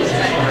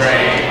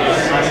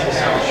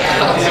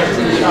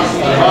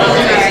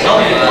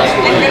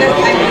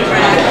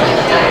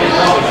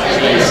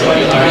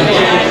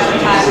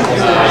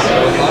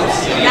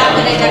not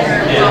that I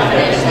never will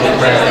finish the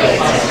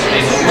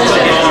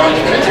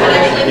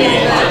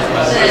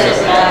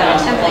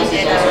template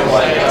data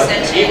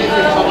extension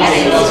and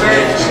it's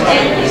merged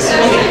and so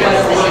it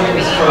was the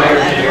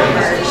intermediate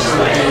merged.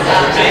 I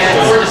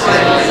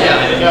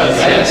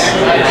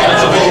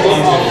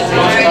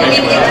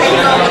mean, it's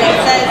technical, but it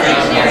says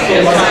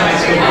engineering. No, I'm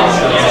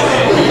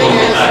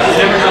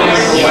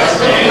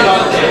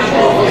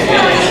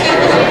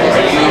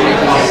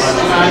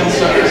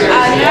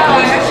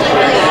actually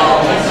really not.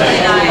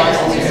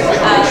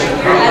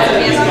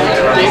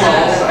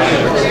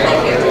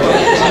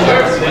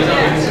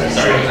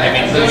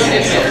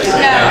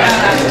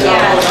 As a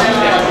BS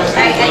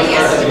I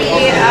used to be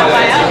a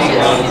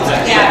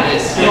biologist. Yeah.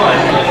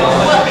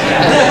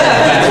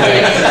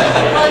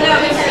 Well, no,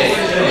 because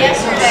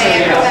yesterday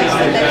everyone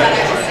said they thought I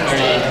was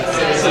 16.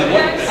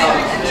 I'm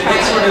trying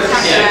to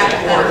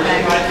counteract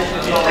that fact.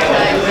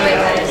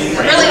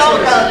 Really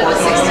old relative was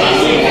 16.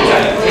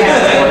 Yeah.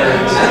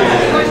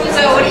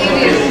 So what do you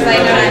do? Because I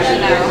don't actually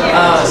know.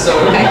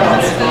 Okay,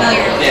 it's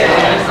familiar.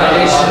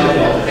 I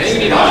think you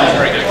need to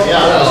very good.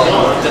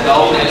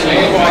 Development.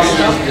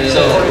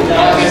 So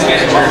these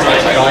managers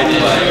like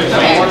guided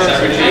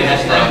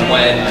from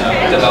when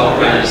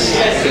developers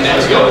commit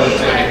code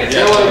to make it.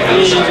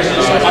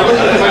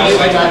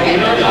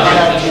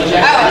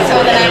 Oh, so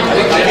then I'm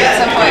at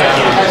some point.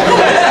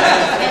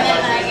 And then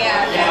I'm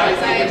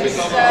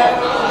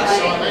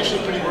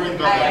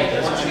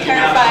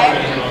terrified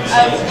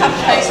of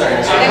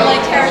publishing. I'm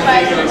like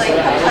terrified of like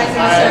publishing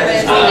the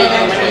service and then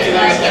actually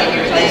like getting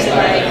everything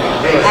like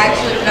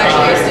actually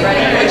production based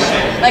running.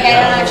 Like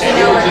I don't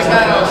actually know where to go.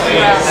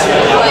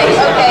 Like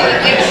okay,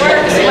 it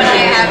works when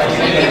I have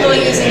 3 people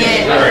using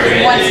it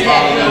once a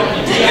day.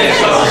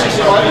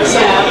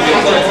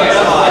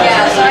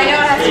 Yeah, so I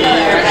know it has to go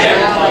there. I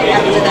know like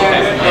after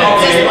there,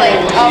 just like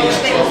all the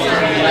things.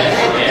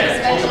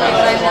 Especially when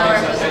I know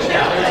where it's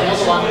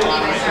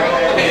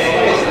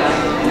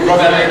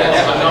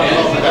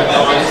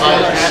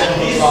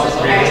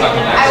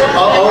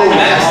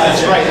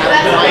that's right.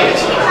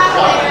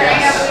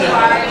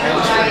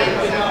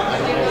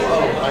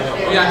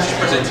 Yeah, I'm just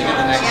presenting at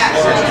the next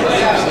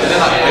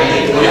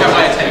you have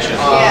my attention.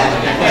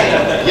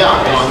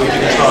 Yeah, we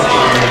can talk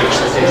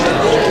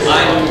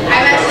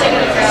I'm actually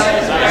going to go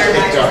and just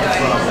picked up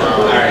from back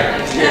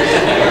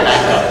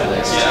up the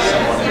list.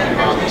 Someone on the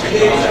technology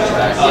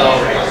back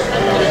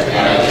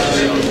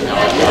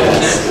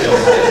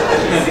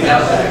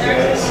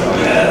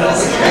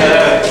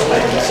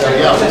so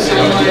yeah, we'll see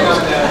how it goes. Yeah,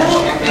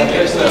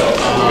 this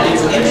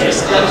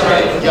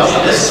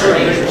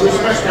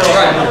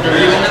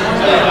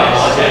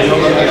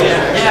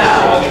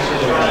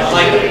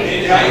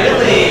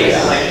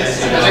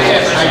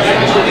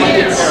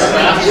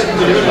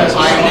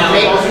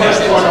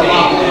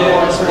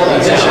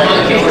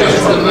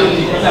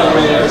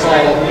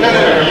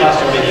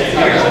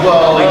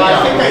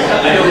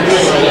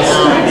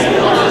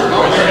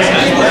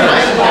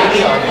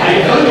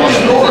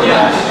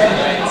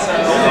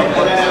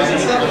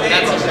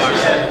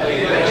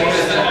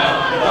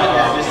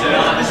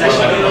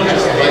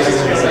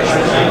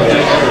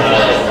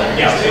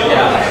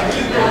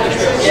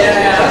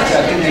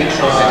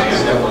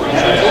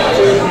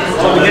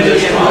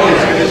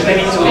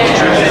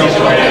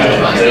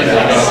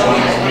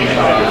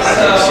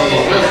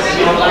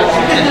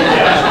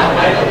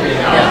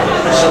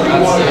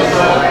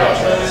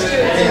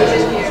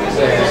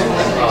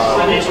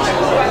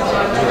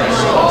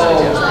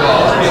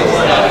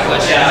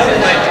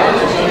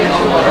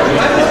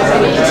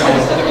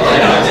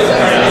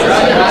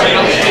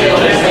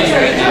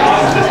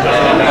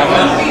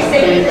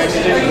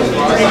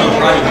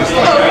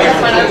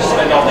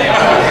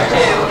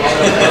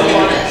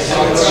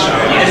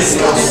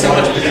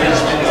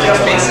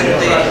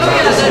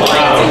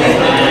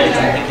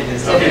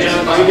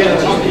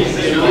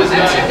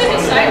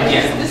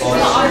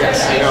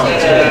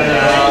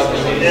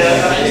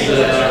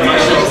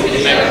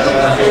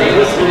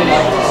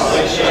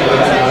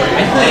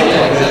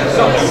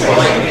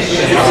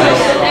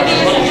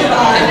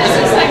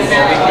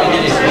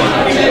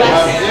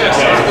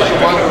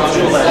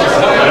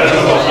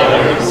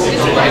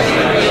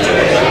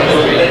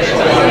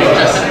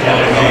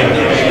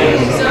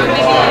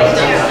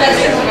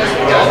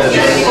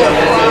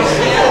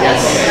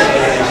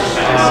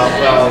is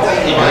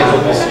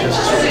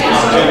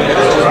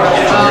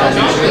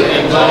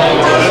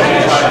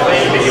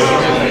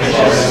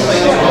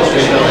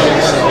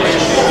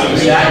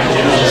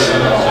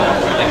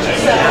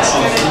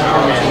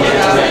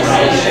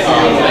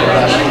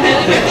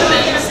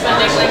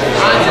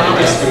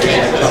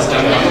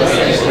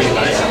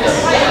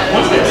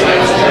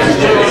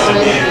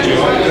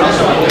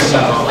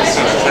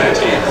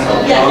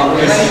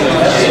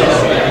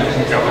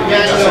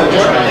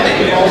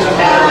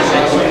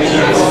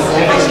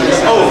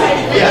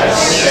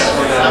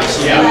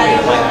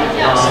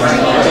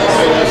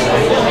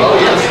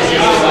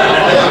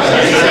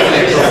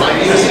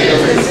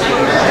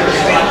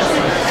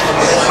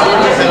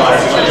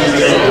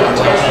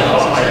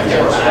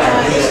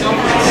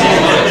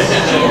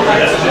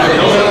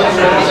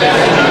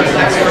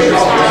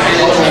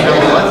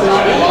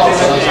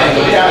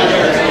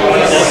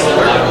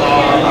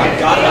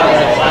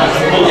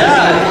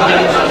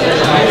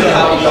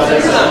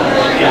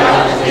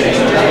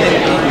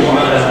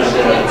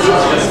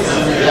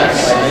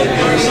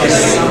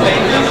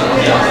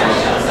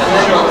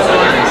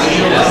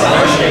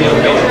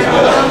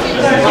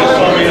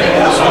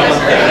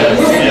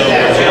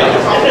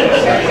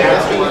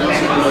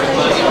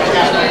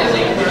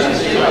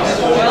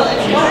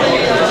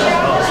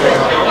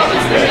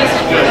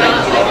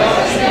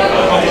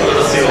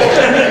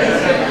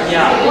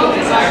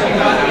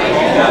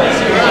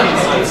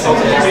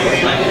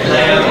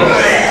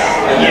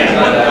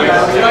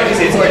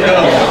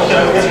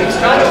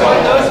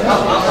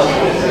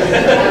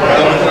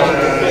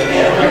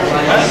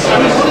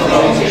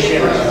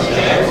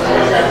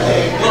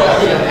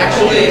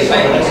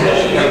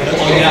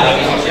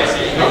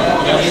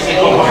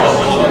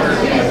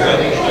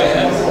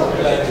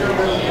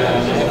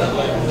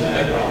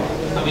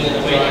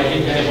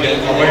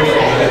away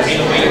from the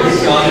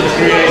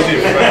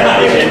creative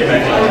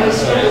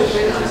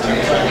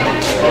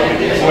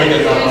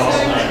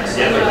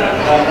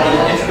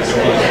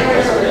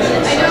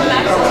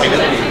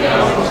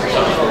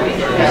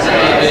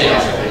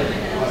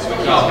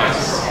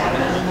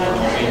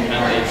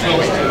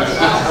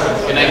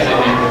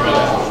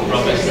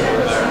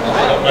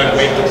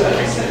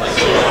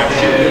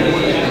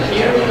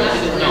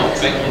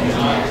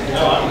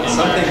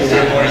Something that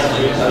we're more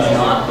does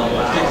not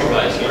think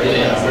about is really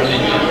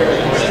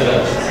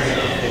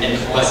and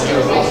but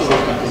you're also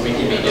looking for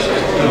Wikipedia.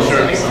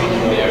 Sure.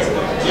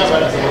 Yeah,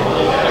 but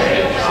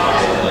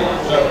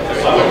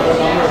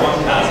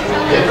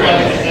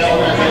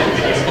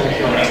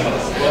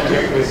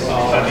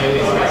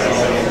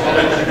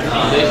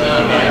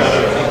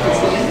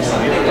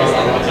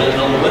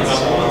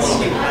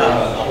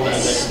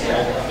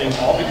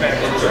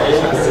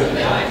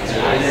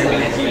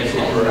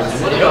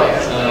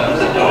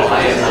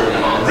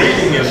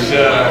reading is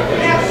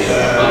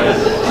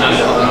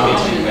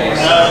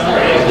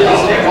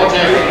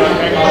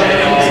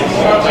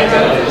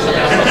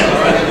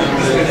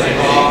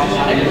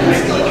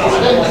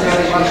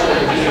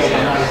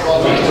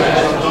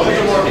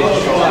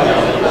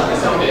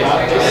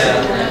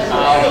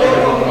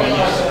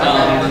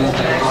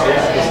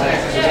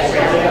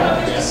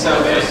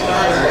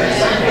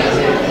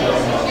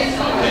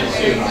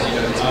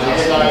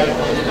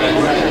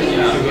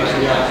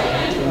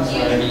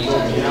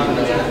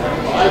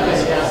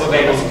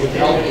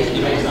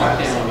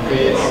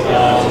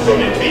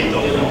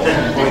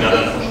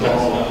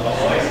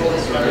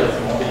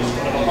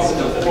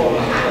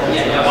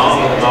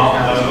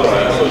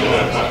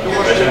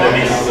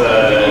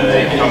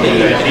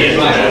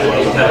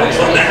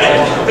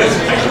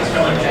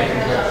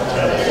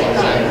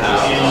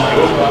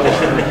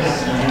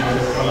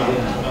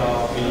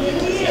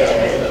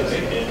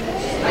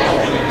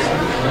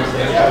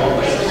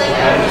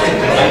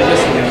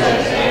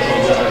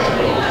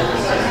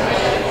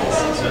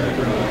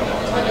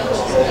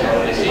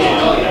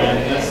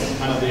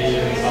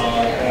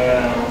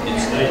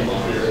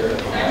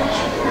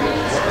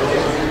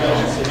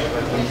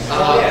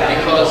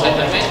because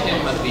I met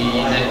him at the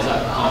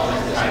NetApp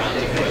conference, the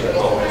semantic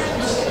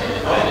conference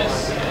in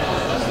Venice.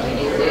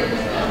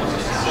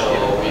 So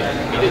we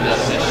did that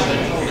session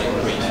and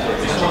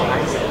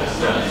brainstorming.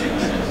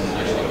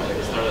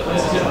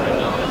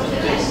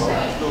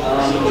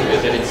 We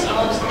did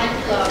some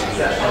semantic.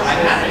 I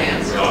had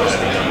hands.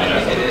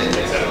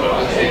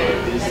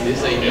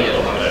 This idea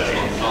of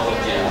ontologies.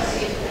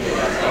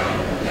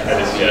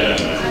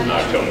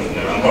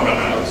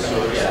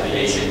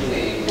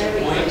 Basically,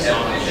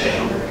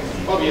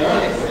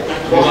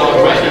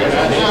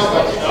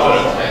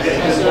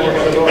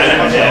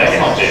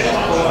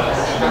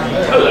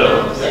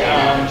 Hello.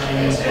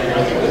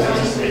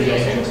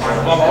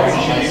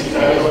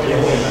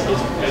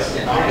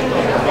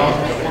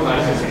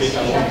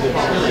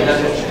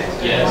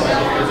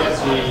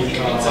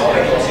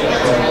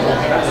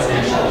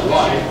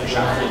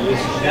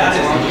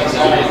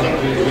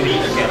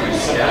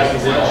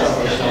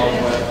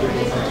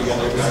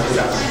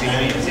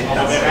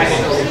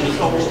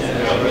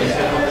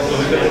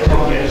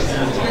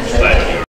 But